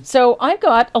 you. So I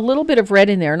got a little bit of red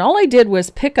in there, and all I did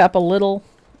was pick up a little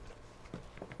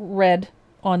red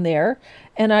on there,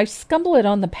 and I scumble it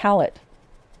on the palette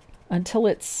until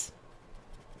it's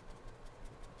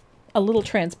a little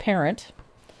transparent.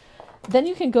 Then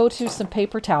you can go to some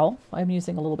paper towel. I'm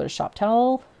using a little bit of shop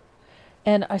towel,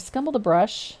 and I scumble the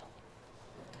brush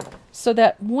so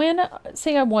that when,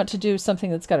 say I want to do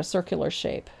something that's got a circular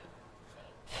shape,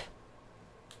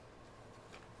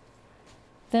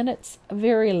 then it's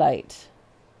very light,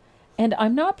 and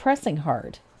I'm not pressing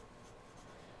hard.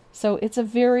 So it's a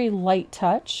very light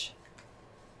touch,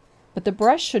 but the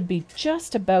brush should be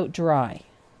just about dry.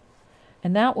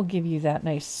 And that will give you that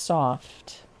nice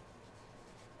soft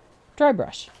dry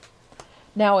brush.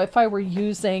 Now, if I were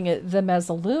using the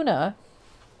Mezzaluna,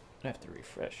 I have to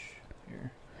refresh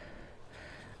here.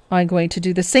 I'm going to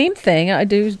do the same thing. I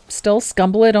do still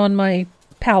scumble it on my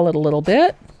palette a little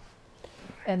bit.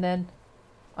 And then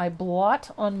I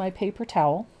blot on my paper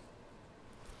towel.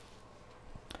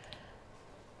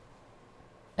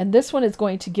 And this one is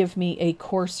going to give me a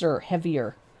coarser,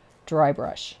 heavier dry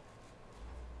brush.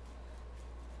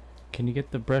 Can you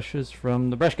get the brushes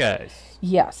from the Brush Guys?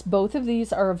 Yes, both of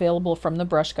these are available from the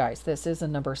Brush Guys. This is a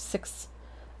number 6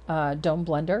 Dome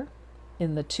Blender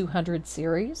in the 200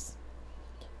 series.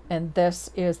 And this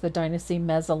is the Dynasty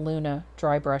Mezzaluna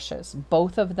dry brushes.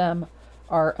 Both of them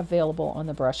are available on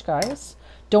the brush, guys.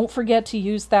 Don't forget to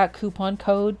use that coupon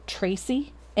code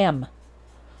Tracy M.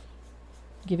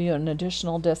 Give you an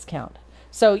additional discount.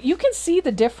 So you can see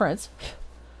the difference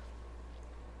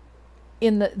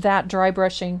in that dry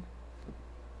brushing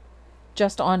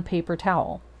just on paper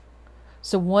towel.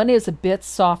 So one is a bit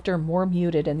softer, more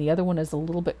muted, and the other one is a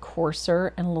little bit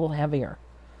coarser and a little heavier.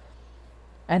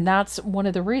 And that's one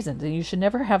of the reasons. And you should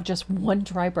never have just one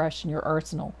dry brush in your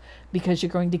arsenal, because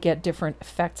you're going to get different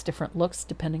effects, different looks,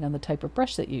 depending on the type of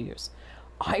brush that you use.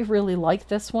 I really like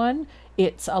this one.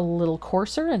 It's a little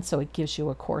coarser, and so it gives you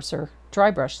a coarser dry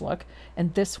brush look.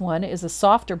 And this one is a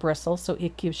softer bristle, so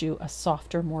it gives you a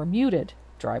softer, more muted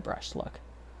dry brush look.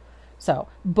 So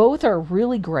both are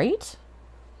really great.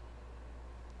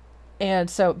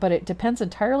 And so, but it depends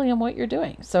entirely on what you're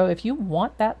doing. So if you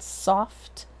want that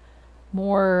soft,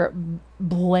 more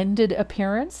blended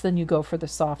appearance, then you go for the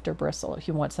softer bristle. If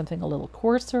you want something a little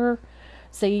coarser,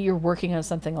 say you're working on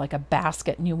something like a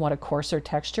basket and you want a coarser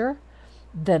texture,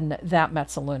 then that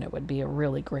Mezzaluna would be a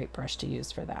really great brush to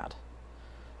use for that.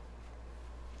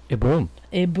 Boom.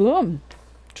 Boom.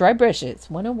 Dry brushes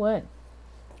 101.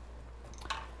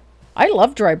 I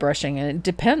love dry brushing, and it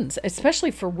depends,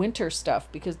 especially for winter stuff,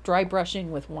 because dry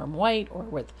brushing with warm white or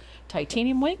with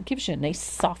titanium white gives you a nice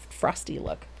soft frosty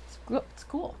look. It's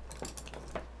cool.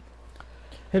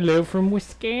 Hello from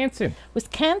Wisconsin.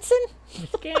 Wisconsin?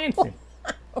 Wisconsin.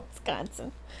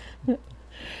 Wisconsin.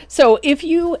 So if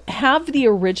you have the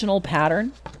original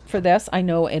pattern for this, I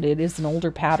know it is an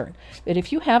older pattern, but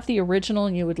if you have the original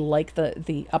and you would like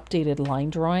the updated line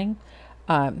drawing,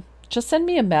 just send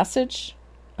me a message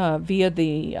via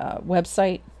the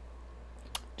website.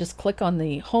 Just click on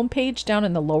the home page down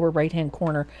in the lower right hand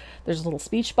corner. There's a little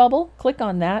speech bubble. Click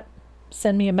on that.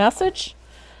 Send me a message,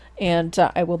 and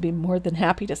I will be more than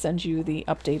happy to send you the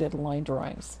updated line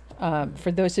drawings.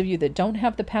 For those of you that don't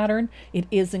have the pattern, it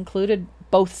is included.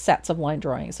 Both sets of line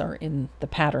drawings are in the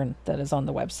pattern that is on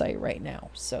the website right now.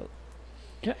 So,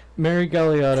 yeah, Mary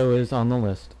Galliotto is on the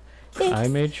list. Thanks. I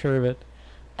made sure of it.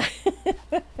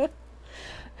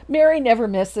 Mary never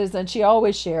misses, and she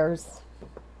always shares.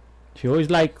 She always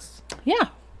likes. Yeah.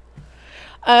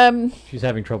 She's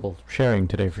having trouble sharing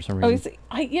today for some reason.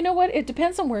 You know what? It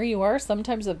depends on where you are.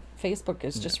 Sometimes Facebook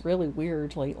is just really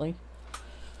weird lately.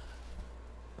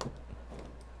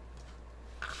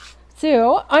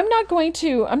 So I'm not going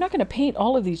to paint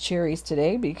all of these cherries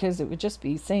today, because it would just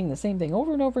be saying the same thing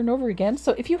over and over and over again.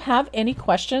 So if you have any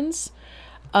questions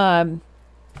about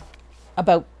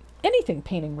anything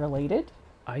painting related,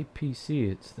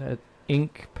 IPC, it's that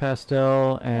ink,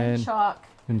 pastel, and chalk.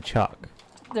 And chalk.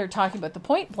 They're talking about the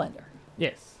point blender.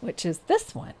 Yes. Which is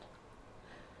this one.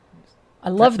 I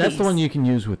love these. That's the one you can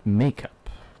use with makeup.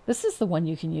 This is the one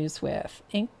you can use with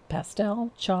ink,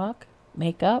 pastel, chalk,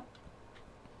 makeup.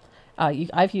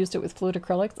 I've used it with fluid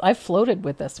acrylics. I've floated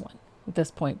with this one, with this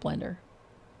point blender.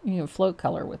 You can float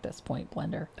color with this point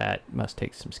blender. That must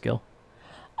take some skill.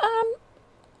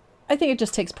 I think it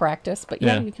just takes practice, but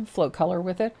yeah, you can float color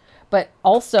with it. But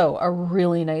also a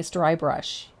really nice dry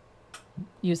brush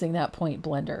using that point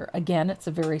blender. Again, it's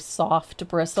a very soft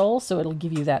bristle, so it'll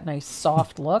give you that nice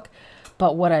soft look.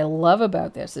 But what I love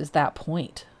about this is that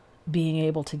point, being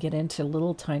able to get into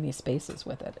little tiny spaces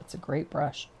with it. It's a great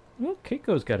brush. Well,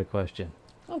 Keiko's got a question.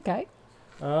 Okay.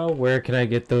 Where can I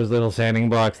get those little sanding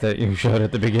blocks that you showed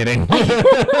at the beginning?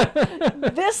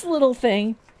 This little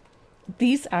thing,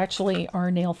 these actually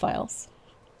are nail files.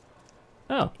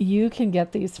 Oh. You can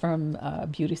get these from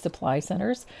beauty supply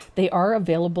centers. They are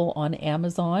available on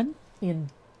Amazon in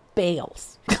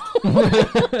bales.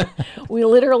 We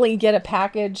literally get a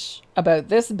package about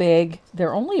this big.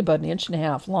 They're only about 1.5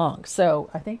 inches long. So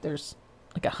I think there's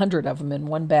like 100 of them in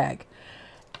one bag.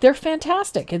 They're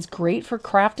fantastic. It's great for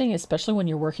crafting, especially when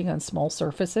you're working on small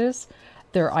surfaces.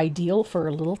 They're ideal for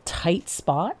little tight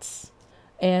spots.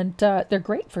 And they're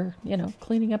great for,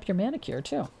 cleaning up your manicure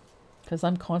too, because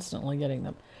I'm constantly getting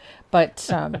them. But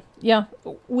yeah,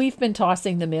 we've been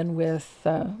tossing them in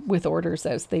with orders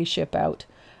as they ship out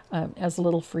as a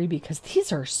little freebie, because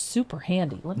these are super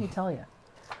handy. Let me tell you,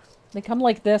 they come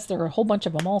like this. There are a whole bunch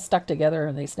of them all stuck together,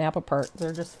 and they snap apart.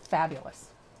 They're just fabulous.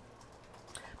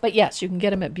 But yes, you can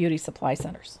get them at beauty supply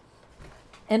centers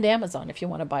and Amazon if you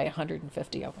want to buy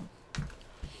 150 of them.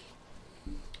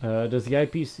 Does the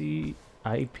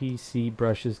IPC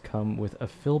brushes come with a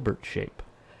filbert shape?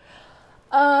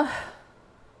 No,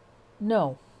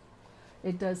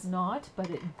 it does not,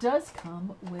 but it does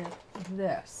come with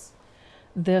this.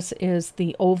 This is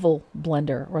the oval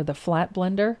blender, or the flat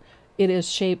blender. It is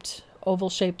shaped,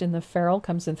 oval shaped in the ferrule,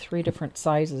 comes in 3 different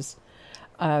sizes.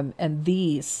 And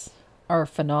these are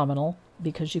phenomenal.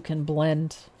 because you can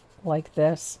blend like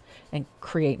this and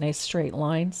create nice straight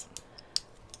lines.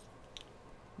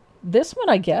 This one,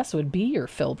 I guess, would be your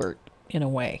filbert in a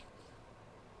way,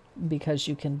 because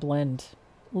you can blend.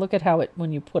 Look at how it,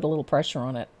 when you put a little pressure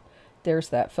on it, there's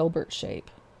that filbert shape.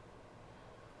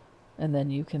 And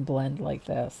then you can blend like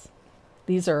this.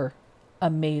 These are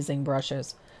amazing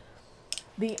brushes.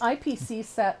 The IPC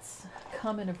sets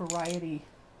come in a variety.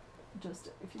 Just,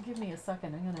 if you give me a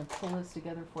second, I'm going to pull this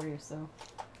together for you. So,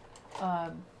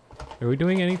 Are we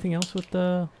doing anything else with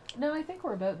the... no, I think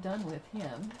we're about done with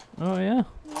him. Oh, yeah.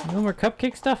 No more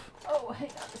cupcake stuff? Oh, hang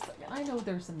on a second. I know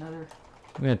there's another...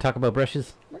 We're going to talk about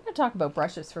brushes? We're going to talk about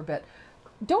brushes for a bit.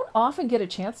 Don't often get a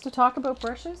chance to talk about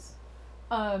brushes.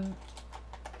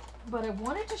 But I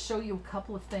wanted to show you a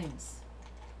couple of things.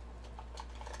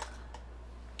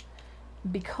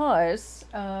 Because,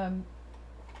 oh,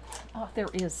 there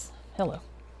is... Hello.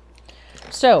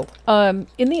 So,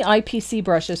 in the IPC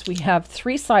brushes, we have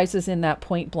 3 sizes in that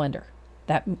point blender.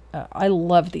 That I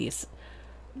love these.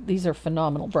 These are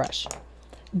phenomenal brush.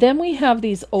 Then we have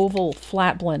these oval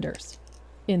flat blenders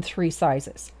in 3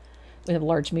 sizes. We have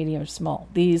large, medium, small.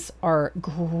 These are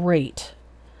great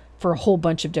for a whole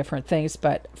bunch of different things,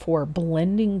 but for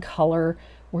blending color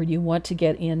where you want to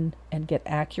get in and get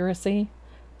accuracy,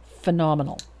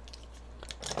 phenomenal.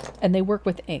 And they work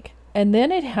with ink. And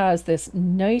then it has this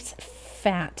nice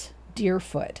fat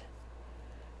deerfoot.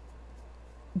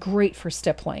 Great for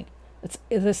stippling.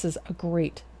 This is a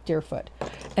great deerfoot.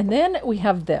 And then we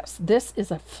have this. This is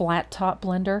a flat top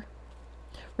blender.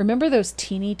 Remember those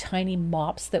teeny tiny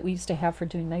mops that we used to have for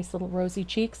doing nice little rosy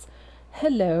cheeks?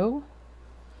 Hello.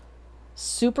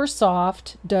 Super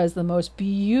soft, does the most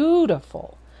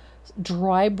beautiful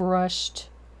dry brushed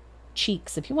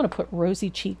cheeks. If you want to put rosy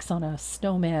cheeks on a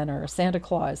snowman or a Santa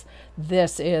Claus,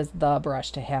 this is the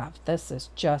brush to have. This is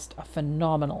just a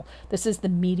phenomenal. This is the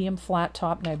medium flat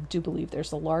top, and I do believe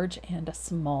there's a large and a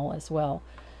small as well.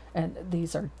 And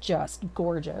these are just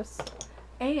gorgeous.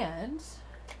 And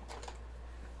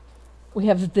we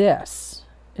have this.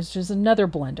 It's just another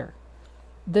blender.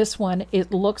 This one,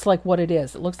 it looks like what it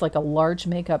is. It looks like a large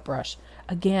makeup brush.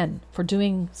 Again, for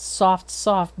doing soft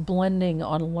blending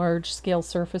on large scale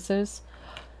surfaces,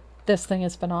 this thing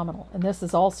is phenomenal. And this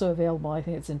is also available, I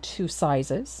think it's in 2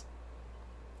 sizes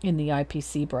in the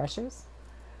IPC brushes.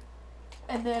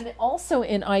 And then also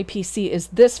in IPC is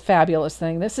this fabulous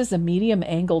thing. This is a medium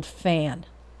angled fan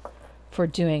for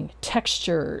doing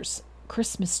textures,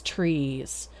 Christmas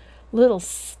trees, little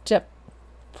step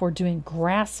for doing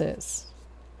grasses.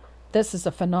 This is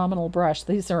a phenomenal brush.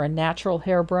 These are a natural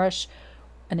hair brush.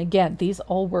 And again, these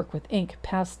all work with ink,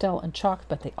 pastel, and chalk,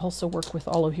 but they also work with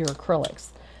all of your acrylics.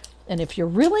 And if you're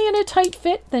really in a tight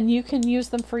fit, then you can use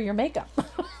them for your makeup.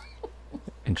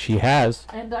 And she has.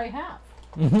 And I have.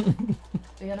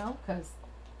 You know, because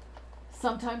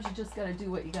sometimes you just got to do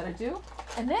what you got to do.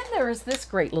 And then there is this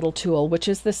great little tool, which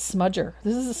is this smudger.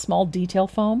 This is a small detail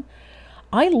foam.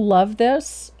 I love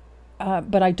this,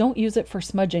 but I don't use it for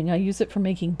smudging. I use it for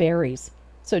making berries.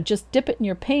 So just dip it in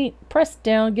your paint, press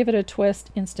down, give it a twist,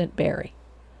 instant berry.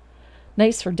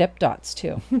 Nice for dip dots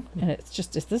too. And it's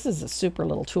just, this is a super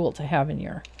little tool to have in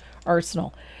your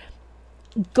arsenal.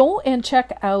 Go and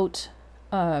check out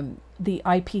the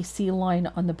IPC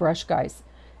line on the brush, guys.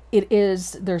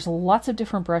 There's lots of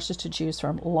different brushes to choose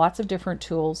from, lots of different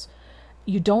tools.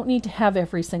 You don't need to have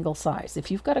every single size. If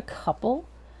you've got a couple,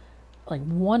 like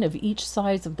one of each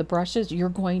size of the brushes, you're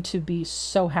going to be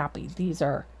so happy. These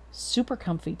are super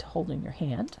comfy to hold in your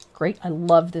hand. Great. I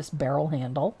love this barrel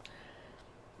handle.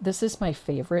 This is my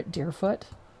favorite Deerfoot,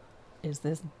 is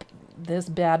this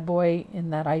bad boy in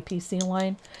that IPC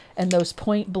line. And those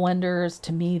point blenders,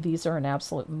 to me, these are an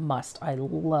absolute must. I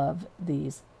love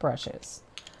these brushes.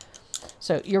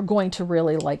 So you're going to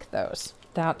really like those.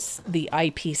 That's the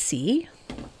IPC.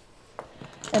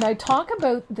 And I talk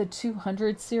about the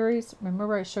 200 series.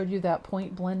 Remember I showed you that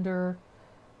point blender,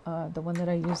 the one that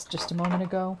I used just a moment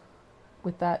ago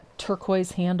with that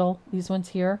turquoise handle, these ones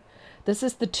here. This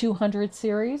is the 200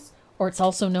 series, or it's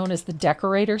also known as the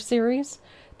Decorator series.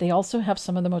 They also have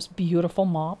some of the most beautiful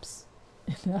mops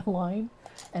in that line.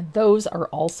 And those are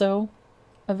also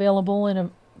available in a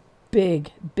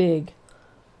big, big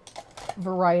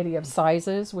variety of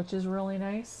sizes, which is really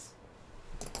nice.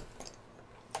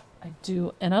 I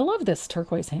do, and I love this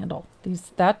turquoise handle.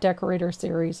 That Decorator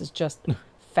series is just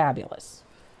fabulous.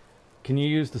 Can you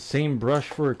use the same brush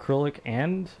for acrylic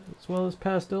and as well as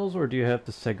pastels, or do you have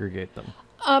to segregate them?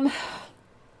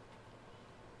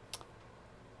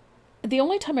 The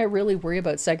only time I really worry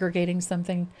about segregating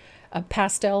something,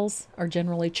 pastels are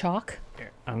generally chalk.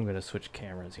 Here, I'm going to switch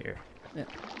cameras here. Yeah.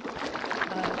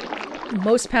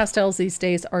 most pastels these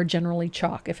days are generally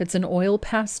chalk. If it's an oil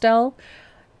pastel,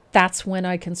 that's when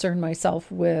I concern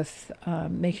myself with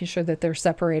making sure that they're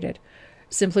separated.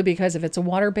 Simply because if it's a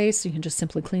water base, you can just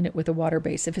simply clean it with a water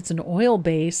base. If it's an oil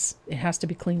base, it has to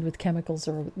be cleaned with chemicals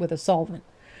or with a solvent.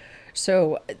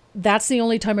 So that's the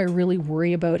only time I really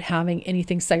worry about having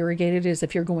anything segregated, is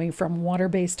if you're going from water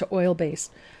base to oil base.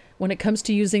 When it comes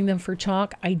to using them for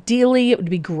chalk, ideally it would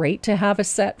be great to have a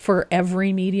set for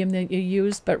every medium that you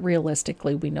use, but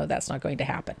realistically we know that's not going to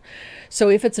happen. So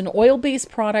if it's an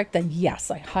oil-based product, then yes,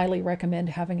 I highly recommend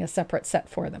having a separate set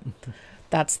for them.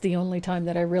 That's the only time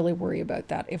that I really worry about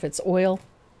that. If it's oil,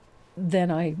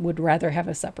 then I would rather have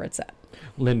a separate set.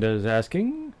 Linda is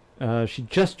asking. She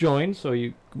just joined, so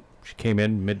she came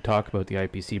in mid-talk about the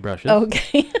IPC brushes.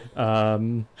 Okay.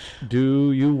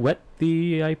 Do you wet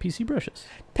the IPC brushes?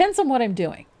 Depends on what I'm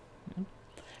doing.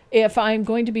 If I'm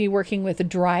going to be working with a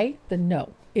dry, then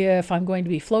no. If I'm going to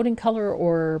be floating color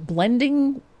or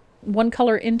blending one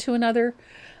color into another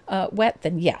wet,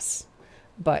 then yes.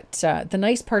 But the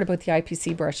nice part about the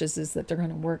IPC brushes is that they're going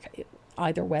to work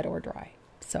either wet or dry.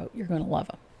 So you're going to love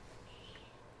them.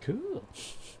 Cool.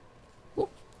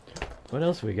 What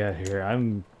else we got here?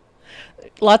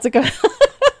 Lots of...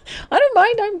 I don't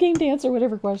mind. I'm game to answer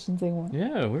whatever questions they want.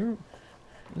 Yeah,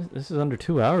 this is under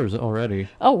 2 hours already.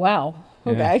 Oh, wow.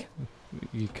 Okay.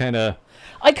 Yeah.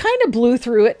 I kind of blew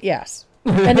through it, yes.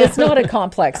 And it's not a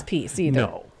complex piece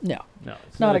either. No,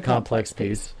 it's not a complex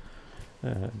piece.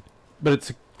 But it's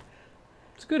a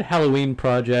good Halloween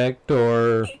project,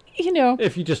 or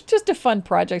if you just a fun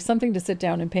project, something to sit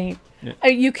down and paint. Yeah.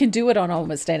 You can do it on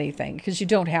almost anything, because you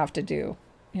don't have to do,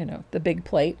 the big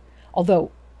plate.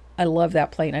 Although I love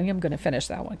that plate. I am going to finish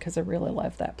that one because I really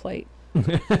love that plate.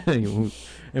 And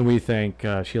we thank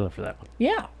Sheila for that one.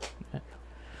 Yeah.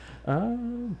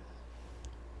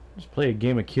 Let's play a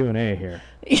game of Q&A here.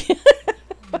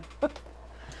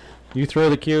 You throw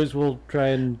the cues, I'll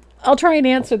try and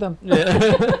answer them.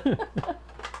 Yeah.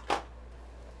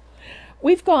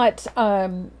 We've got,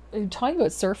 talking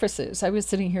about surfaces. I was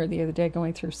sitting here the other day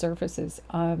going through surfaces.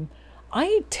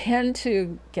 I tend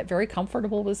to get very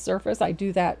comfortable with surface. I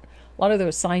do that, a lot of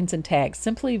those signs and tags,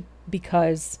 simply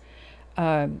because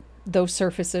those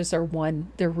surfaces are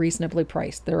they're reasonably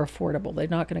priced. They're affordable. They're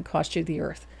not going to cost you the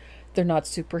earth. They're not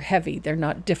super heavy. They're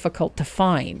not difficult to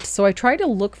find. So I try to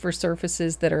look for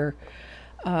surfaces that are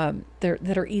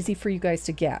that are easy for you guys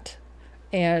to get.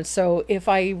 And so if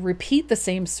I repeat the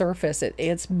same surface,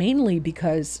 it's mainly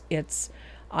because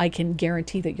I can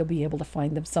guarantee that you'll be able to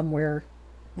find them somewhere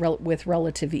with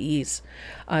relative ease.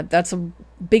 That's a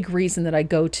big reason that I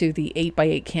go to the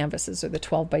 8x8 canvases or the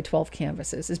 12x12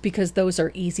 canvases, is because those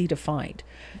are easy to find.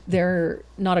 They're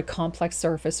not a complex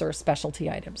surface or a specialty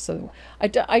item. So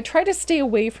I try to stay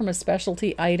away from a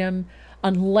specialty item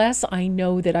unless I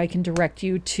know that I can direct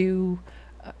you to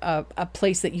a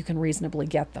place that you can reasonably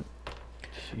get them.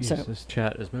 Jeez, this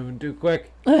chat is moving too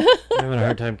quick. I'm having a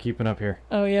hard time keeping up here.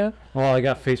 Oh, yeah? Well, I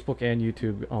got Facebook and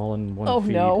YouTube all in one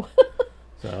feed. Oh, no.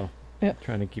 So,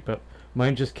 trying to keep up.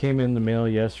 Mine just came in the mail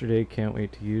yesterday. Can't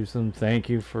wait to use them. Thank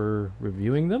you for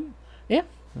reviewing them. Yeah.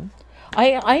 Huh?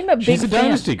 I'm a big She's a fan.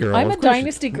 Dynasty girl. I'm a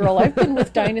Dynasty girl. I've been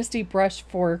with Dynasty Brush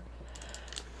for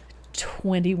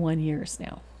 21 years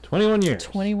now. 21 years.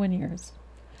 21 years.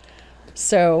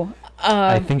 So...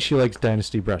 I think she likes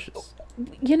Dynasty brushes.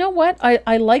 You know what?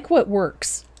 I like what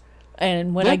works.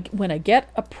 And when I get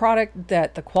a product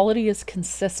that the quality is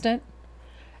consistent,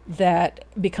 that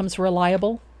becomes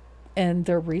reliable, and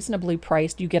they're reasonably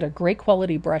priced, you get a great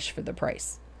quality brush for the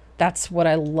price. That's what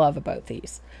I love about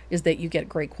these, is that you get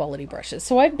great quality brushes.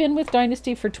 So I've been with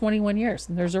Dynasty for 21 years,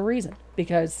 and there's a reason,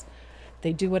 because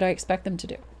they do what I expect them to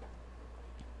do.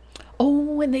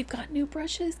 Oh, and they've got new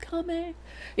brushes coming.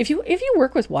 If you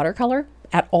work with watercolor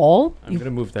at all, I'm going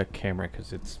to move that camera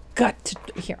because it's got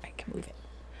to. Here, I can move it.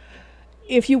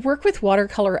 If you work with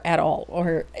watercolor at all,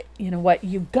 or you know what,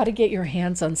 you've got to get your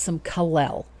hands on some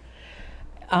Kalel.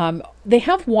 They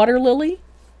have Water Lily,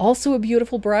 also a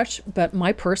beautiful brush, but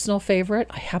my personal favorite,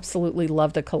 I absolutely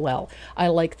love the Kalel. I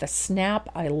like the snap.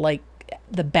 I like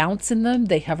the bounce in them.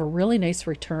 They have a really nice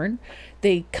return.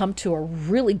 They come to a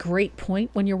really great point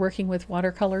when you're working with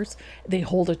watercolors. They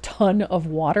hold a ton of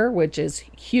water, which is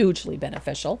hugely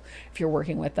beneficial if you're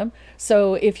working with them.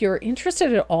 So if you're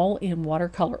interested at all in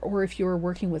watercolor, or if you're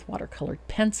working with watercolored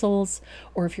pencils,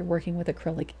 or if you're working with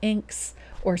acrylic inks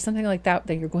or something like that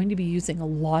you're going to be using a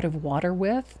lot of water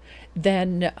with,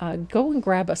 then go and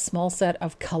grab a small set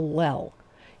of Kalel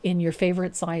in your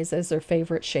favorite sizes or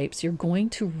favorite shapes. You're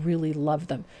going to really love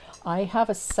them. I have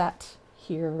a set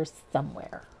here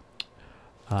somewhere.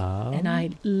 And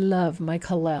I love my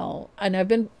Kalel. And I've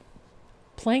been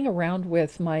playing around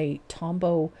with my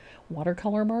Tombow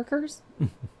watercolor markers.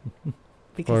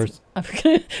 Because I'm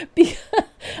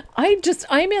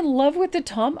in love with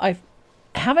the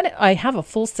I have a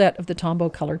full set of the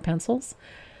Tombow colored pencils,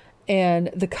 and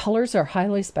the colors are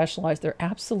highly specialized. They're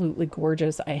absolutely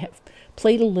gorgeous. I have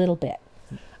played a little bit,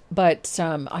 but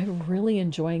I'm really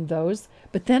enjoying those.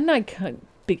 But then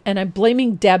and I'm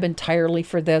blaming Deb entirely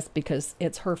for this because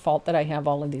it's her fault that I have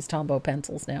all of these Tombow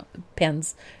pencils now,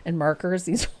 pens and markers.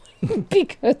 These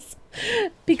because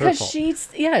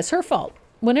it's her fault.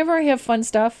 Whenever I have fun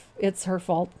stuff, it's her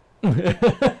fault. And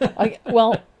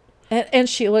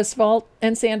Sheila's fault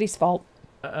and Sandy's fault.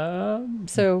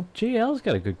 So GL's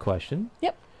got a good question.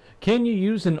 Yep. Can you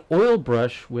use an oil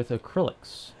brush with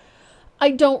acrylics?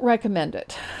 I don't recommend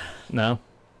it. No.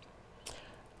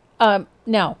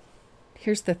 Now,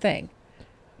 here's the thing.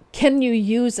 Can you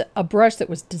use a brush that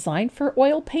was designed for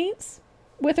oil paints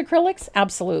with acrylics?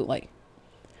 Absolutely.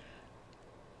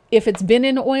 If it's been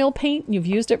in oil paint and you've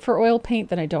used it for oil paint,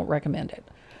 then I don't recommend it.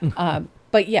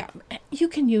 But yeah, you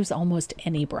can use almost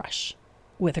any brush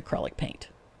with acrylic paint.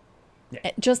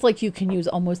 Yeah. Just like you can use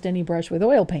almost any brush with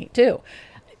oil paint too.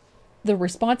 The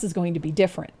response is going to be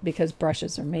different because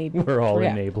brushes are made. We're all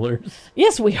enablers.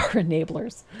 Yes, we are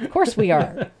enablers. Of course we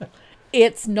are.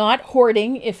 It's not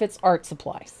hoarding if it's art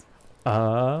supplies.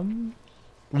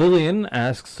 Lillian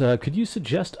asks, could you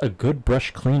suggest a good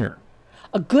brush cleaner?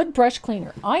 A good brush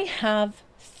cleaner. I have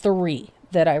 3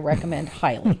 that I recommend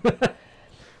highly.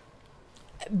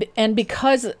 And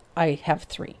because I have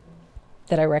 3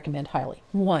 that I recommend highly.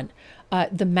 1,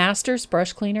 the Masters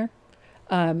brush cleaner.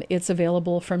 It's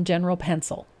available from General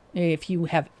Pencil. If you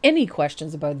have any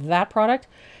questions about that product,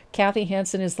 Kathy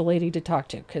Hansen is the lady to talk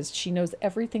to because she knows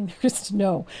everything there is to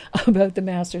know about the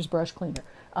Masters brush cleaner.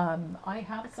 I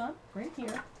have some right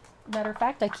here. Matter of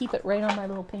fact, I keep it right on my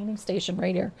little painting station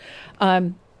right here.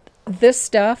 This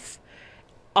stuff,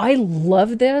 I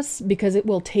love this because it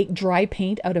will take dry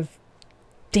paint out of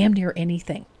damn near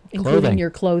anything, including your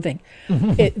clothing.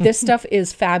 This stuff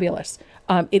is fabulous.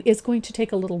 It is going to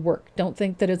take a little work. Don't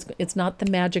think that it's not the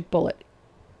magic bullet.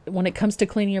 When it comes to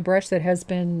cleaning a brush that has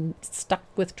been stuck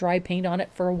with dry paint on it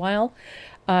for a while,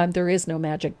 there is no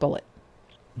magic bullet.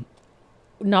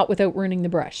 Not without ruining the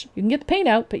brush. You can get the paint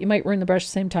out, but you might ruin the brush at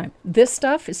the same time. This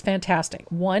stuff is fantastic.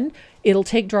 1, it'll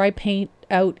take dry paint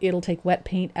out. It'll take wet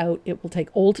paint out. It will take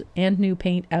old and new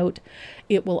paint out.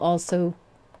 It will also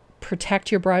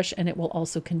protect your brush, and it will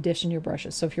also condition your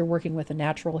brushes. So if you're working with a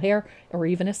natural hair or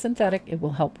even a synthetic, it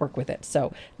will help work with it.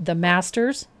 So the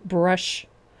Masters brush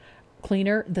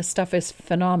cleaner, the stuff is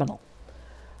phenomenal.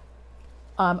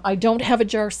 I don't have a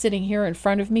jar sitting here in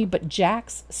front of me, but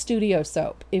Jack's Studio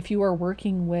Soap, if you are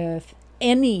working with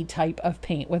any type of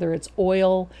paint, whether it's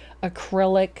oil,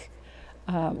 acrylic,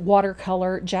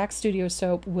 watercolor, Jack's Studio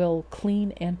Soap will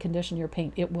clean and condition your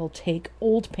paint. It will take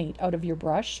old paint out of your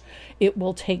brush. It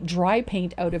will take dry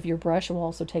paint out of your brush. It will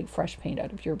also take fresh paint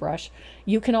out of your brush.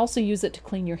 You can also use it to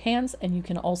clean your hands, and you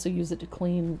can also use it to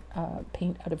clean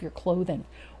paint out of your clothing.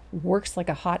 Works like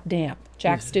a hot damn.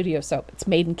 Jack's Studio Soap. It's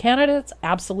made in Canada. It's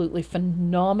absolutely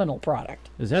phenomenal product.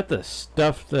 Is that the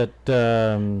stuff that...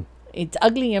 It's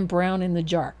ugly and brown in the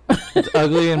jar. It's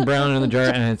ugly and brown in the jar,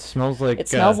 and it smells like... It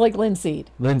smells like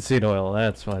linseed. Linseed oil,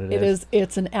 that's what it is.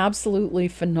 It's an absolutely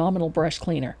phenomenal brush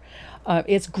cleaner.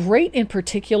 It's great in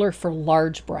particular for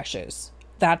large brushes.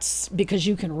 That's because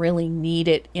you can really knead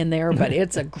it in there, but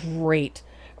it's a great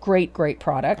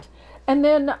product. And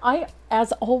then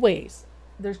as always,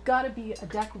 there's got to be a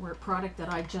Decor product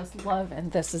that I just love,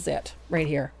 and this is it right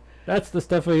here. That's the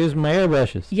stuff I use in my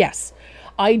airbrushes. Yes,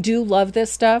 I do love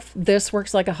this stuff. This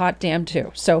works like a hot damn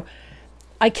too. So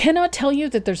I cannot tell you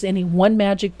that there's any one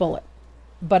magic bullet,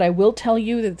 but I will tell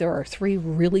you that there are 3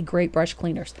 really great brush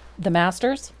cleaners. The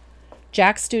Masters,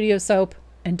 Jack's Studio Soap,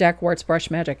 and Decor's Brush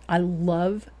Magic. I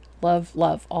love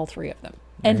all 3 of them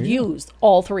and use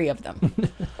all 3 of them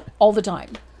all the time.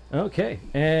 Okay,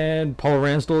 and Paula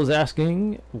Ransdell is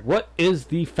asking, what is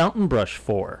the fountain brush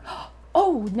for?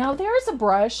 Oh, now there's a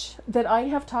brush that I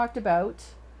have talked about,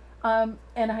 and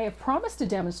I have promised to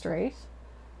demonstrate.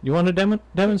 You want to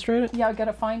demonstrate it? Yeah, I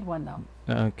gotta find one though.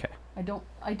 Okay. I don't.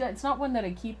 It's not one that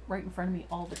I keep right in front of me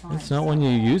all the time. It's not one you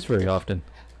use very often.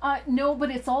 No,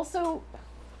 but it's also.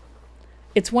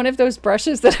 It's one of those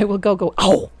brushes that I will go.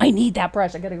 Oh, I need that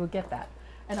brush. I gotta go get that,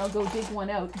 and I'll go dig one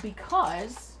out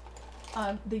because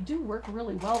they do work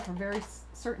really well for very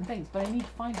certain things. But I need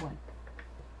to find one.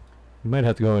 You might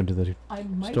have to go into the storeroom. I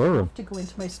might have to go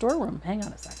into my storeroom. Hang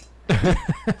on a second.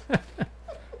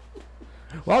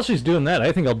 While she's doing that,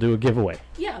 I think I'll do a giveaway.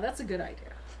 Yeah, that's a good idea.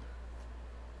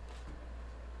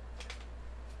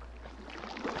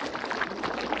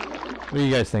 What do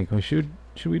you guys think? Should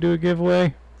we do a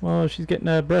giveaway while she's getting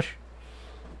a brush?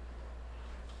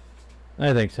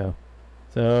 I think so.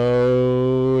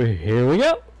 So here we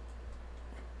go.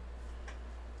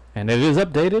 And it is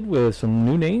updated with some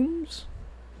new names.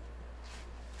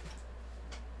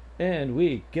 And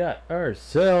we got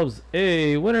ourselves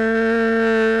a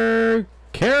winner,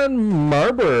 Karen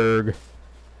Marburg.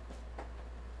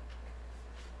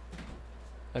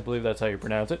 I believe that's how you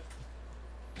pronounce it.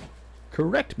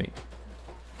 Correct me.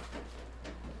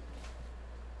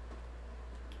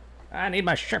 I need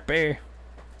my Sharpie.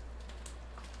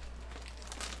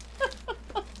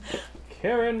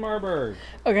 Karen Marburg.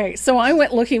 Okay, so I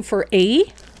went looking for a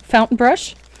fountain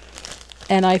brush,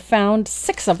 and I found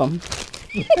 6 of them.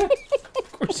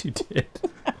 Of course you did.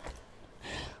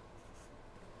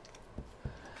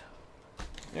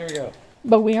 There we go.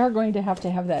 But we are going to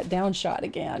have that down shot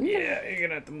again. Yeah, you're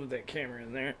gonna have to move that camera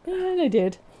in there. And I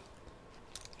did.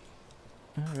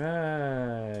 All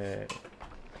right.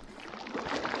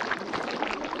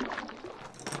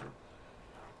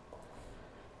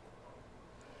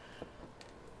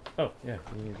 Oh, yeah,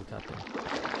 you need the top there.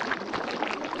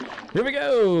 Here we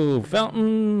go!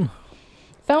 Fountain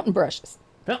Brushes.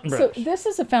 Fountain brush. So this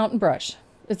is a fountain brush.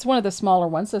 It's one of the smaller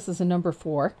ones. This is a number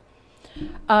 4.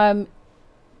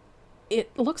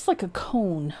 It looks like a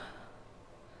cone.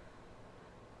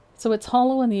 So it's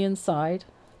hollow on the inside,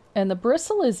 and the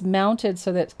bristle is mounted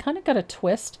so that it's kind of got a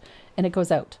twist, and it goes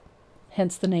out.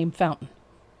 Hence the name fountain.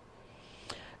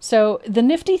 So the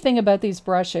nifty thing about these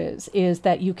brushes is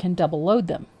that you can double load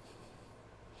them.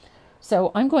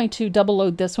 So I'm going to double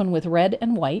load this one with red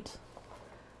and white.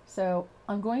 So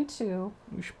I'm going to...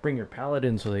 You should bring your palette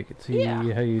in so they can see how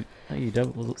you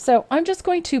double. So I'm just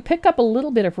going to pick up a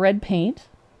little bit of red paint,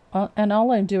 and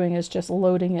all I'm doing is just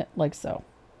loading it like so.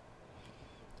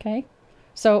 Okay,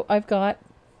 so I've got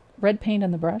red paint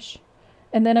on the brush,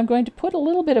 and then I'm going to put a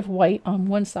little bit of white on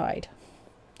one side,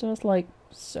 just like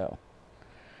so,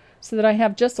 so that I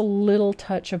have just a little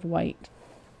touch of white.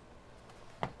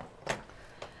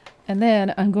 And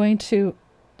then I'm going to,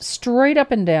 straight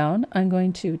up and down, I'm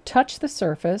going to touch the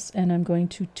surface, and I'm going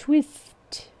to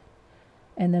twist,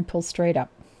 and then pull straight up.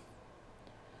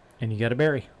 And you got a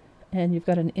berry. And you've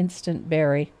got an instant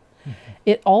berry.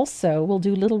 It also will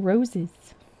do little roses.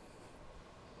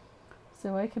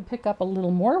 So I can pick up a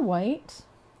little more white.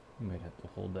 You might have to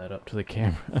hold that up to the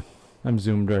camera. I'm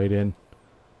zoomed right in.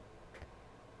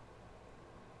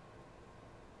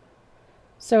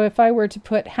 So if I were to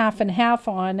put half and half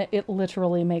on, it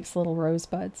literally makes little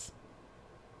rosebuds.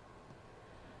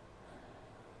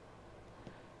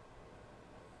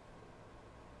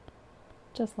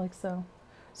 Just like so.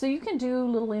 So you can do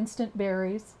little instant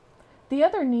berries. The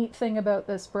other neat thing about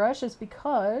this brush is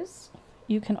because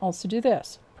you can also do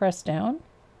this. Press down.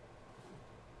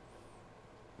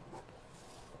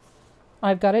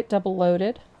 I've got it double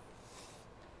loaded.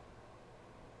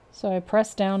 So I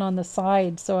press down on the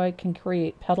side so I can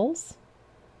create petals.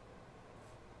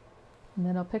 And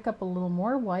then I'll pick up a little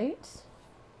more white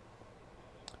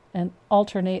and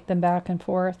alternate them back and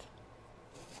forth.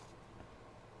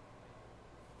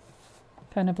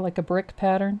 Kind of like a brick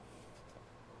pattern.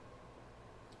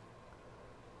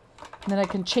 And then I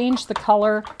can change the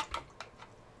color.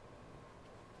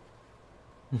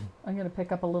 I'm going to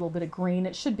pick up a little bit of green.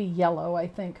 It should be yellow, I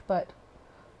think, but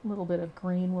a little bit of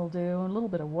green will do, a little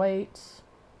bit of white.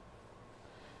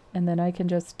 And then I can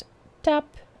just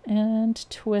tap and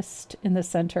twist in the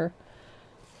center.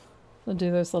 We'll do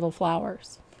those little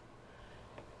flowers.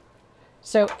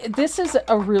 So this is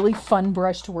a really fun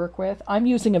brush to work with. I'm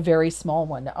using a very small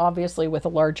one. Obviously with a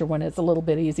larger one it's a little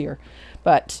bit easier.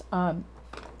 But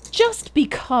just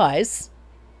because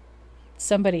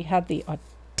somebody had the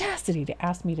audacity to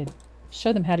ask me to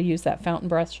show them how to use that fountain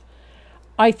brush,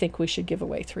 I think we should give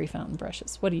away 3 fountain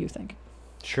brushes. What do you think?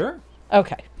 Sure.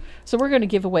 Okay, so we're going to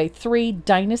give away 3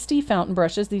 Dynasty fountain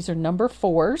brushes. These are number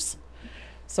 4s.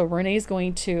 So Renee's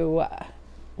going to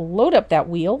load up that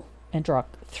wheel and draw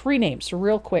 3 names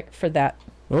real quick for that.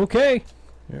 Okay,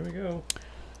 here we go.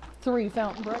 3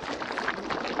 fountain brushes.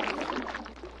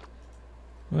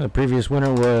 Well, the previous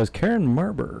winner was Karen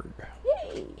Marburg.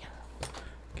 Yay!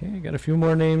 Okay, got a few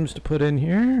more names to put in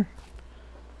here.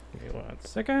 Give me 1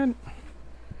 second.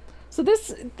 So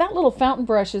that little fountain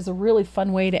brush is a really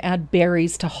fun way to add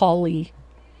berries to holly.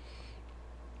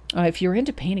 If you're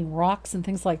into painting rocks and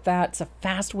things like that, it's a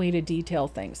fast way to detail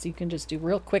things. So you can just do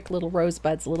real quick little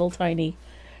rosebuds, little tiny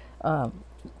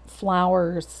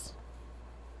flowers,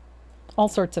 all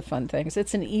sorts of fun things.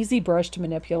 It's an easy brush to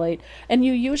manipulate, and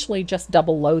you usually just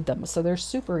double load them, so they're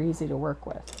super easy to work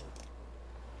with.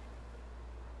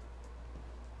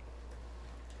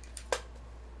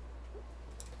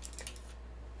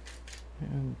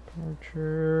 And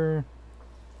Parcher.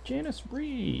 Janice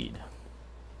Reed.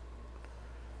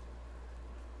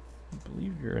 I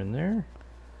believe you're in there.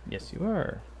 Yes, you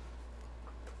are.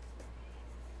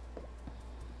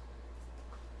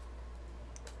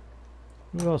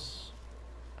 Who else?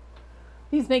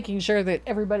 He's making sure that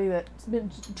everybody that's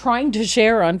been trying to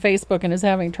share on Facebook and is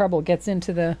having trouble gets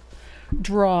into the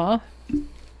draw.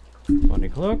 Funny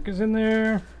Cloak is in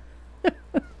there.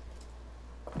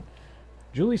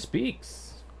 Julie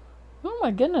Speaks. Oh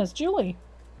my goodness, Julie.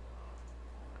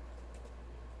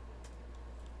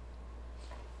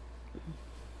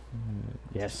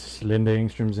 Yes, Linda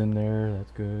Engstrom's in there.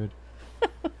 That's good.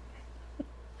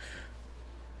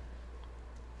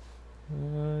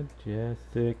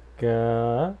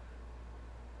 Jessica.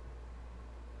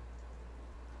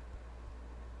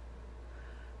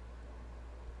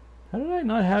 How did I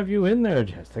not have you in there,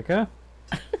 Jessica?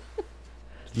 Did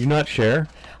you not share?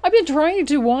 I've been trying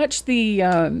to watch the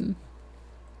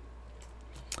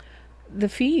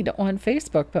feed on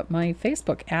Facebook, but my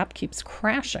Facebook app keeps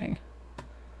crashing.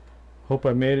 Hope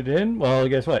I made it in. Well,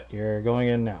 guess what? You're going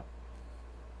in now.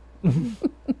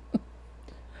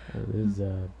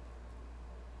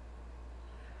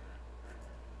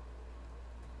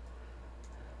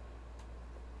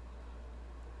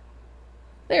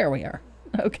 There we are.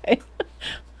 Okay.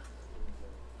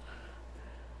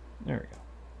 There we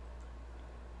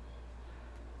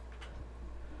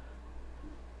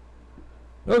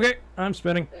go. Okay, I'm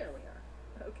spinning. There we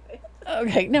are. Okay.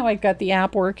 Okay, now I've got the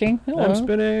app working. Hello. I'm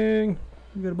spinning.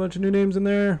 We got a bunch of new names in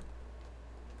there.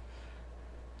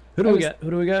 Who do we got?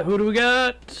 Who do we got? Who do we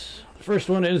got? The first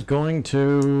one is going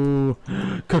to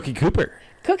Cookie Cooper.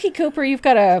 Cookie Cooper, you've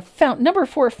got a number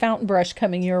 4 fountain brush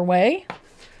coming your way.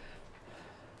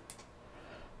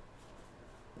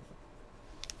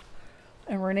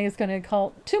 And Renee's going to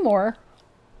call 2 more.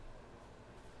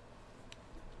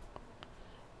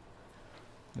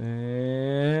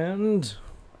 And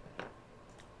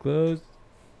close.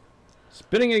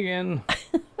 Spinning again.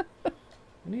 I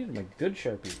needed my good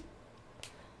Sharpie.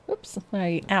 Oops,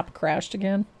 my app crashed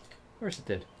again. Of course it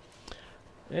did.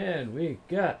 And we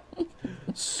got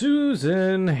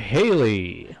Susan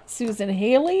Haley. Susan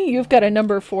Haley, you've got a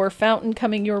number 4 fountain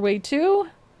coming your way too.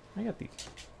 I got these.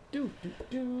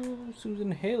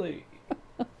 Susan Haley.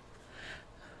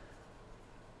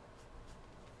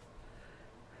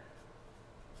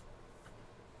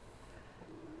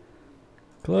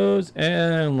 Close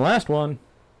and last one.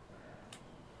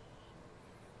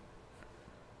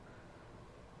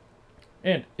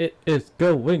 And it is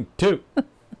going to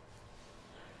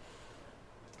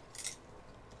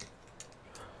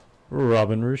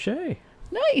Robin Ruchet.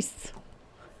 Nice.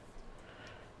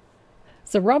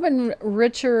 So Robin,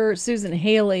 Richard, Susan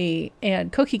Haley,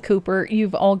 and Cookie Cooper,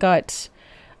 you've all got...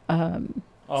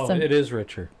 it is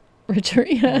Richard. Richard,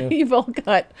 yeah. You've all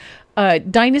got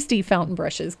Dynasty fountain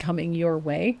brushes coming your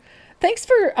way. Thanks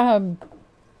for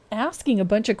asking a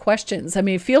bunch of questions. I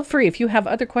mean, feel free. If you have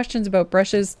other questions about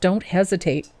brushes, don't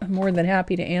hesitate. I'm more than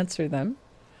happy to answer them.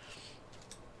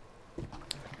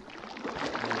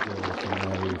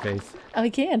 I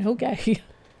can, okay.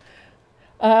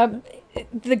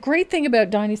 The great thing about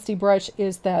Dynasty Brush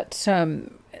is that,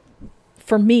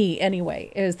 for me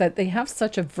anyway, is that they have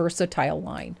such a versatile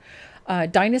line.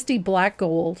 Dynasty Black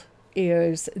Gold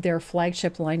is their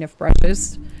flagship line of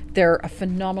brushes. They're a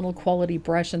phenomenal quality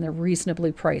brush and they're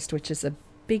reasonably priced, which is a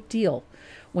big deal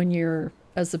when you're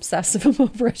as obsessive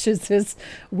about brushes as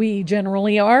we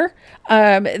generally are.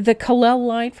 The Kalel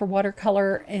line for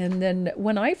watercolor. And then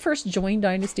when I first joined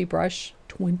Dynasty Brush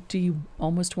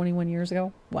almost 21 years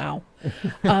ago. Wow.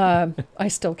 I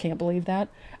still can't believe that.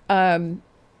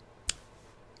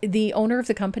 The owner of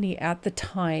the company at the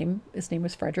time, his name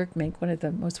was Frederick Mink, one of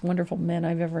the most wonderful men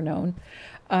I've ever known.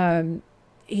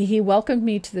 He welcomed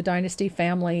me to the Dynasty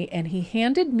family and he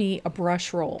handed me a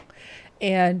brush roll.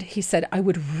 And he said, I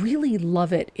would really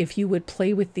love it if you would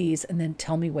play with these and then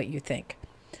tell me what you think.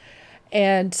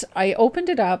 And I opened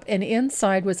it up and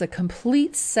inside was a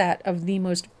complete set of the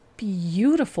most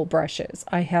beautiful brushes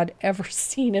I had ever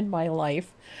seen in my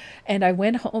life. And I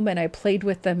went home and I played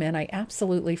with them and I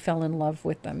absolutely fell in love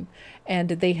with them. And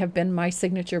they have been my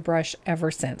signature brush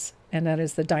ever since. And that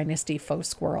is the Dynasty Faux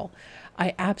Squirrel.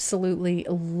 I absolutely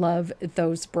love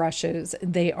those brushes.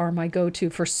 They are my go-to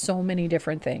for so many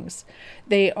different things.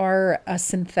 They are a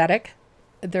synthetic.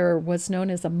 There was known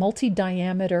as a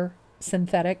multi-diameter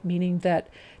synthetic, meaning that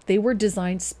they were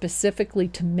designed specifically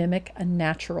to mimic a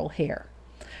natural hair.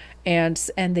 And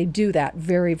they do that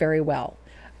very, very well.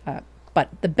 But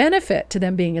the benefit to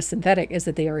them being a synthetic is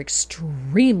that they are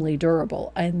extremely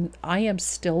durable. And I am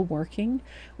still working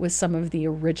with some of the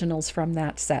originals from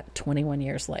that set 21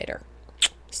 years later.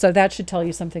 So that should tell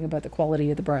you something about the quality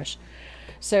of the brush.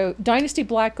 So Dynasty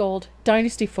Black Gold,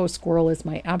 Dynasty Faux Squirrel is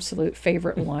my absolute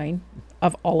favorite line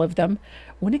of all of them.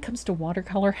 When it comes to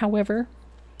watercolor, however,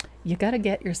 you got to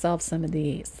get yourself some of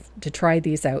these to try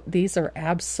these out. These are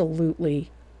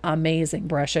absolutely amazing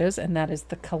brushes, and that is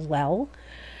the Kalel.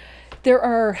 There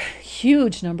are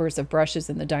huge numbers of brushes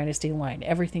in the Dynasty line,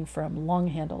 everything from long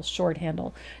handle, short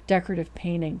handle, decorative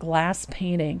painting, glass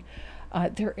painting.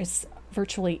 There is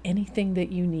virtually anything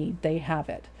that you need, they have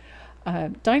it.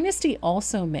 Dynasty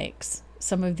also makes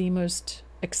some of the most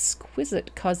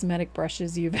exquisite cosmetic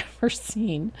brushes you've ever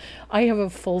seen. I have a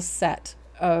full set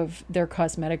of their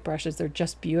cosmetic brushes. They're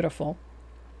just beautiful.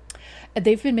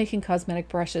 They've been making cosmetic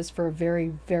brushes for a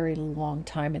very, very long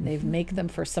time, and they've made them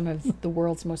for some of the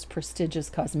world's most prestigious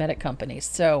cosmetic companies.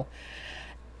 So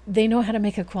they know how to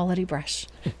make a quality brush.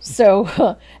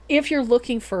 So if you're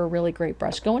looking for a really great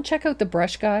brush, go and check out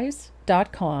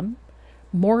thebrushguys.com,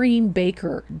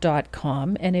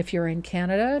 maureenbaker.com, and if you're in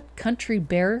Canada,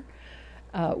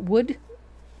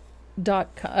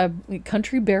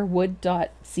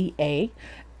 countrybearwood.ca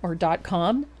or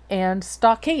 .com, and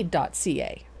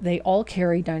stockade.ca. They all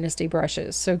carry Dynasty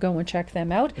brushes, so go and check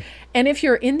them out. And if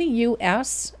you're in the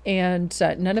U.S. and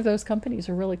none of those companies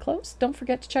are really close, don't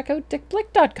forget to check out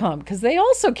dickblick.com, because they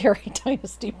also carry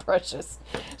Dynasty brushes.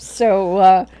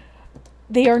 So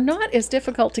they are not as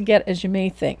difficult to get as you may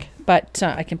think, but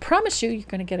I can promise you, you're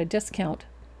going to get a discount.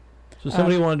 So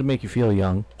somebody wanted to make you feel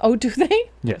young. Oh, do they?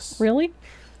 Yes. Really?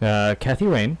 Kathy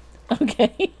Rain.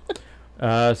 Okay.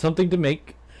 Something to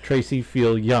make Tracy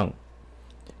feel young.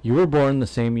 You were born the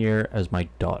same year as my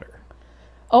daughter.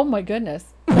 Oh, my goodness.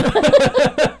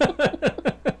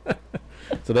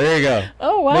 So there you go.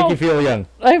 Oh, wow. Make you feel young.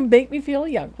 Make me feel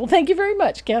young. Well, thank you very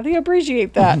much, Kathy. I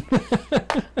appreciate that.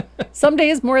 Some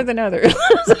days more than others.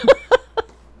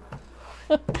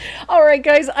 All right,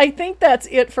 guys. I think that's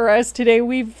it for us today.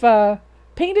 We've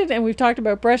painted and we've talked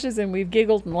about brushes and we've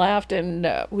giggled and laughed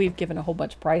and we've given a whole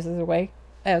bunch of prizes away,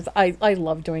 as I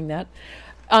love doing that.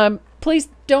 Please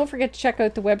don't forget to check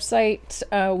out the website.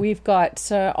 We've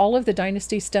got all of the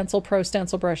Dynasty Stencil Pro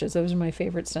stencil brushes. Those are my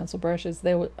favorite stencil brushes.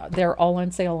 They're all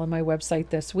on sale on my website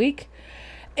this week.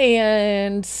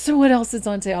 And so what else is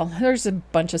on sale? There's a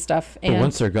bunch of stuff. But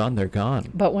once they're gone, they're gone.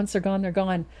 But once they're gone, they're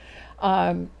gone.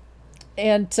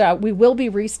 And we will be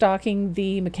restocking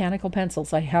the mechanical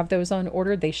pencils. I have those on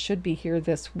order. They should be here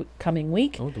this coming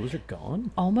week. Oh, those are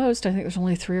gone? Almost. I think there's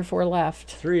only 3 or 4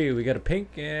 left. 3. We got a pink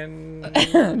and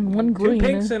one green. 2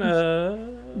 pinks and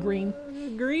a green.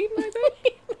 Green, I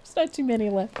think. There's not too many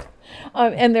left.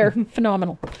 And they're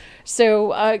phenomenal.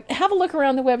 So have a look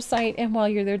around the website. And while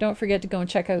you're there, don't forget to go and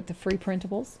check out the free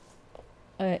printables.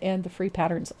 And the free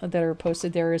patterns that are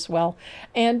posted there as well.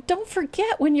 And don't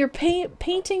forget, when you're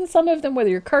painting some of them,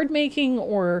 whether you're card making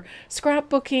or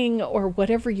scrapbooking or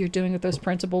whatever you're doing with those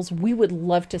printables, we would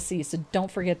love to see. So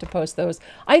don't forget to post those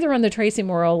either on the Tracy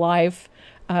Morrow Live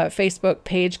Facebook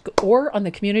page or on the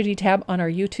community tab on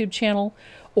our YouTube channel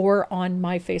or on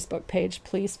my Facebook page.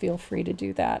 Please feel free to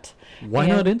do that. Why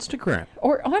not Instagram?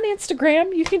 Or on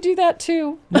Instagram. You can do that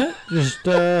too. Yeah, just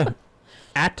at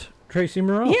Tracy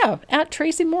Morrow. Yeah, at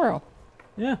Tracy Morrow.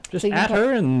 Yeah, just So at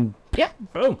her and yeah,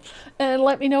 boom. And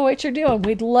let me know what you're doing.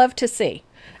 We'd love to see.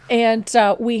 And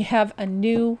we have a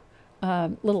new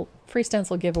little free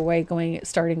stencil giveaway going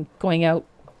out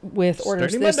with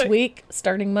orders Starting this Monday. week,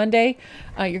 starting Monday.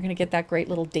 You're going to get that great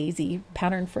little daisy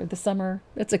pattern for the summer.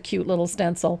 It's a cute little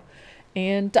stencil.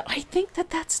 And I think that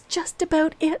that's just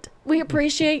about it. We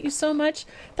appreciate you so much.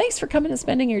 Thanks for coming and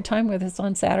spending your time with us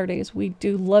on Saturdays. We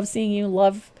do love seeing you,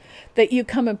 love that you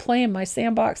come and play in my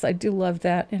sandbox. I do love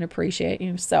that and appreciate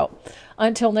you. So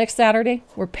until next Saturday,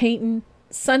 we're painting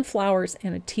sunflowers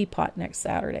in a teapot next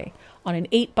Saturday on an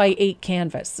 8x8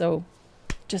 canvas. So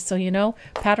just so you know,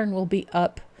 pattern will be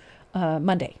up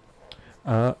Monday.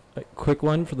 A quick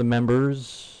one for the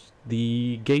members.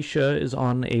 The geisha is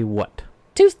on a what?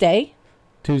 Tuesday.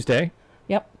 Tuesday.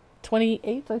 Yep.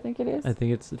 28th, I think it is. I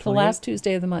think it's the 28th. The last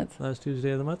Tuesday of the month. Last Tuesday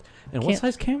of the month. And what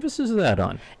size canvas is that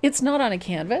on? It's not on a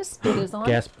canvas. It is on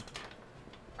Gasp.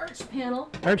 arch panel.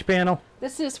 Arch panel.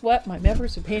 This is what my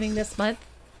members are painting this month.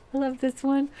 I love this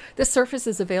one. This surface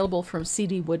is available from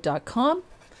cdwood.com,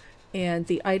 and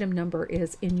the item number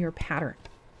is in your pattern.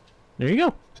 There you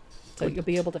go. So you'll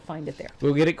be able to find it there.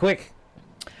 We'll get it quick.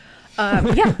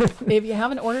 Yeah, if you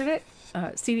haven't ordered it,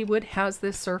 CD Wood has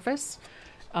this surface.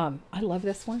 I love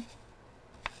this one.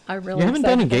 I'm really You haven't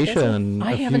excited done a about this geisha one. in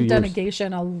I a few haven't done a years. geisha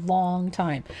in a long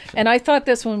time, and I thought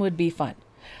this one would be fun.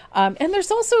 And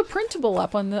there's also a printable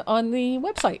up on the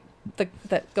website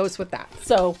that goes with that.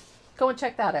 So go and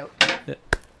check that out.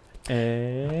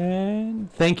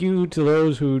 And thank you to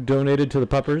those who donated to the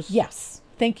puppers. Yes,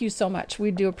 thank you so much.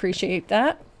 We do appreciate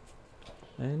that.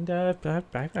 And I got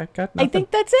nothing. I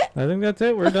think that's it. I think that's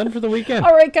it. We're done for the weekend.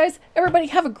 All right, guys. Everybody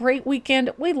have a great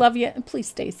weekend. We love you, and please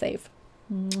stay safe.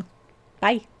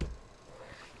 Bye.